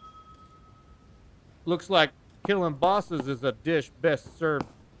 Looks like killing bosses is a dish best served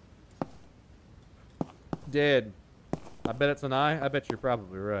dead. I bet it's an eye. I bet you're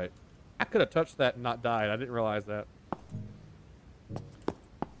probably right. I could have touched that and not died. I didn't realize that.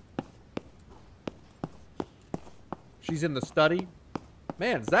 She's in the study.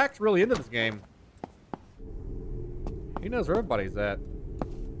 Man, Zach's really into this game. He knows where everybody's at.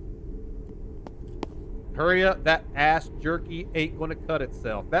 Hurry up, that ass jerky ain't gonna cut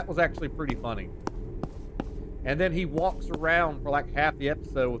itself. That was actually pretty funny. And then he walks around for like half the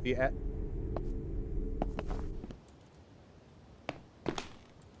episode with the...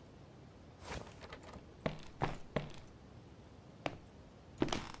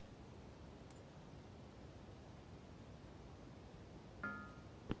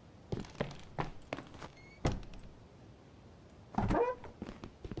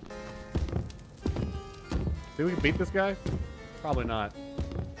 Think we can beat this guy? Probably not.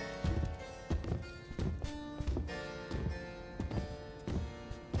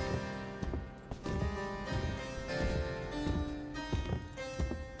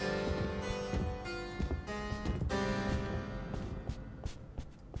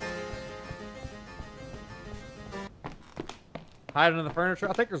 Hide under the furniture?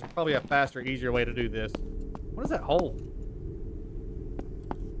 I think there's probably a faster, easier way to do this. What is that hole?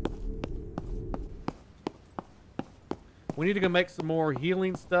 We need to go make some more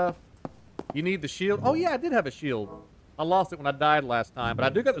healing stuff. You need the shield. Oh, yeah, I did have a shield. I lost it when I died last time, but I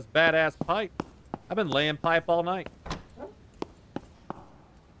do got this badass pipe. I've been laying pipe all night.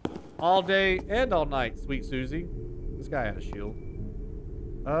 All day and all night, sweet Susie. This guy had a shield.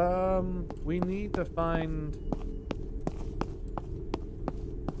 We need to find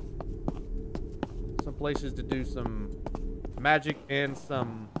some places to do some magic and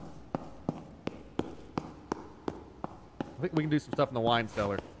some... I think we can do some stuff in the wine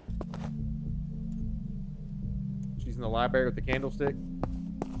cellar. She's in the library with the candlestick.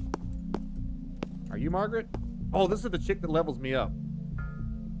 Are you Margaret? Oh, this is the chick that levels me up.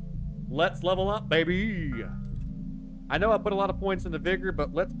 Let's level up, baby. I know I put a lot of points into vigor,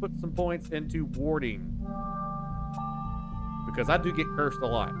 but let's put some points into warding. Because I do get cursed a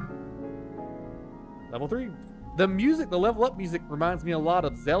lot. Level 3. The music, the level up music reminds me a lot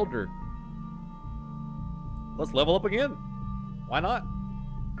of Zelda. Let's level up again. Why not?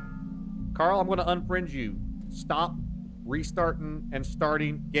 Carl, I'm going to unfriend you. Stop restarting and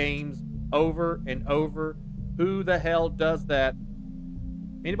starting games over and over. Who the hell does that?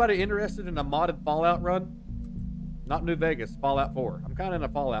 Anybody interested in a modded Fallout run? Not New Vegas, Fallout 4. I'm kind of in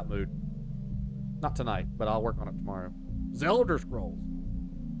a Fallout mood. Not tonight, but I'll work on it tomorrow. Zelda Scrolls.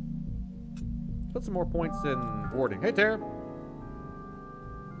 Put some more points in warding. Hey, Tara.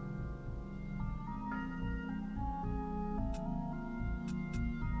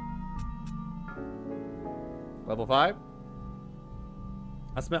 Level 5.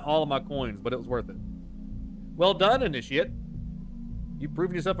 I spent all of my coins, but it was worth it. Well done, Initiate. You've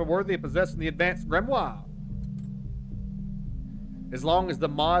proven yourself worthy of possessing the advanced grimoire. As long as the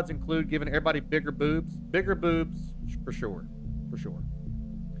mods include giving everybody bigger boobs. Bigger boobs, for sure. For sure.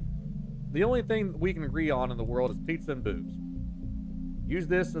 The only thing we can agree on in the world is pizza and boobs. Use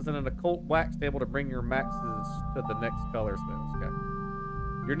this as an occult wax table to bring your maxes to the next color spells. Okay.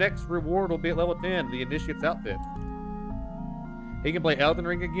 Your next reward will be at level 10, the Initiate's outfit. He can play Elden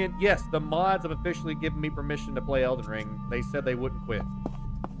Ring again? Yes, the mods have officially given me permission to play Elden Ring. They said they wouldn't quit.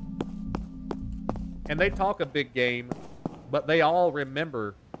 And they talk a big game, but they all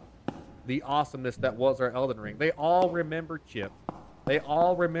remember the awesomeness that was our Elden Ring. They all remember Chip. They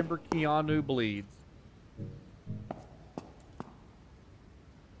all remember Keanu Bleeds.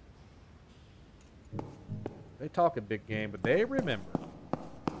 They talk a big game, but they remember.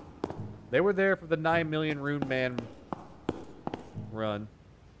 They were there for the 9 million Rune Man run.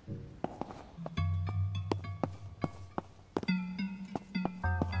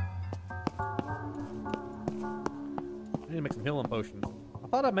 I need to make some healing potions. I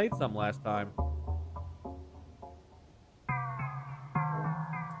thought I made some last time.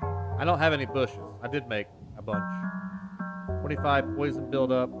 I don't have any bushes. I did make a bunch. 25 poison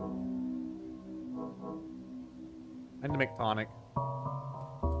buildup. I need to make tonic.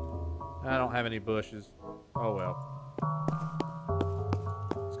 I don't have any bushes. Oh well.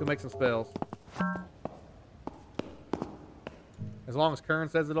 Let's go make some spells. As long as Kern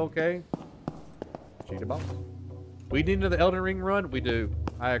says it okay. Cheetah box. We need another Elden Ring run? We do.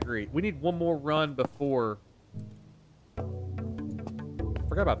 I agree. We need one more run before...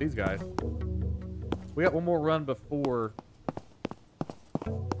 Forgot about these guys. We got one more run before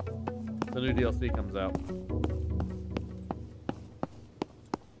the new DLC comes out.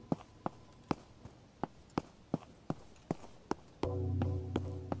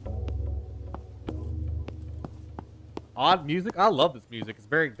 Odd music? I love this music. It's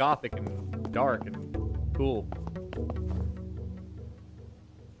very gothic and dark and cool.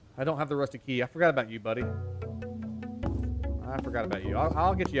 I don't have the rusty key. I forgot about you, buddy. I forgot about you.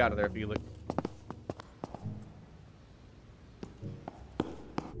 I'll get you out of there, Felix.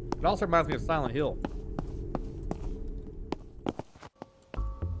 It also reminds me of Silent Hill.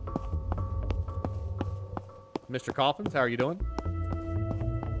 Mr. Coffins, how are you doing?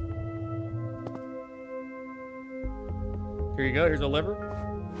 Here you go. Here's a liver.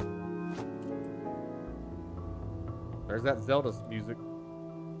 There's that Zelda music.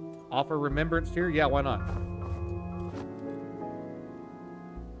 Offer remembrance here? Yeah, why not?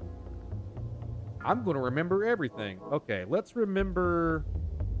 I'm going to remember everything. Okay, let's remember...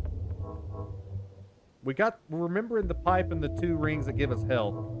 We're remembering the pipe and the 2 rings that give us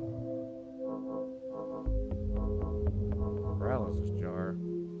health. Paralysis jar.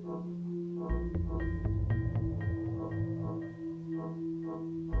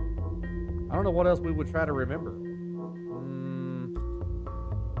 I don't know what else we would try to remember.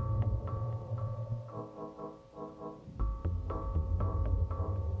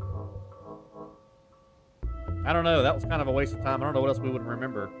 I don't know. That was kind of a waste of time. I don't know what else we would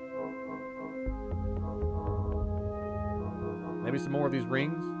remember. Maybe some more of these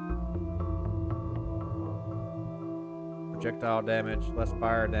rings. Projectile damage, less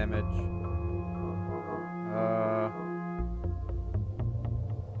fire damage.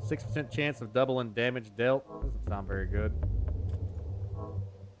 6% chance of doubling damage dealt. Doesn't sound very good.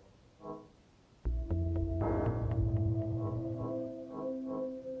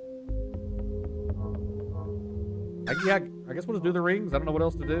 Yeah, I guess we'll just do the rings. I don't know what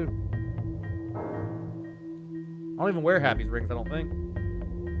else to do. I don't even wear Happy's rings, I don't think.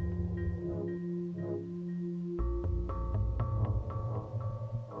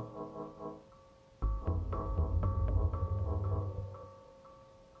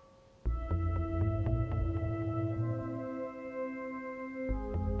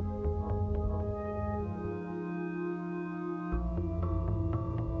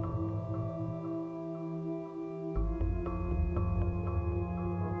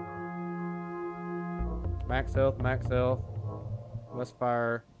 Max health, less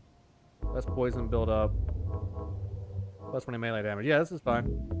fire, less poison build up, plus 20 melee damage. Yeah, this is fine.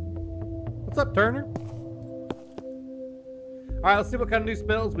 What's up, Turner? Alright, let's see what kind of new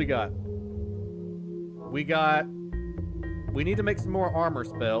spells we got. We need to make some more armor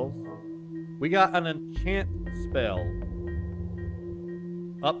spells. We got an enchant spell.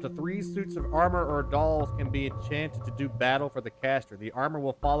 Up to 3 suits of armor or dolls can be enchanted to do battle for the caster. The armor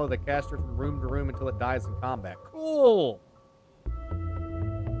will follow the caster from room to room until it dies in combat. Cool!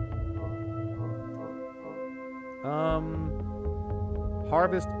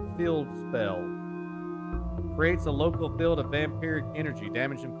 Harvest Field spell. Creates a local field of vampiric energy,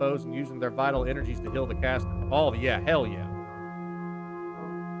 damaging foes and using their vital energies to heal the caster. Oh, yeah, hell yeah.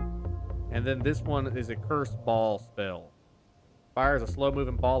 And then this one is a Cursed Ball spell. Fires a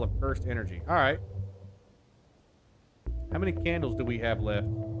slow-moving ball of cursed energy. All right. How many candles do we have left?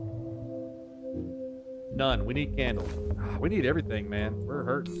 None. We need candles. We need everything, man. We're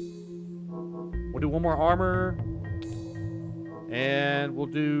hurting. We'll do one more armor. And we'll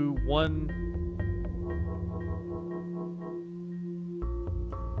do one...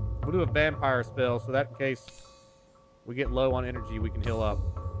 We'll do a vampire spell, so that in case we get low on energy, we can heal up.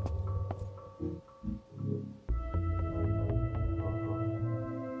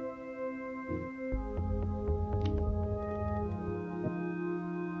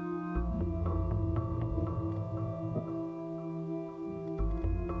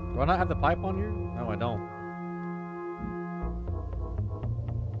 Do I not have the pipe on here? No, I don't.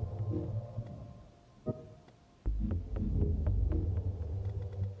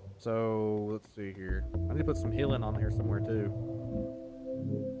 So, let's see here. I need to put some healing on here somewhere, too.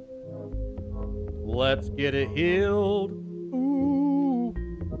 Let's get it healed. Ooh.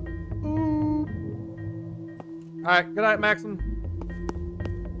 Ooh. Alright, good night, Maxim.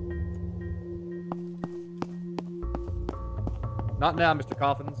 Not now, Mr.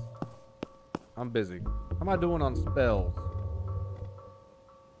 Coffins. I'm busy. How am I doing on spells?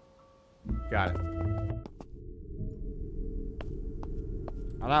 Got it.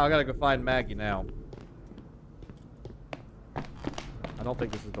 Oh, now I gotta go find Maggie now. I don't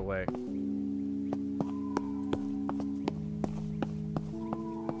think this is the way.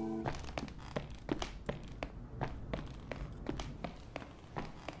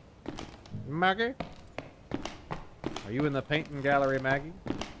 Maggie? Are you in the painting gallery, Maggie?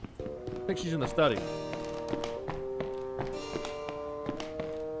 I think she's in the study.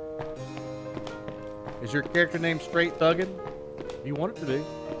 Is your character name Straight Thuggin? You want it to be.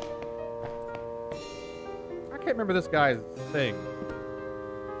 I can't remember this guy's thing.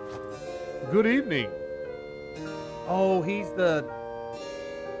 Good evening. Oh, he's the...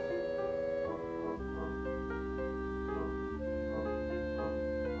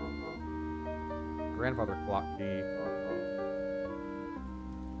 grandfather clock key.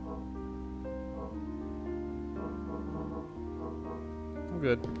 I'm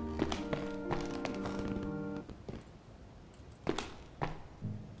good.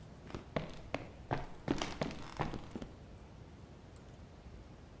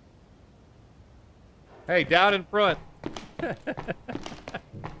 Hey, down in front.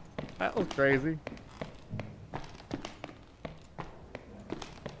 That was crazy.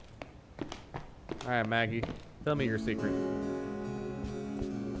 All right, Maggie, tell me your secret.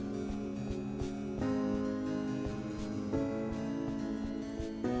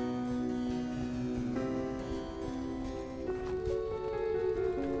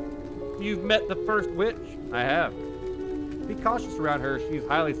 You've met the first witch? I have. Be cautious around her. She is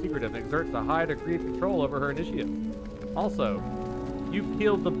highly secretive and exerts a high degree of control over her initiative. Also, you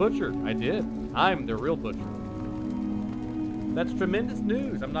killed the butcher. I did. I'm the real butcher. That's tremendous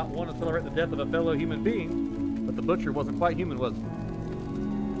news. I'm not one to celebrate the death of a fellow human being, but the butcher wasn't quite human, was he?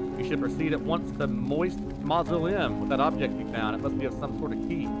 You should proceed at once to Moist Mausoleum with that object you found. It must be of some sort of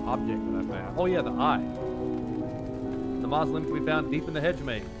key object that I found. Oh yeah, the eye. The mausoleum can be found deep in the hedge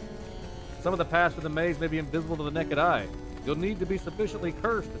maze. Some of the paths of the maze may be invisible to the naked eye. You'll need to be sufficiently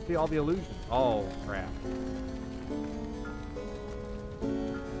cursed to see all the illusions. Oh, crap.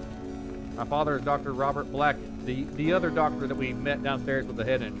 My father is Dr. Robert Blackett, the other doctor that we met downstairs with the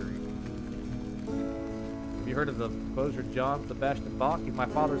head injury. Have you heard of the composer John Sebastian Bach? He's my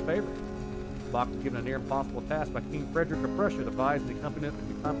father's favorite. Bach was given a near impossible task by King Frederick of Prussia to devise the accompaniment to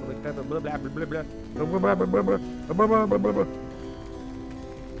the conflict. Blah, blah, blah, blah, blah, blah.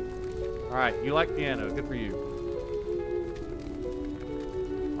 All right, you like piano. Good for you.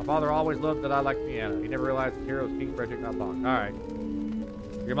 My father always loved that I liked piano. He never realized the hero was King Frederick, not Bach. All right.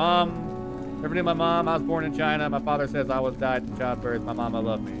 Your mom. Never knew my mom. I was born in China. My father says I was died in childbirth. My mama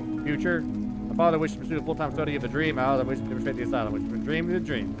loved me. Future. My father wished to pursue a full-time study of the dream. I was wishing to demonstrate the asylum. Which was dream to the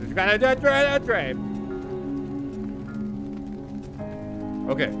dream. You're gonna dream.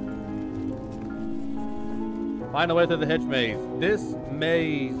 Okay. Find a way through the hedge maze. This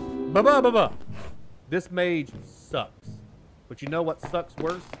maze. This mage sucks. But you know what sucks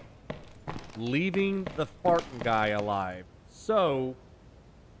worse? Leaving the farting guy alive. So,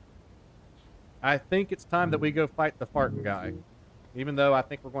 I think it's time that we go fight the farting guy. Even though I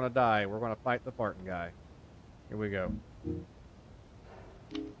think we're going to die, we're going to fight the farting guy. Here we go.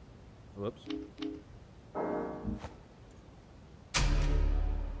 Whoops.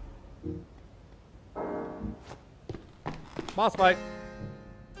 Boss fight.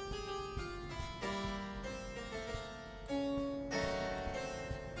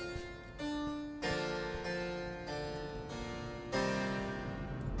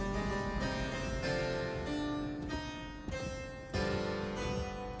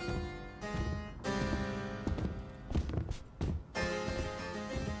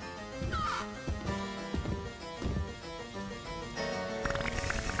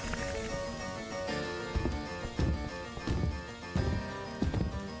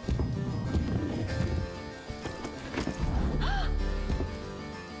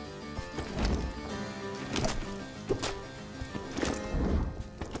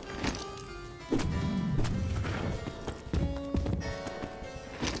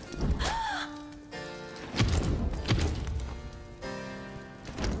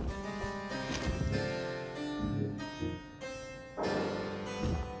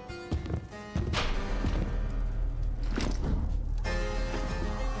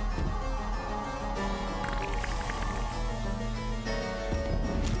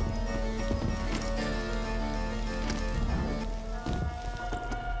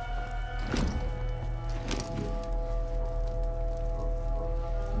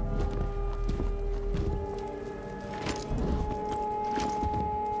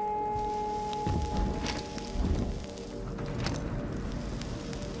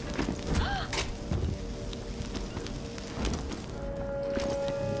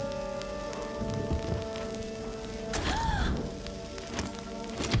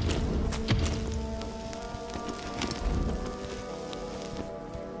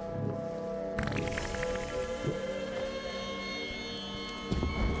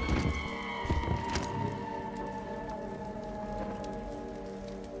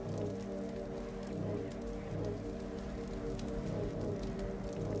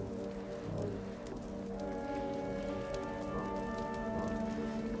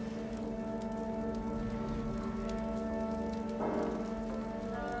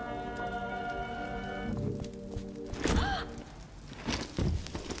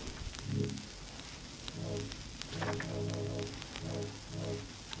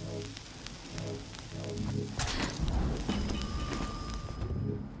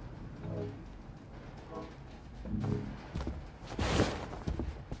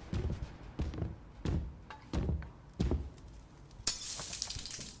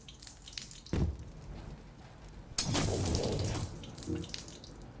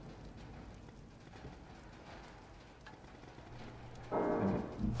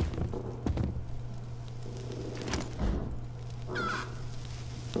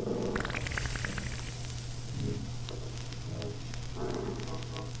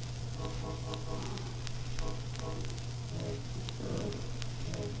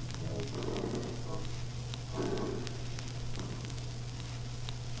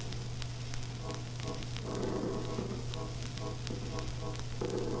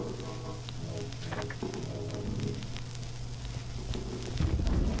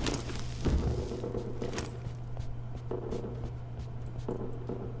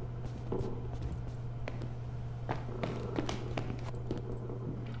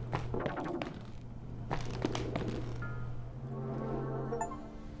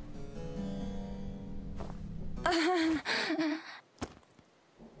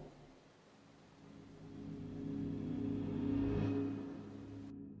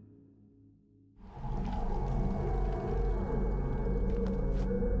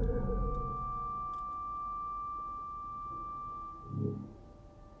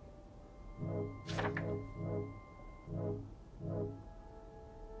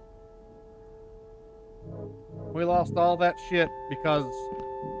 lost all that shit because...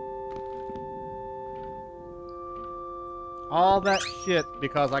 All that shit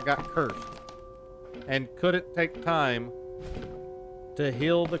because I got cursed. And couldn't take time to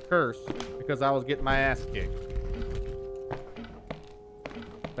heal the curse because I was getting my ass kicked.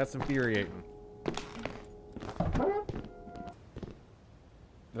 That's infuriating.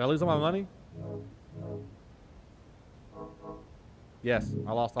 Did I lose all my money? Yes,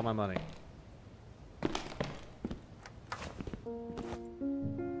 I lost all my money.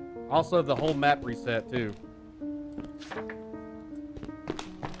 Also, the whole map reset, too.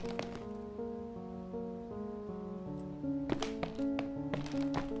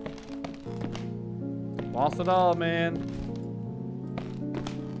 Lost it all, man.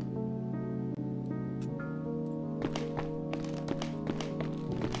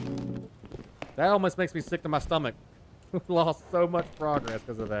 That almost makes me sick to my stomach. Lost so much progress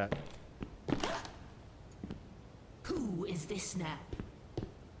because of that. Who is this now?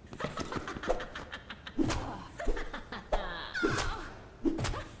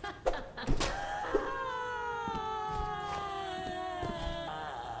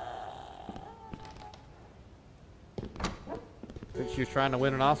 Think she was trying to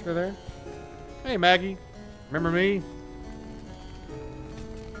win an Oscar there? Hey, Maggie. Remember me?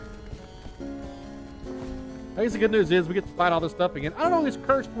 I guess the good news is we get to fight all this stuff again. I don't know what these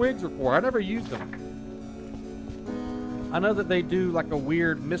cursed wigs are for. I never used them. I know that they do like a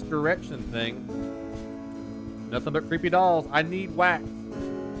weird misdirection thing. Nothing but creepy dolls. I need wax.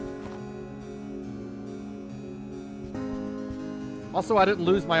 Also, I didn't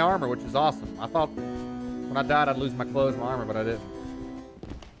lose my armor, which is awesome. I thought when I died I'd lose my clothes and my armor, but I didn't.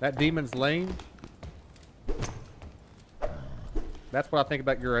 That demon's lame. That's what I think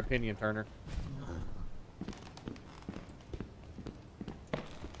about your opinion, Turner.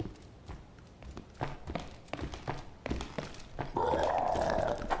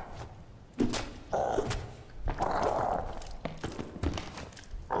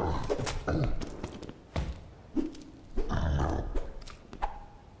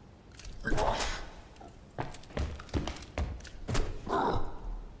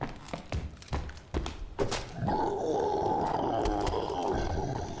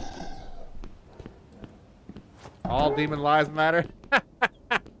 All demon lives matter.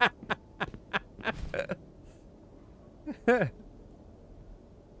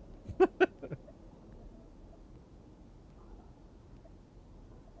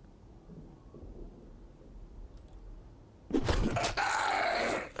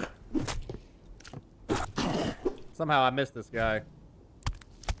 Somehow I missed this guy.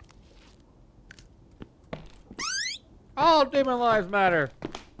 All demon lives matter.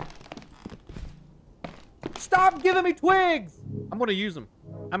 Stop giving me twigs! I'm going to use them.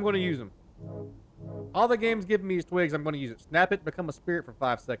 I'm going to use them. All the game's giving me is twigs. I'm going to use it. Snap it, become a spirit for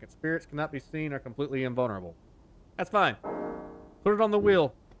 5 seconds. Spirits cannot be seen or completely invulnerable. That's fine. Put it on the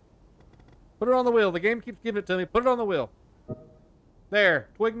wheel. Put it on the wheel. The game keeps giving it to me. Put it on the wheel. There.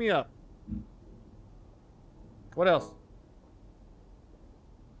 Twig me up. What else?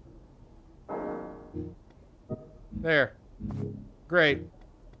 There. Great.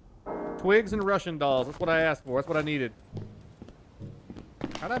 Twigs and Russian dolls. That's what I asked for. That's what I needed.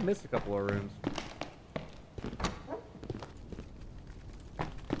 How'd I miss a couple of rooms?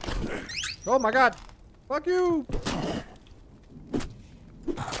 Oh my god! Fuck you!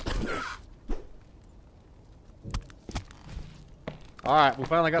 Alright, we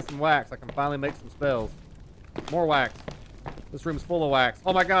finally got some wax. I can finally make some spells. More wax. This room's full of wax.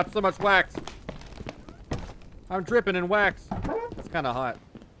 Oh my god, so much wax! I'm dripping in wax. That's kind of hot.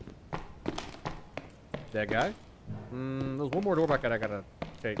 That guy? There's one more door back that I gotta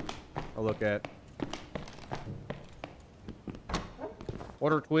take a look at.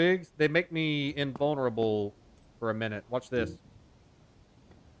 What are twigs? They make me invulnerable for a minute. Watch this.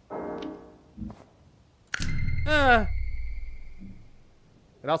 Ah!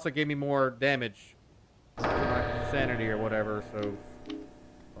 It also gave me more damage. My sanity or whatever, so...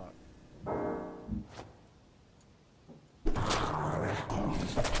 Fuck.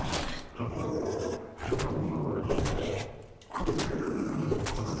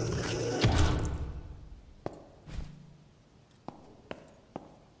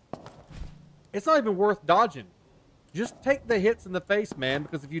 It's not even worth dodging. Just take the hits in the face, man,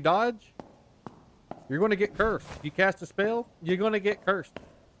 because if you dodge, you're going to get cursed. If you cast a spell, you're going to get cursed.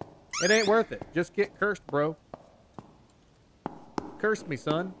 It ain't worth it. Just get cursed, bro. Curse me,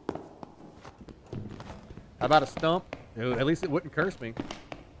 son. How about a stump? At least it wouldn't curse me.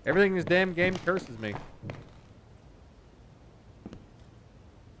 Everything in this damn game curses me.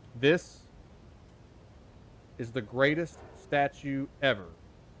 This is the greatest statue ever,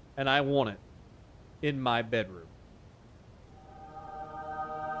 and I want it in my bedroom.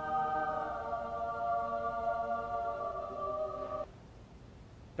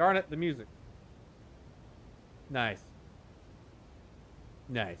 Darn it, the music. Nice.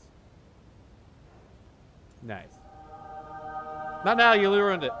 Nice. Nice. Not now, you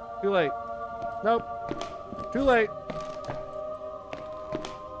ruined it. Too late. Nope. Too late.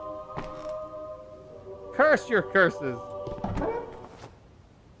 Curse your curses.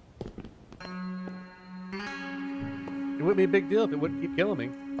 It wouldn't be a big deal if it wouldn't keep killing me.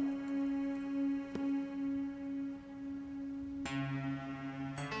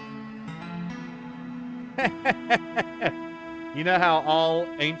 You know how all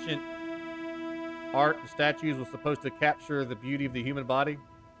ancient art and statues was supposed to capture the beauty of the human body?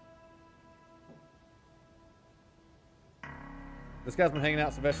 This guy's been hanging out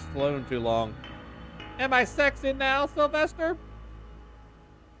with Sylvester Stallone too long. Am I sexy now, Sylvester?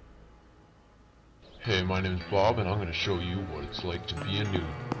 Hey, my name's Bob, and I'm going to show you what it's like to be a noob. What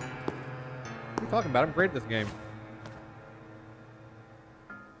are you talking about? I'm great at this game.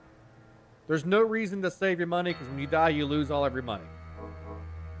 There's no reason to save your money, because when you die, you lose all of your money.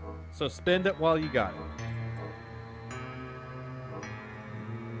 So spend it while you got it.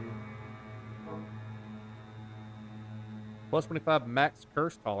 Plus 25 max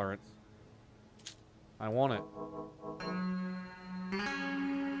curse tolerance. I want it.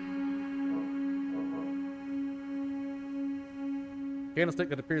 Candlestick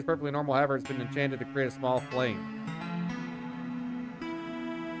that appears perfectly normal, however, it's been enchanted to create a small flame.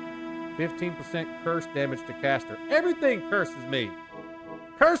 15% curse damage to caster. Everything curses me.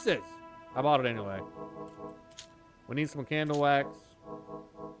 Curses! I bought it anyway. We need some candle wax.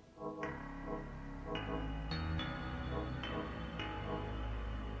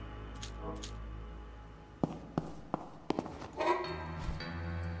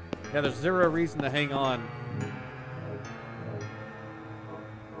 Yeah, there's zero reason to hang on.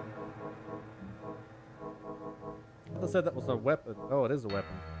 I said that was a weapon. Oh, it is a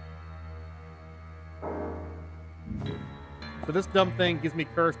weapon. So this dumb thing gives me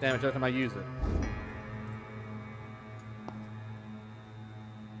curse damage every time I use it.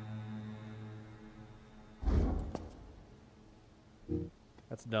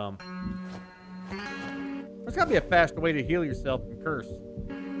 That's dumb. There's gotta be a faster way to heal yourself from curse.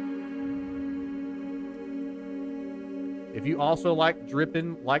 If you also like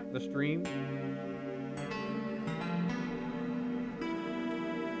dripping like the stream.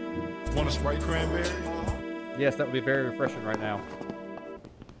 Want a Sprite cranberry? Yes, that would be very refreshing right now.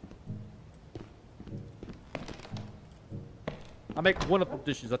 I make wonderful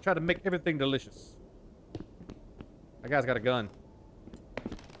dishes. I try to make everything delicious. That guy's got a gun.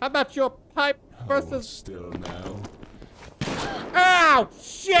 How about your pipe versus... Still now. Ow!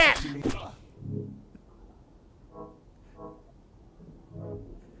 Shit!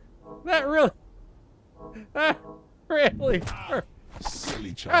 That really... That really hurt.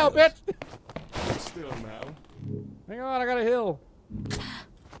 Silly child. Ow, bitch! Still now. Hang on, I got a hill.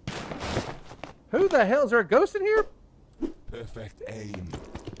 Who the hell? Is there a ghost in here? Perfect aim.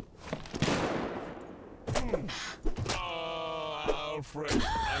 Oh, Alfred,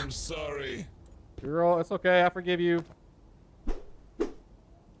 I'm sorry. Girl, it's okay. I forgive you. The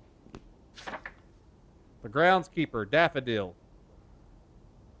groundskeeper, Daffodil.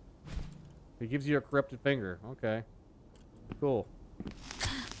 He gives you a corrupted finger. Okay. Cool.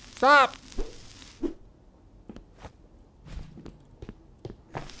 Stop!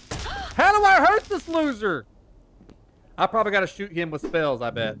 How do I hurt this loser? I probably got to shoot him with spells, I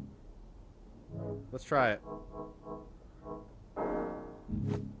bet. Let's try it.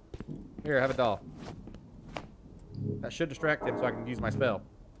 Here, have a doll. That should distract him so I can use my spell.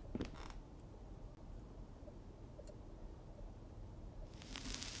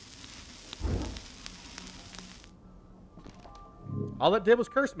 All it did was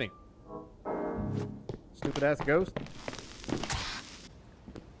curse me. Stupid ass ghost.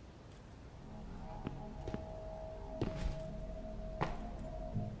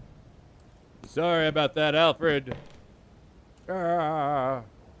 Sorry about that, Alfred. How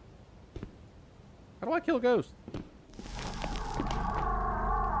do I kill a ghost?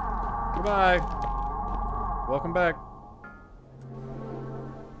 Goodbye. Welcome back.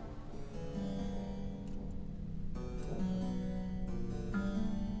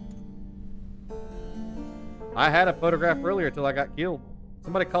 I had a photograph earlier till I got killed.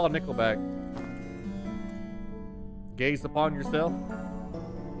 Somebody call Nickelback. Gaze upon yourself.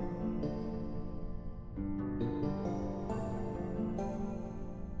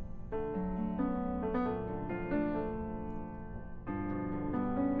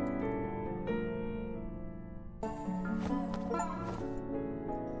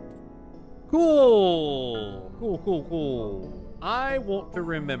 Cool. Cool. I want to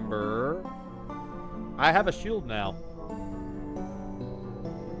remember. I have a shield now.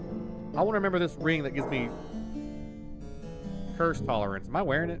 I want to remember this ring that gives me curse tolerance. Am I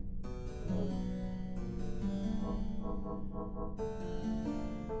wearing it?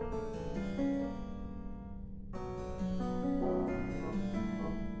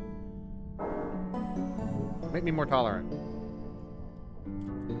 Make me more tolerant.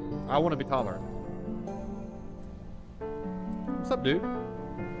 I want to be tolerant. What's up, dude?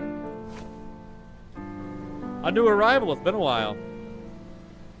 A new arrival. It's been a while.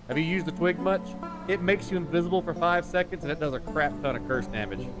 Have you used the twig much? It makes you invisible for 5 seconds and it does a crap ton of curse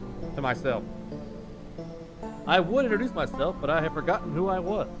damage to myself. I would introduce myself, but I have forgotten who I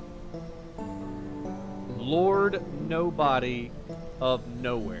was. Lord Nobody of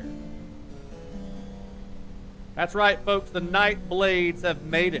Nowhere. That's right, folks. The Night Blades have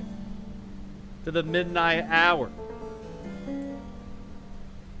made it to the midnight hour.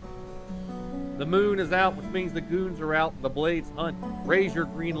 The moon is out, which means the goons are out. The blades hunt. Raise your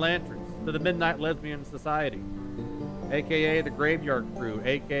green lanterns to the Midnight Lesbian Society, a.k.a. the Graveyard Crew,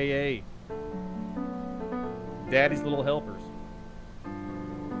 a.k.a. Daddy's Little Helpers.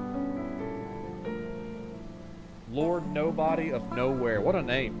 Lord Nobody of Nowhere. What a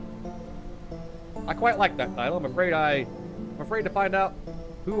name. I quite like that title. I'm afraid to find out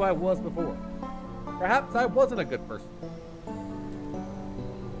who I was before. Perhaps I wasn't a good person.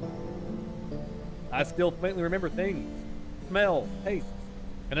 I still faintly remember things, smells, tastes,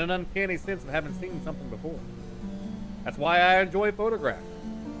 and an uncanny sense of having seen something before. That's why I enjoy photographs.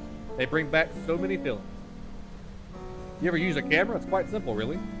 They bring back so many feelings. You ever use a camera? It's quite simple,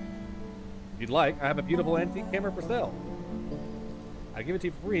 really. If you'd like, I have a beautiful antique camera for sale. I'd give it to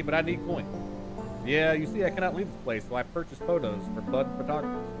you for free, but I need coins. Yeah, you see, I cannot leave this place, so I purchased photos for Bud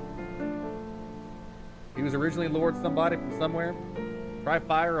Photographers. He was originally Lord somebody from somewhere. Try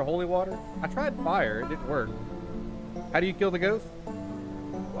fire or holy water? I tried fire, it didn't work. How do you kill the ghost?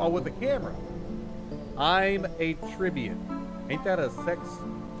 Oh, with the camera. I'm a Treebeard. Ain't that a sex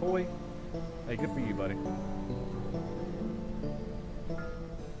toy? Hey, good for you, buddy.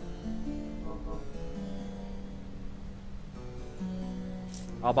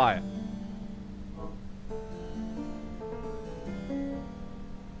 I'll buy it.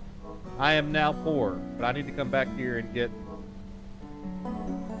 I am now poor, but I need to come back here and get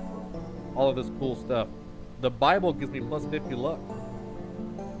all of this cool stuff. The Bible gives me plus 50 luck.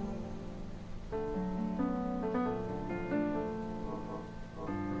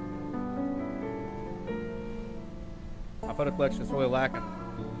 My photo collection is really lacking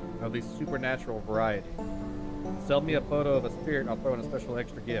of the supernatural variety. Sell me a photo of a spirit and I'll throw in a special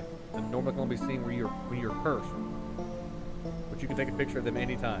extra gift. The normally can only be seen when you're cursed. But you can take a picture of them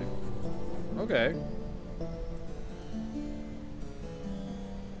anytime. Okay.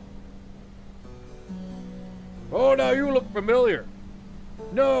 Oh, now you look familiar.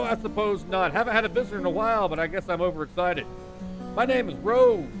 No, I suppose not. Haven't had a visitor in a while, but I guess I'm overexcited. My name is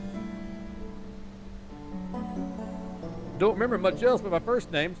Rose. Don't remember much else but my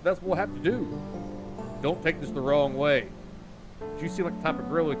first name, so that's what we'll have to do. Don't take this the wrong way. You seem like the type of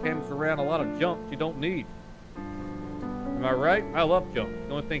girl who carries around a lot of junk you don't need. Am I right? I love junk. It's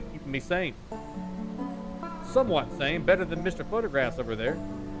the only thing keeping me sane. Somewhat sane, better than Mr. Photographs over there.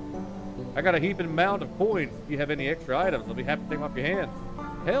 I got a heaping mound of coins. If you have any extra items, I'll be happy to take them off your hands.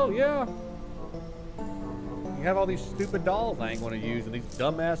 Hell yeah. You have all these stupid dolls I ain't going to use and these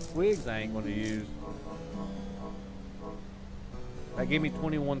dumbass twigs I ain't going to use. That gave me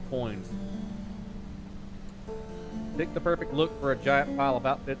 21 coins. Pick the perfect look for a giant pile of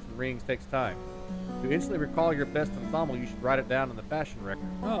outfits and rings takes time. To instantly recall your best ensemble, you should write it down in the fashion record.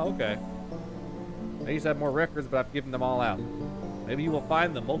 Oh, okay. I used to have more records, but I've given them all out. Maybe you will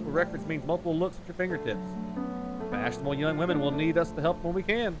find them. Multiple records means multiple looks at your fingertips. Fashionable young women will need us to help when we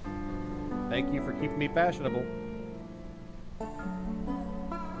can. Thank you for keeping me fashionable.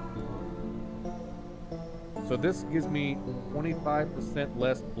 So this gives me 25%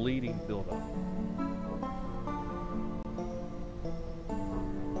 less bleeding buildup.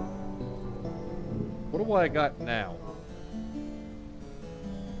 What do I got now?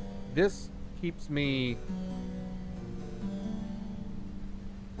 This keeps me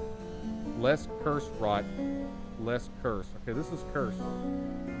less curse rot, less curse. Okay, this is curse.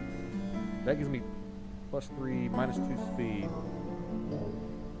 That gives me +3, -2 speed.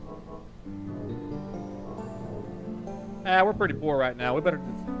 Ah, we're pretty poor right now. We better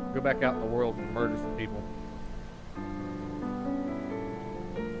just go back out in the world and murder some people.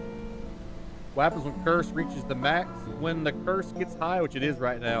 What happens when curse reaches the max? When the curse gets high, which it is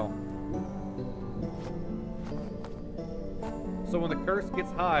right now, So when the curse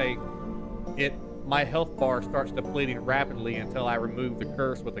gets high, my health bar starts depleting rapidly until I remove the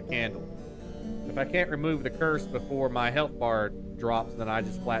curse with a candle. If I can't remove the curse before my health bar drops, then I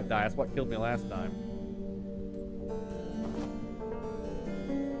just flat die. That's what killed me last time.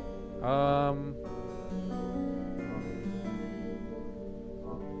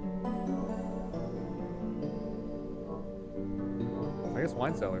 I guess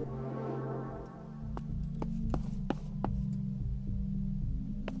wine cellar.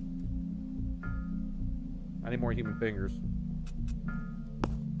 I need more human fingers.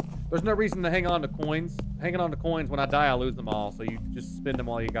 There's no reason to hang on to coins. Hanging on to coins, when I die, I lose them all. So you just spend them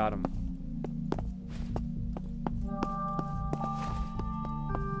while you got them.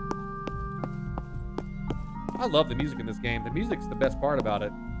 I love the music in this game. The music's the best part about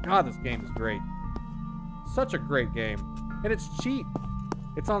it. God, this game is great. Such a great game. And it's cheap.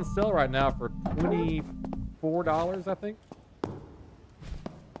 It's on sale right now for $24, I think.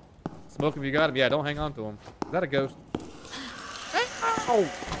 Smoke if you got him. Yeah, don't hang on to him. Is that a ghost? Ow!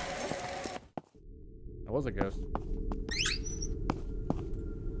 That was a ghost.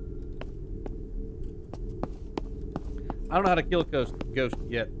 I don't know how to kill a ghost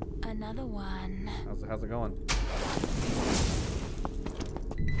yet. Another one. How's it going?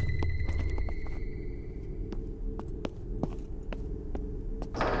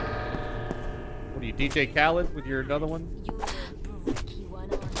 What are you, DJ Khaled with your another one?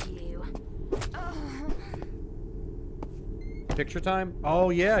 Picture time? Oh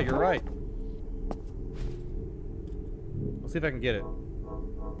yeah, you're right. Let's see if I can get it.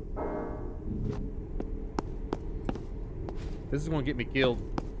 This is gonna get me killed.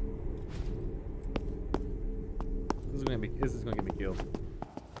 This is gonna get me killed.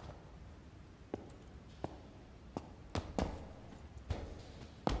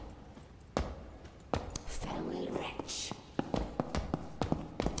 Farewell, wretch.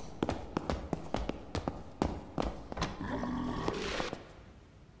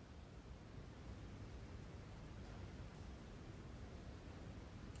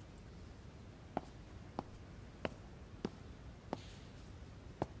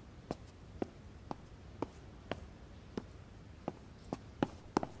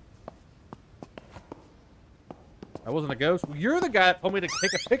 That wasn't a ghost. Well, you're the guy that told me to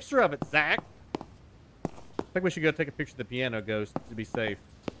take a picture of it, Zach. I think we should go take a picture of the piano ghost to be safe.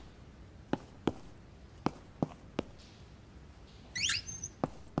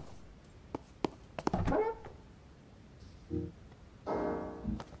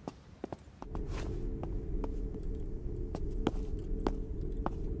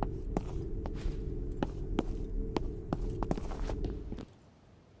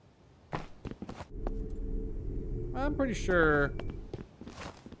 I'm pretty sure.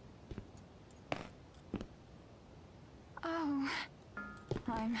 Oh,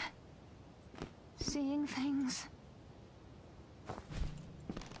 I'm seeing things.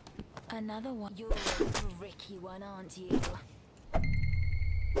 Another one. You're a tricky one, aren't you?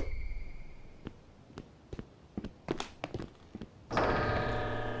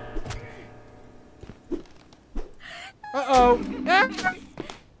 Uh-oh.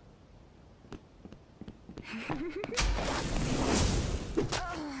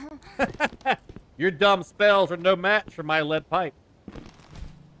 Your dumb spells are no match for my lead pipe.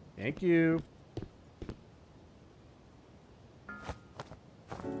 Thank you.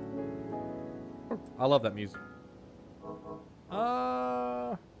 I love that music.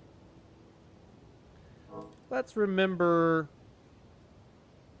 Let's remember.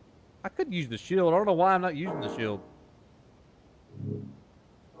 I could use the shield. I don't know why I'm not using the shield.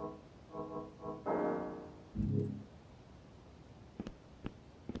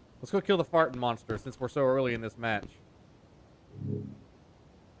 Let's go kill the farting monster since we're so early in this match.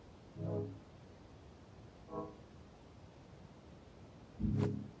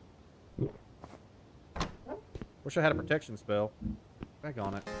 Wish I had a protection spell. Back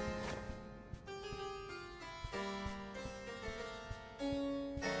on it.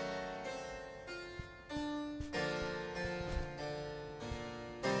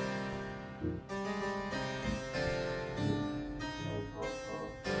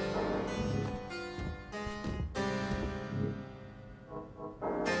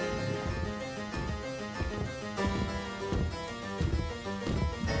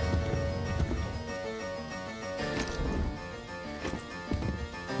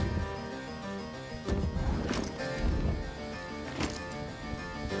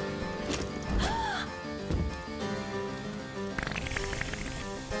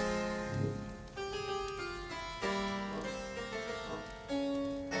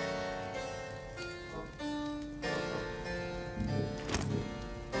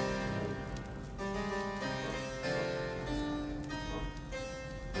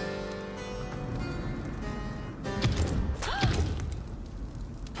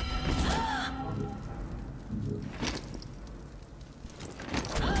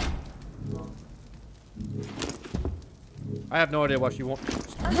 I have no idea why she won't.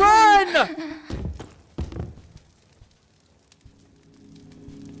 Run!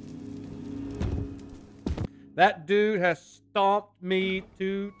 That dude has stomped me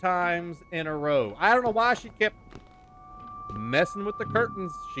 2 times in a row. I don't know why she kept messing with the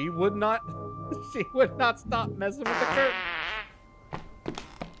curtains. She would not stop messing with the curtains.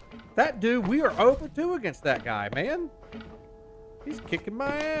 That dude, we are 0 for 2 against that guy, man. He's kicking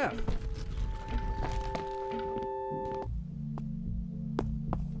my ass.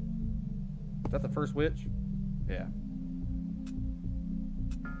 Is that the first witch? Yeah.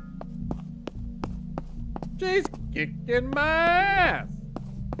 She's kicking my ass.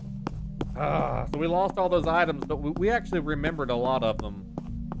 So we lost all those items, but we actually remembered a lot of them.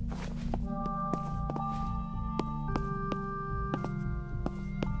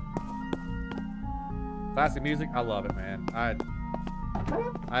 Classic music, I love it, man.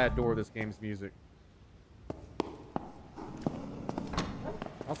 I adore this game's music.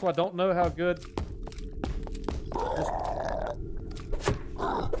 Also, I don't know how good.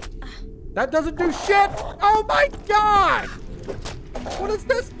 That doesn't do shit! Oh my god! What is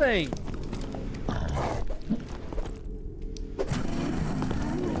this thing?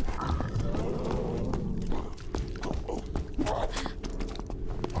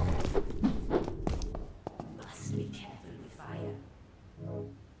 Must be careful with fire.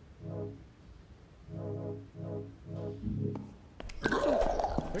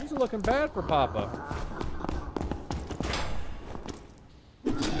 Things are looking bad for Papa.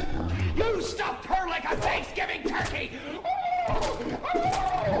 You stuffed her like a Thanksgiving turkey!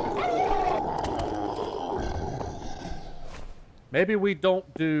 Maybe we don't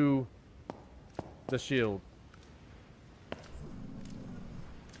do the shield.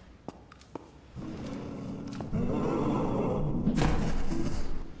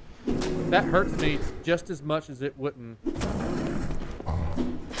 That hurts me just as much as it wouldn't.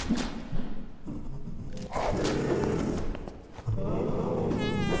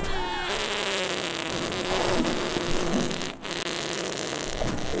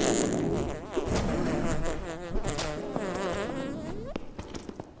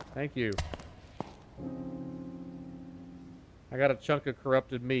 Thank you. I got a chunk of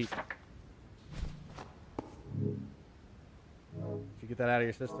corrupted meat. Did you get that out of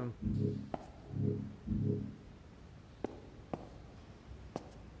your system?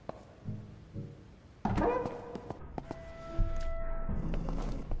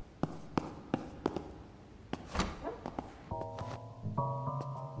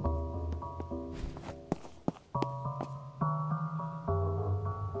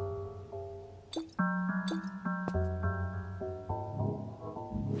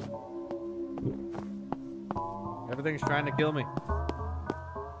 Everything's trying to kill me.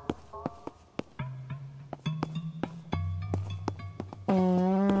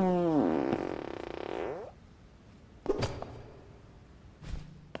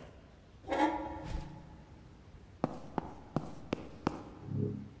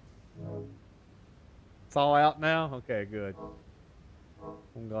 It's all out now? Okay, good.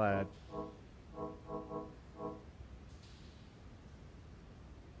 I'm glad.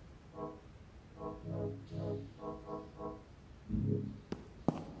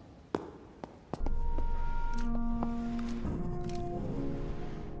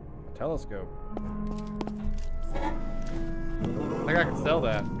 Telescope. I think I can sell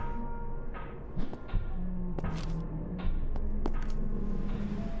that.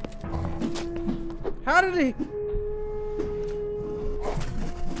 How did he?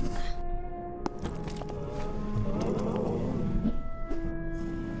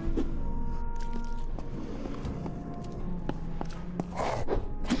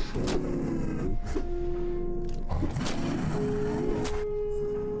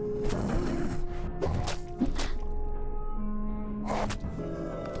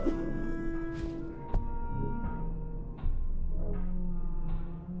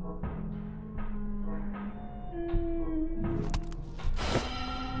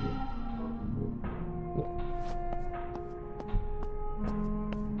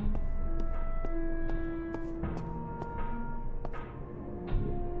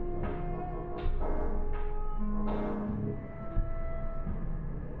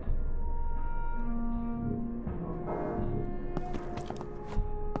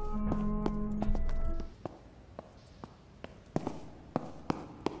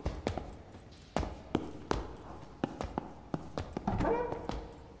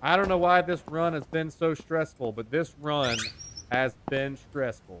 I don't know why this run has been so stressful, but this run has been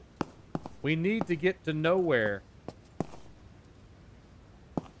stressful. We need to get to nowhere.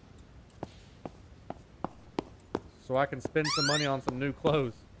 so I can spend some money on some new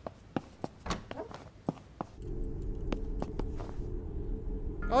clothes.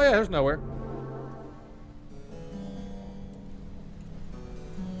 Oh yeah, there's nowhere.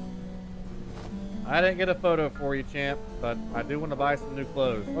 I didn't get a photo for you, champ, but I do want to buy some new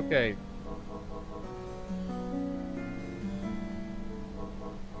clothes. Okay.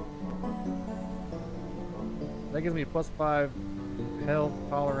 That gives me +5 health,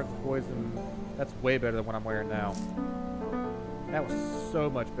 tolerance, poison. That's way better than what I'm wearing now. That was so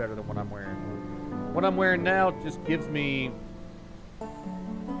much better than what I'm wearing. What I'm wearing now just gives me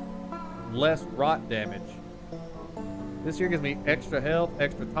less rot damage. This here gives me extra health,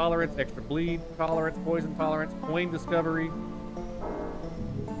 extra tolerance, extra bleed tolerance, poison tolerance, coin discovery.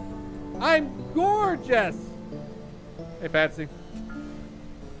 I'm gorgeous! Hey, Patsy.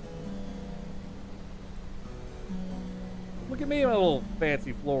 Look at me in my little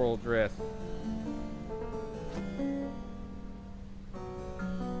fancy floral dress.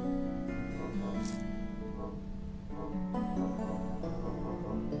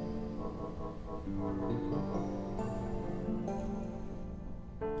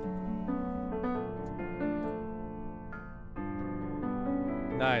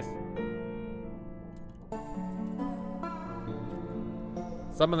 Nice.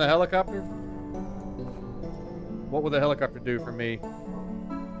 Summon the helicopter? What would the helicopter do for me?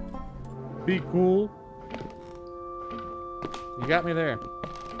 Be cool. You got me there.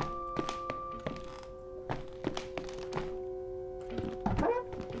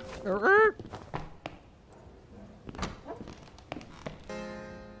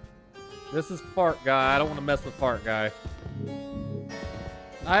 This is Fart Guy. I don't want to mess with Fart Guy.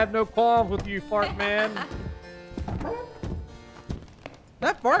 I have no qualms with you, Fart Man.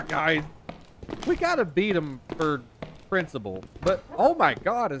 That Fart Guy, we gotta beat him for principle. But oh my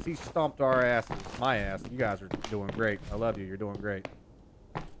God, as he stomped our asses, my ass. You guys are doing great. I love you. You're doing great.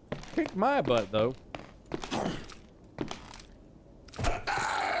 Kicked my butt though.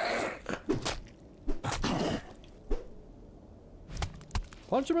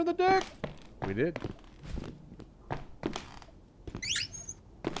 Punch him in the dick. We did.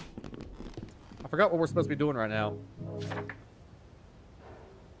 I forgot what we're supposed to be doing right now.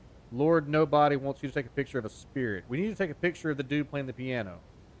 Lord Nobody wants you to take a picture of a spirit. We need to take a picture of the dude playing the piano.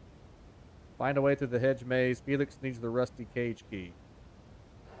 Find a way through the hedge maze. Felix needs the rusty cage key.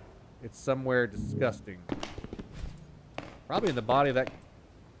 It's somewhere disgusting. Probably in the body of that...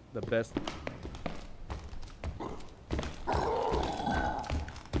 the best...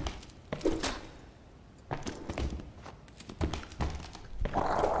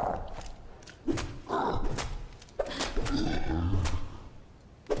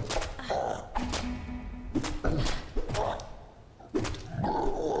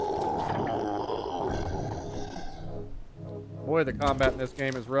 Boy, the combat in this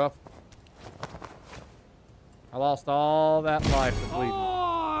game is rough. I lost all that life to bleeding.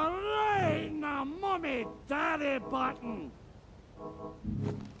 Alright, now mommy daddy button.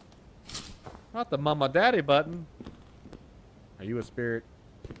 Not the mama daddy button. Are you a spirit?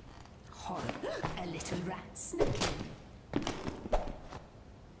 Horror, a little rat sneaking.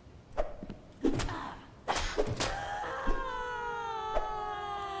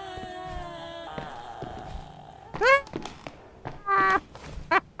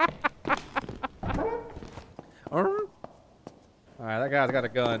 Alright, that guy's got a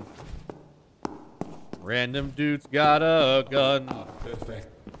gun. Random dude's got a gun. Perfect.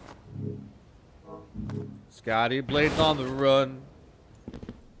 Scotty Blades on the run.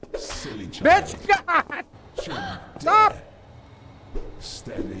 Silly child. Bitch! God! Stop!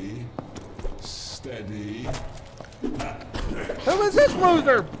 Steady. Steady. Who is this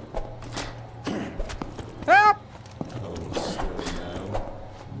loser? Help! Hold still now.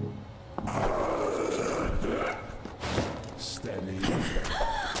 Steady.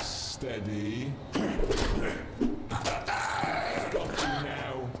 Steady. Got you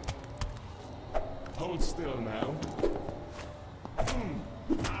now. Hold still now.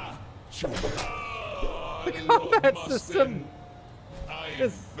 The combat system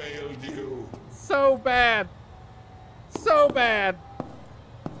is failed you. So bad. So bad.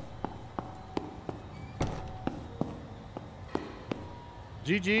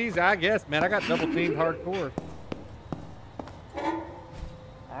 GG's, I guess, man. I got double teamed hardcore.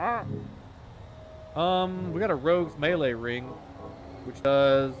 We got a rogue's melee ring, which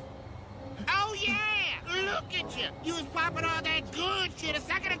does... Oh yeah! Look at you! You was popping all that good shit a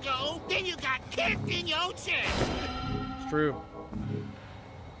second ago, then you got kicked in your chest! It's true.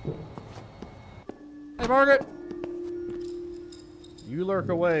 Hey, Margaret! You lurk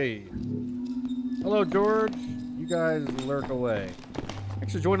away. Hello, George. You guys lurk away.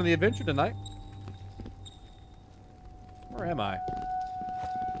 Thanks for joining the adventure tonight. Where am I?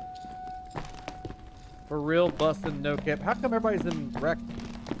 For real, busting, no cap. How come everybody's in wreck?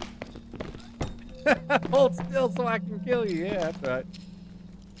 Hold still so I can kill you. Yeah, that's right.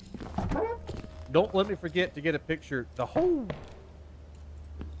 Don't let me forget to get a picture. The whole...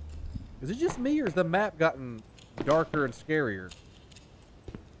 Is it just me, or has the map gotten darker and scarier?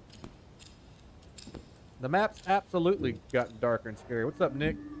 The map's absolutely gotten darker and scarier. What's up,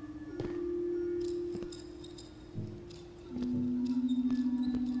 Nick?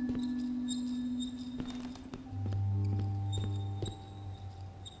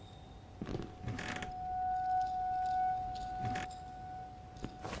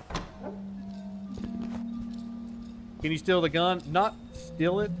 Can you steal the gun? Not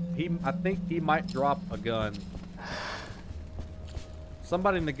steal it. I think he might drop a gun.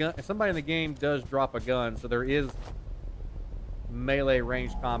 Somebody in the game does drop a gun, so there is melee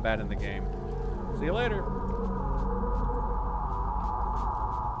ranged combat in the game. See you later.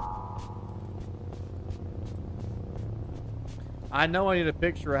 I know I need a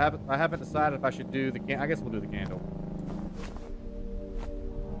picture. I haven't decided if I should do the I guess we'll do the candle.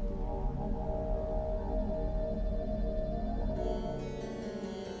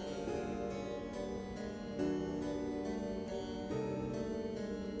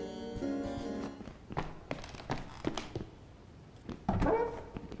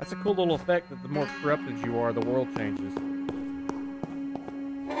 That's a cool little effect that the more corrupted you are, the world changes.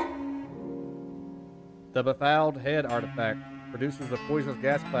 The befouled head artifact produces a poisonous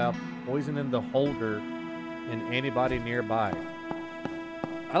gas cloud, poisoning the holder and anybody nearby.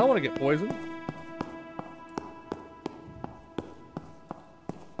 I don't want to get poisoned.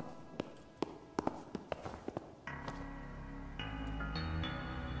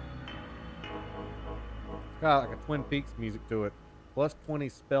 It's got like a Twin Peaks music to it. Plus 20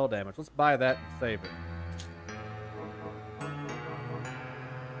 spell damage. Let's buy that and save it.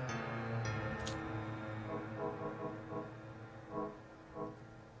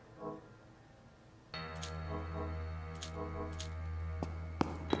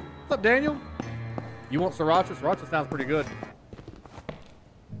 What's up, Daniel? You want sriracha? Sriracha sounds pretty good.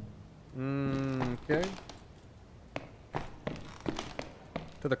 Okay.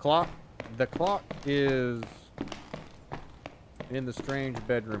 To the clock. The clock is in the strange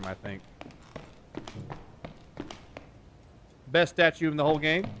bedroom, I think. Best statue in the whole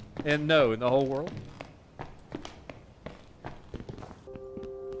game? And no, in the whole world.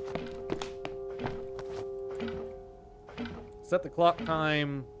 Set the clock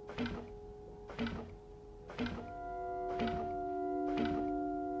time.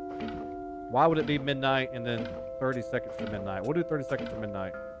 Why would it be midnight and then 30 seconds to midnight? We'll do 30 seconds to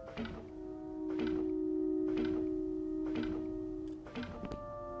midnight.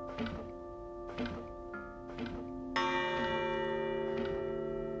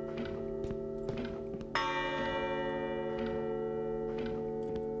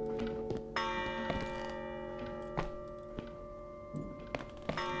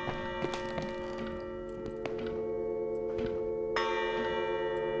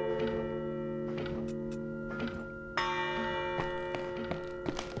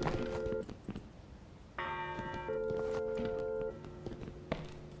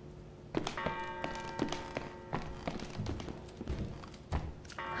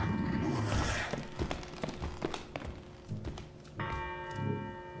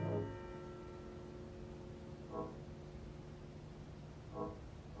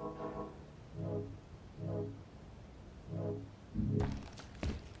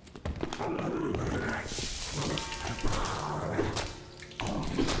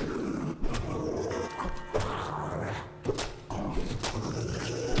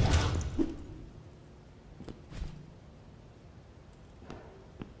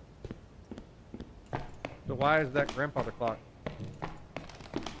 Why is that grandfather clock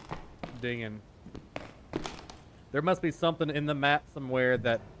dinging? There must be something in the map somewhere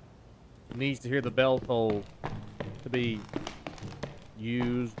that needs to hear the bell toll to be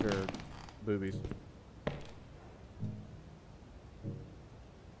used, or boobies.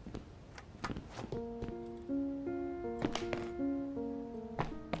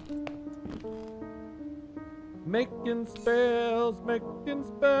 Making spells,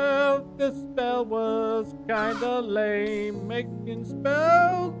 this spell was kinda lame. Making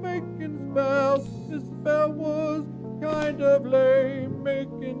spells, this spell was kind of lame.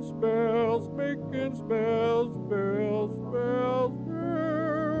 Making spells, spells.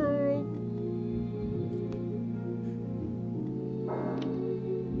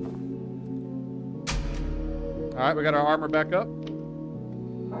 Alright, we got our armor back up.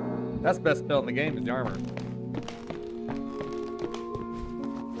 That's the best spell in the game is the armor.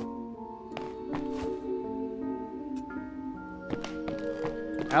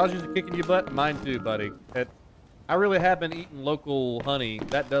 Allergies are kicking your butt? Mine too, buddy. I really have been eating local honey.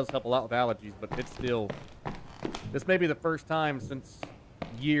 That does help a lot with allergies, but it's still... This may be the first time since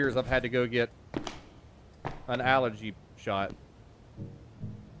years I've had to go get an allergy shot.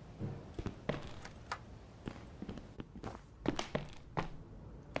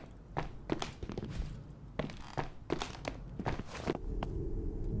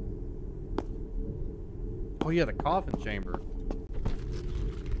 Oh yeah, the coffin chamber.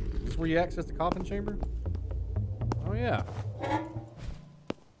 Is this where you access the coffin chamber? Oh yeah.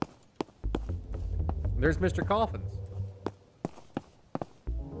 There's Mr. Coffins.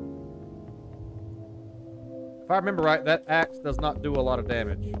 If I remember right, that axe does not do a lot of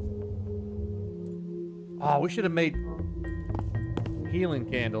damage. Oh, we should have made healing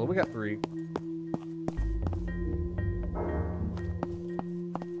candle. We got 3.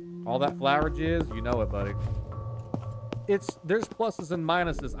 All that flower jizz, you know it, buddy. There's pluses and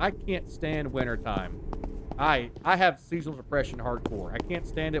minuses. I can't stand wintertime. I have seasonal depression hardcore. I can't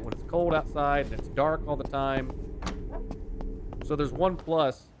stand it when it's cold outside and it's dark all the time. So there's one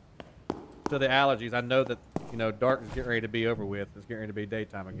plus to the allergies. I know that, you know, dark is getting ready to be over with. It's getting ready to be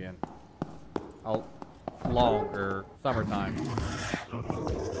daytime again. Longer summertime.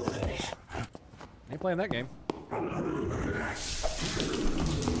 Ain't playing that game.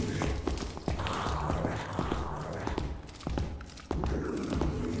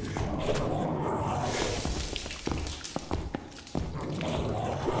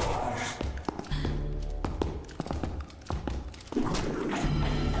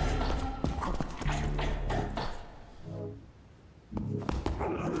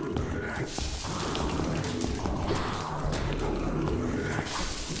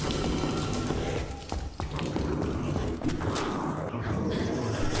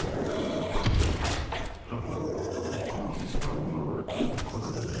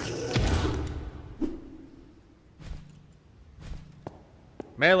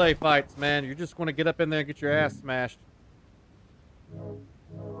 Melee fights, man. You're just going to get up in there and get your ass smashed.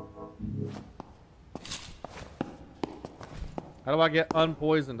 How do I get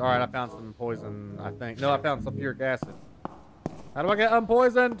unpoisoned? Alright, I found some poison, I think. No, I found sulfuric acid. How do I get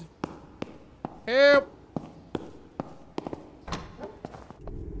unpoisoned? Help!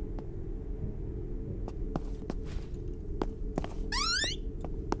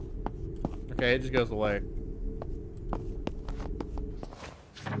 Okay, it just goes away.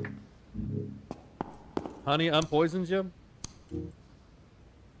 Honey unpoisons you?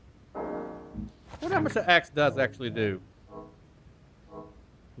 I wonder how much the axe does actually do.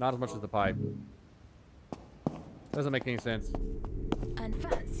 Not as much as the pipe. Doesn't make any sense. And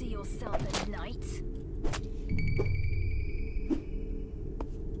fancy yourself a knight?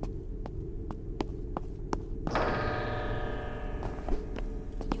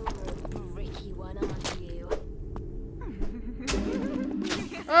 You're a bricky one, aren't you?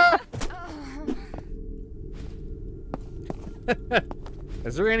 Ah!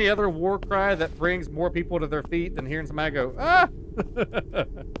 Is there any other war cry that brings more people to their feet than hearing somebody go, ah?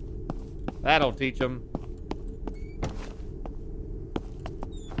 That'll teach them.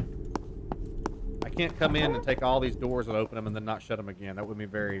 I can't come in and take all these doors and open them and then not shut them again. That would be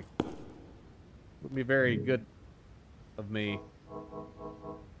very good of me.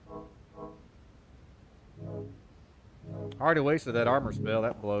 I already wasted that armor spell.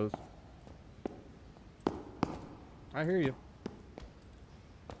 That blows. I hear you.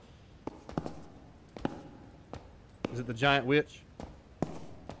 Is it the giant witch?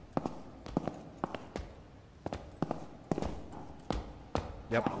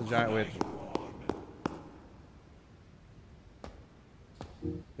 Yep, the giant witch.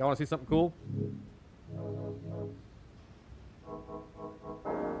 Y'all want to see something cool?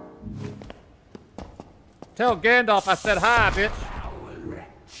 Tell Gandalf I said hi, bitch.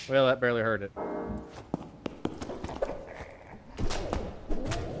 Well, that barely heard it.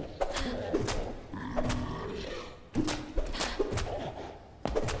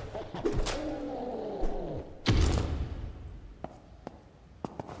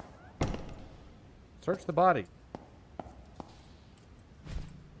 Search the body.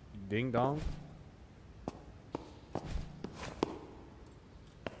 Ding dong.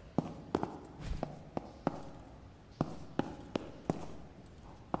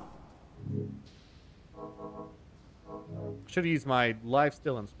 Should have used my life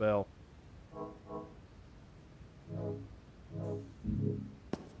stealing spell.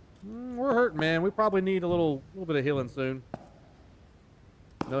 We're hurting, man. man, we probably need a little bit of healing soon.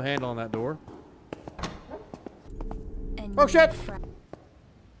 No handle on that door. Oh shit!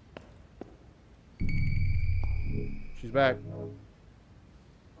 She's back.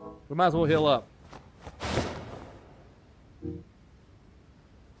 We might as well heal up.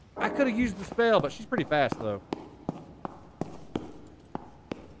 I could have used the spell, but she's pretty fast though.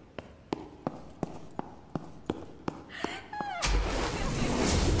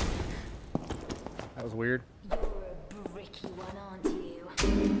 That was weird. You're a bricky one, aren't you?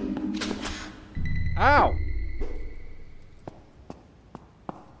 Ow!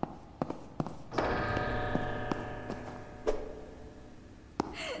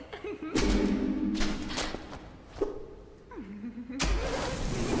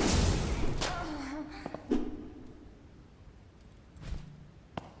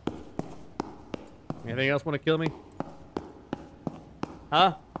 Anything else want to kill me?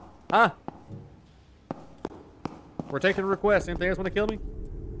 Huh? Huh? We're taking requests. Anything else want to kill me?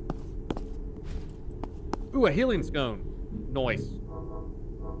 Ooh, a healing scone. Nice.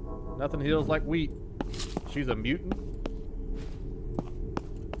 Nothing heals like wheat. She's a mutant?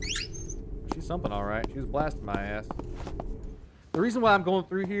 She's something alright. She was blasting my ass. The reason why I'm going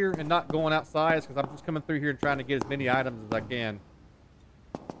through here and not going outside is because I'm just coming through here and trying to get as many items as I can.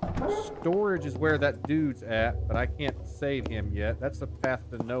 Storage is where that dude's at, but I can't save him yet. That's the path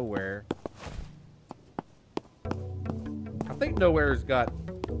to nowhere. I think nowhere's got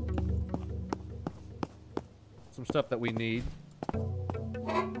some stuff that we need.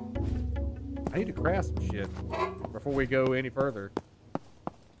 I need to craft some shit before we go any further.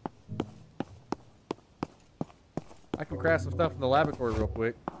 I can craft some stuff in the laboratory real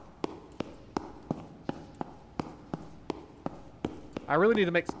quick. I really need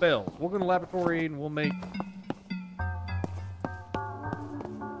to make spells. We'll go to the laboratory and we'll make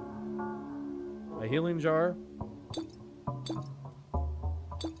a healing jar.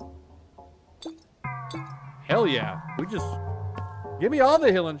 Hell yeah. We just... Give me all the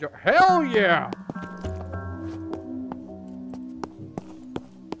healing jar. Hell yeah!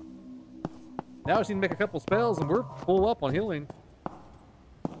 Now I just need to make a couple spells and we're full up on healing.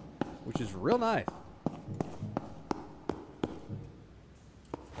 Which is real nice.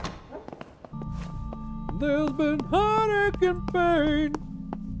 There's been heartache and pain.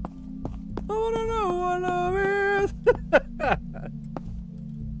 I wanna know what love is. I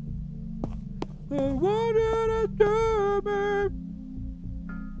want you to tell me.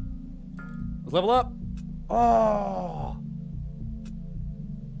 Let's level up. Oh.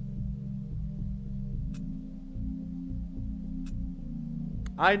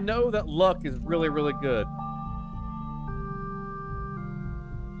 I know that luck is really, really good.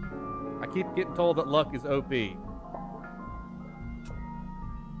 I keep getting told that luck is OP.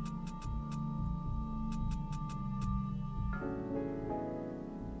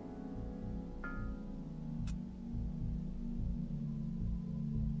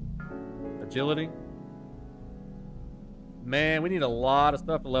 Agility. Man, we need a lot of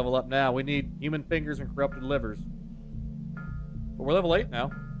stuff to level up now. We need human fingers and corrupted livers. But we're level 8 now.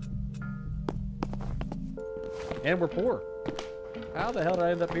 And we're poor. How the hell did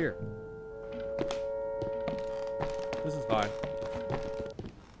I end up here? This is fine.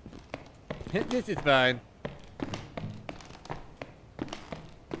 This is fine.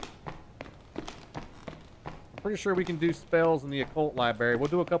 I'm pretty sure we can do spells in the occult library. We'll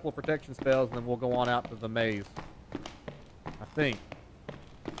do a couple of protection spells and then we'll go on out to the maze. I think.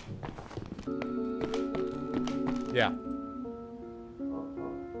 Yeah.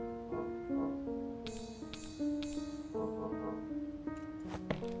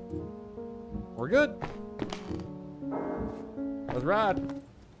 We're good. Let's ride.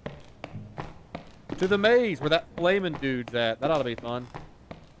 To the maze where that flaming dude's at. That ought to be fun.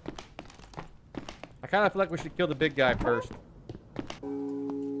 I kind of feel like we should kill the big guy first.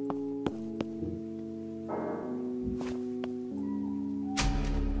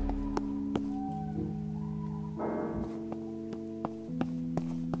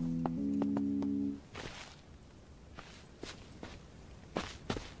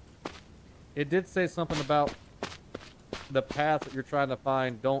 It did say something about the paths that you're trying to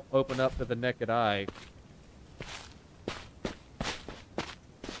find don't open up to the naked eye.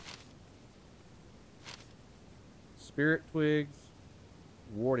 Spirit twigs,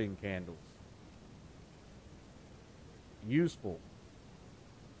 warding candles. Useful.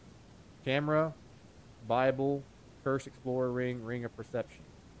 Camera, Bible, Curse Explorer ring, ring of perception.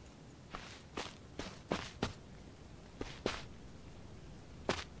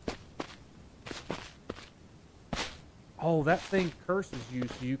 Oh, that thing curses you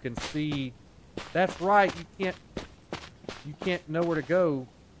so you can see That's right. You can't know where to go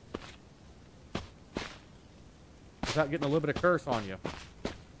without getting a little bit of curse on you.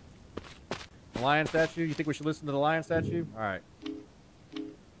 The lion statue. You think we should listen to the lion statue? All right.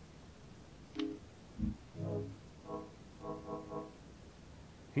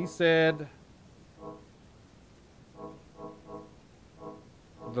 He said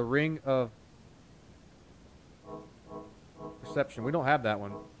the ring of perception. We don't have that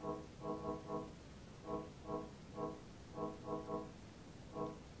one.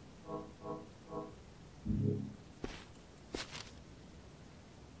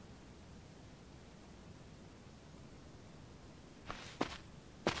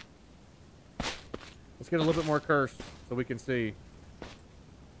 Let's get a little bit more curse so we can see.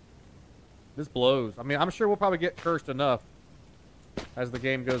 This blows. I mean, I'm sure we'll probably get cursed enough as the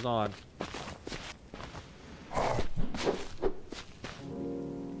game goes on.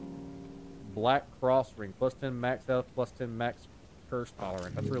 Black cross ring. Plus 10 max health, plus 10 max curse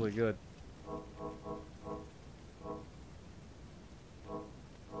tolerance. That's really good.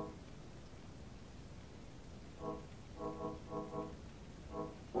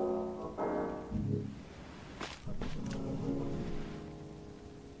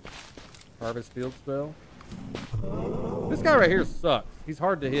 Harvest field spell. This guy right here sucks. He's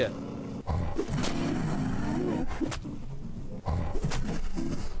hard to hit.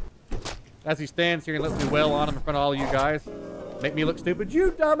 As he stands here and lets me wail on him in front of all you guys. Make me look stupid.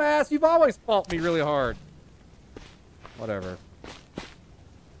 You dumbass! You've always fought me really hard. Whatever.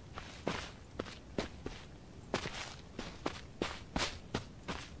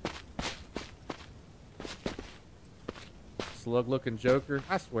 Slug-looking Joker.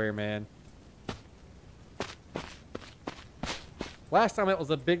 I swear, man. Last time it was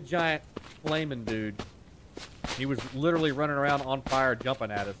a big, giant, flaming dude. He was literally running around on fire,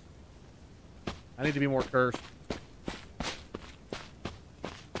 jumping at us. I need to be more cursed.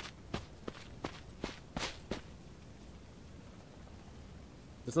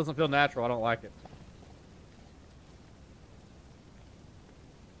 This doesn't feel natural. I don't like it.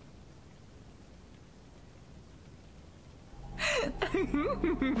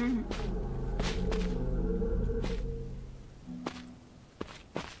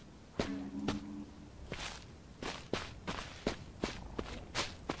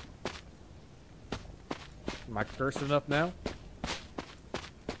 Am I cursed enough now?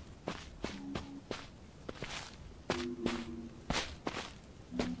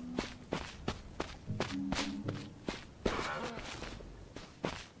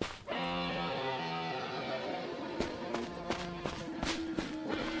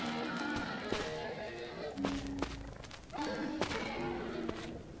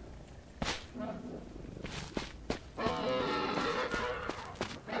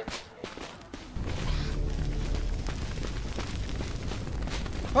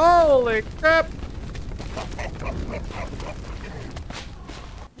 Holy crap!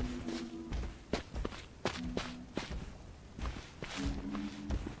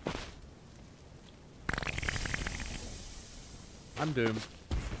 I'm doomed.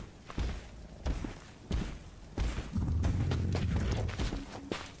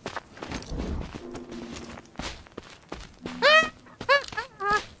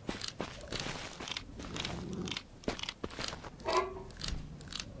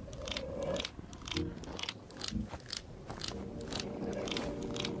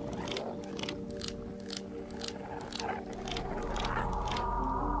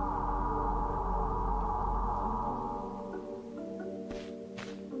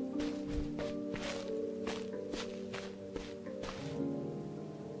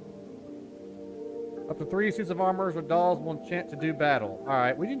 Up to 3 suits of armor with dolls will enchant to do battle.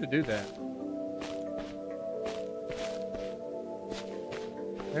 Alright, we need to do that.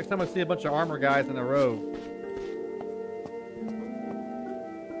 Next time I see a bunch of armor guys in a row.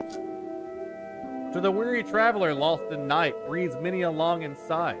 To the weary traveler lost in night, breathes many a longing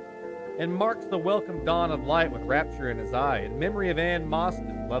sigh, and marks the welcome dawn of light with rapture in his eye, in memory of Anne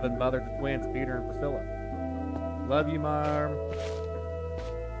Mostyn, loving mother to twins Peter and Priscilla. Love you, Marm.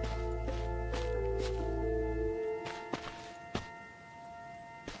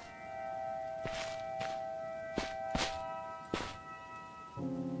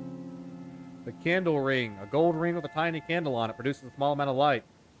 The candle ring, a gold ring with a tiny candle on it, produces a small amount of light.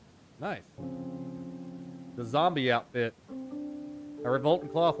 Nice. The zombie outfit. A revolting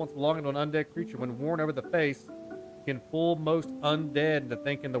cloth once belonging to an undead creature, when worn over the face, can fool most undead into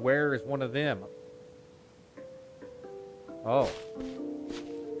thinking the wearer is one of them. Oh.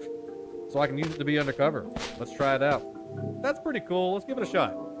 So I can use it to be undercover. Let's try it out. That's pretty cool. Let's give it a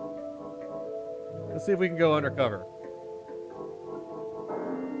shot. Let's see if we can go undercover.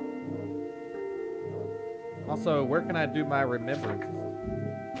 Also, where can I do my remembrances?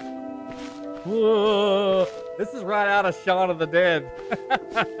 Whoa! This is right out of Shaun of the Dead.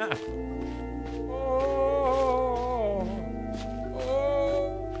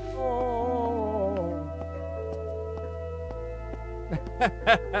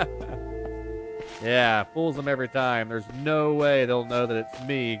 Yeah, fools them every time. There's no way they'll know that it's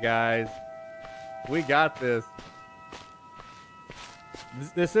me, guys. We got this.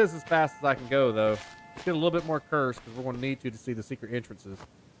 This is as fast as I can go, though. Let's get a little bit more curse, because we're going to need to see the secret entrances.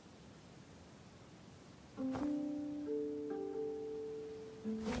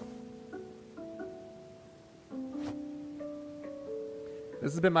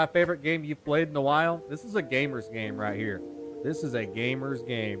 This has been my favorite game you've played in a while. This is a gamer's game right here. This is a gamer's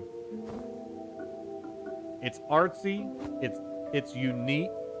game. It's artsy. It's unique.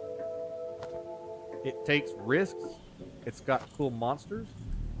 It takes risks. It's got cool monsters.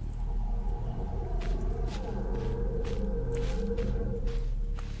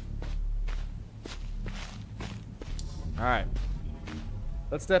 All right.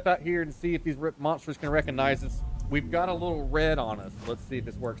 Let's step out here and see if these monsters can recognize us. We've got a little red on us. Let's see if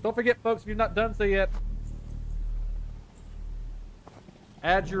this works. Don't forget, folks, if you've not done so yet,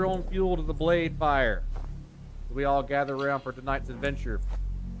 add your own fuel to the blade fire. We all gather around for tonight's adventure.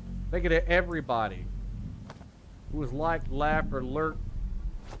 Thank you to everybody who has liked, laughed, or lurked.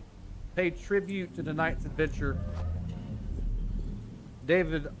 Paid tribute to tonight's adventure.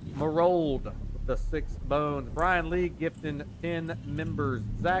 David Marold with the 6 bones. Brian Lee gifting 10 members.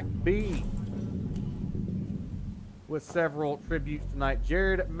 Zach B with several tributes tonight.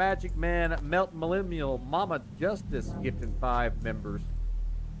 Jared Magic Man, Melt Millennial, Mama Justice gifting 5 members.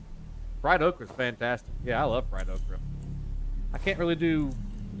 Fried okra's fantastic. Yeah, I love fried okra. I can't really do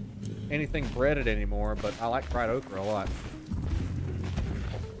anything breaded anymore, but I like fried okra a lot.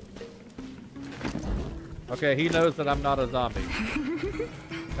 Okay, he knows that I'm not a zombie.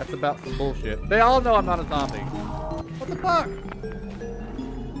 That's about some bullshit. They all know I'm not a zombie. What the fuck?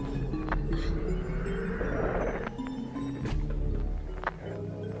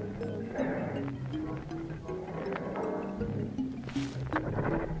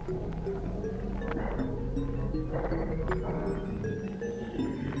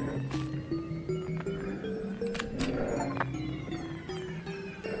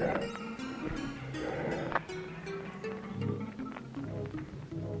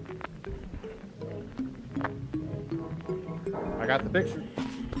 I got the picture.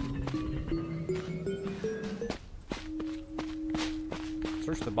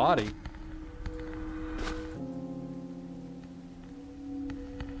 Search the body.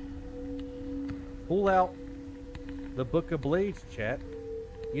 Pull out the Book of Blades, chat.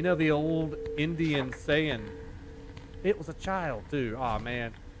 You know the old Indian saying. It was a child, too. Aw,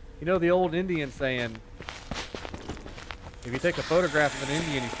 man. You know the old Indian saying, if you take a photograph of an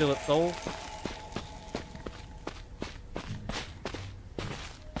Indian, you steal its soul?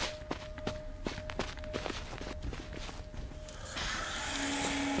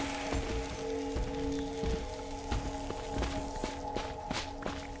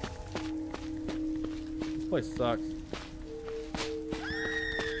 This place sucks.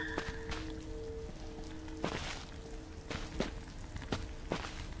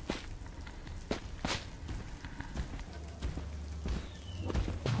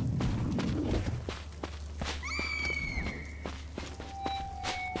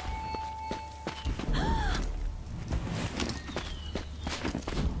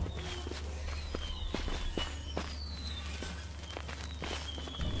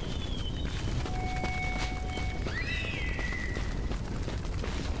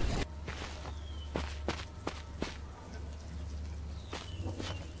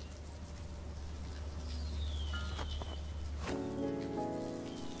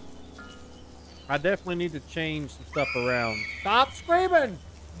 I definitely need to change some stuff around. Stop screaming!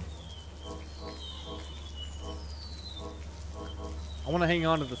 I want to hang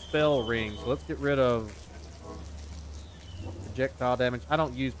on to the spell ring, so let's get rid of projectile damage. I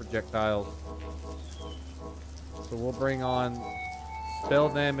don't use projectiles. So we'll bring on spell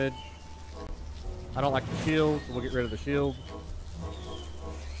damage. I don't like the shield, so we'll get rid of the shield.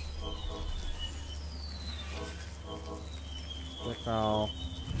 Projectile.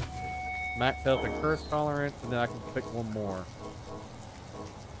 Max health and curse tolerance, and then I can pick one more.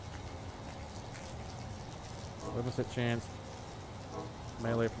 Limited chance.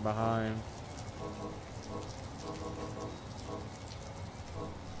 Melee from behind.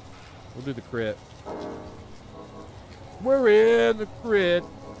 We'll do the crit. We're in the crit.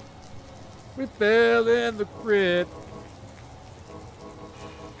 We fell in the crit.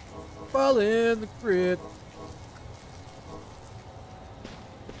 Fall in the crit.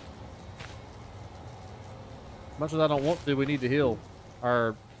 Much as I don't want to, we need to heal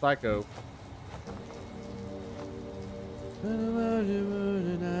our psycho. I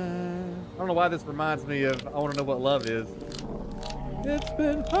don't know why this reminds me of I Want to Know What Love Is. It's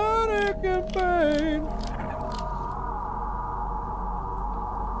been heartache and pain.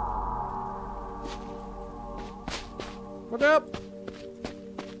 What up?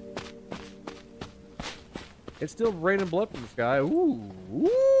 It's still raining blood from the sky. Ooh.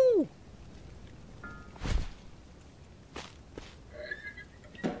 Ooh.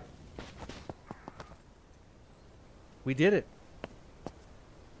 We did it.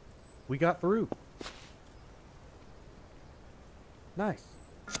 We got through. Nice.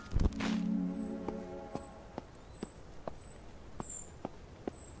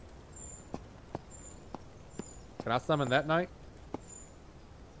 Can I summon that knight?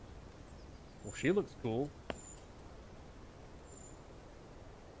 Well, she looks cool.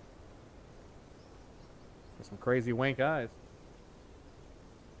 With some crazy wank eyes.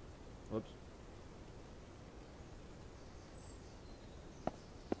 Whoops.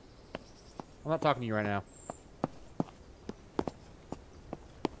 I'm not talking to you right now.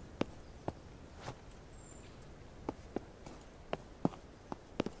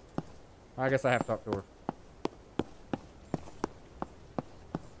 I guess I have to talk to her.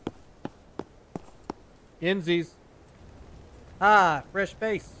 Inzies. Ah, fresh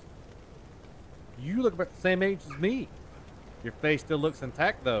face. You look about the same age as me. Your face still looks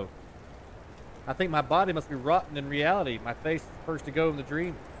intact, though. I think my body must be rotten in reality. My face is the first to go in the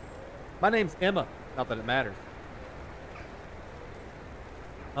dream. My name's Emma. Not that it matters.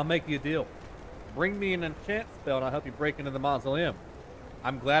 I'll make you a deal. Bring me an enchant spell and I'll help you break into the mausoleum.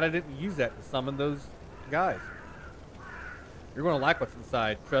 I'm glad I didn't use that to summon those guys. You're going to like what's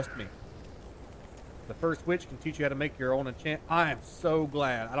inside. Trust me. The first witch can teach you how to make your own enchant. I am so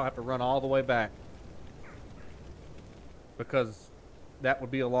glad I don't have to run all the way back. Because that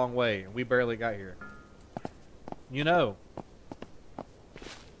would be a long way and we barely got here. You know,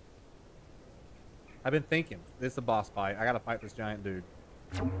 I've been thinking, this is a boss fight. I gotta fight this giant dude.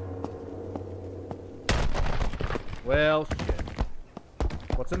 Well, shit.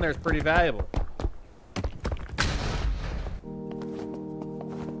 What's in there is pretty valuable.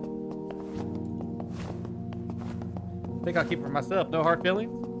 I think I'll keep it for myself. No hard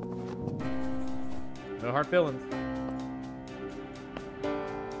feelings? No hard feelings.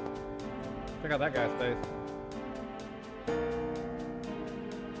 Check out that guy's face.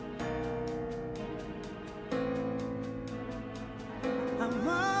 I'm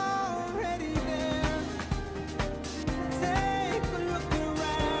already there. Take a look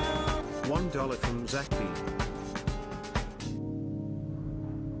around. $1 from Zach B.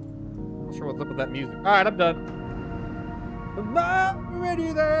 Not sure what's up with that music. Alright, I'm done. I'm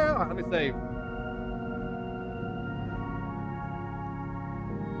already there. Let me save.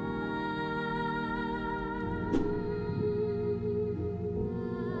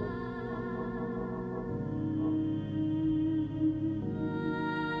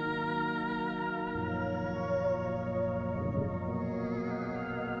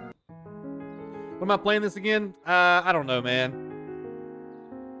 When am I playing this again? I don't know, man.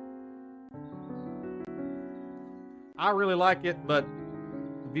 I really like it, but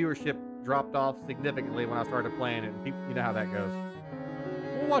viewership dropped off significantly when I started playing it. People, you know how that goes.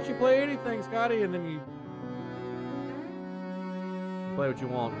 We'll watch you play anything, Scotty, and then you play what you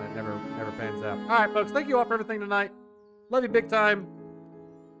want, and it never pans out. All right, folks. Thank you all for everything tonight. Love you big time.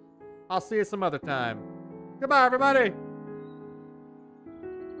 I'll see you some other time. Goodbye, everybody.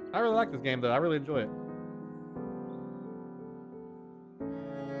 I really like this game, though. I really enjoy it.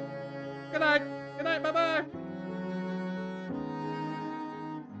 Good night. Good night. Bye-bye.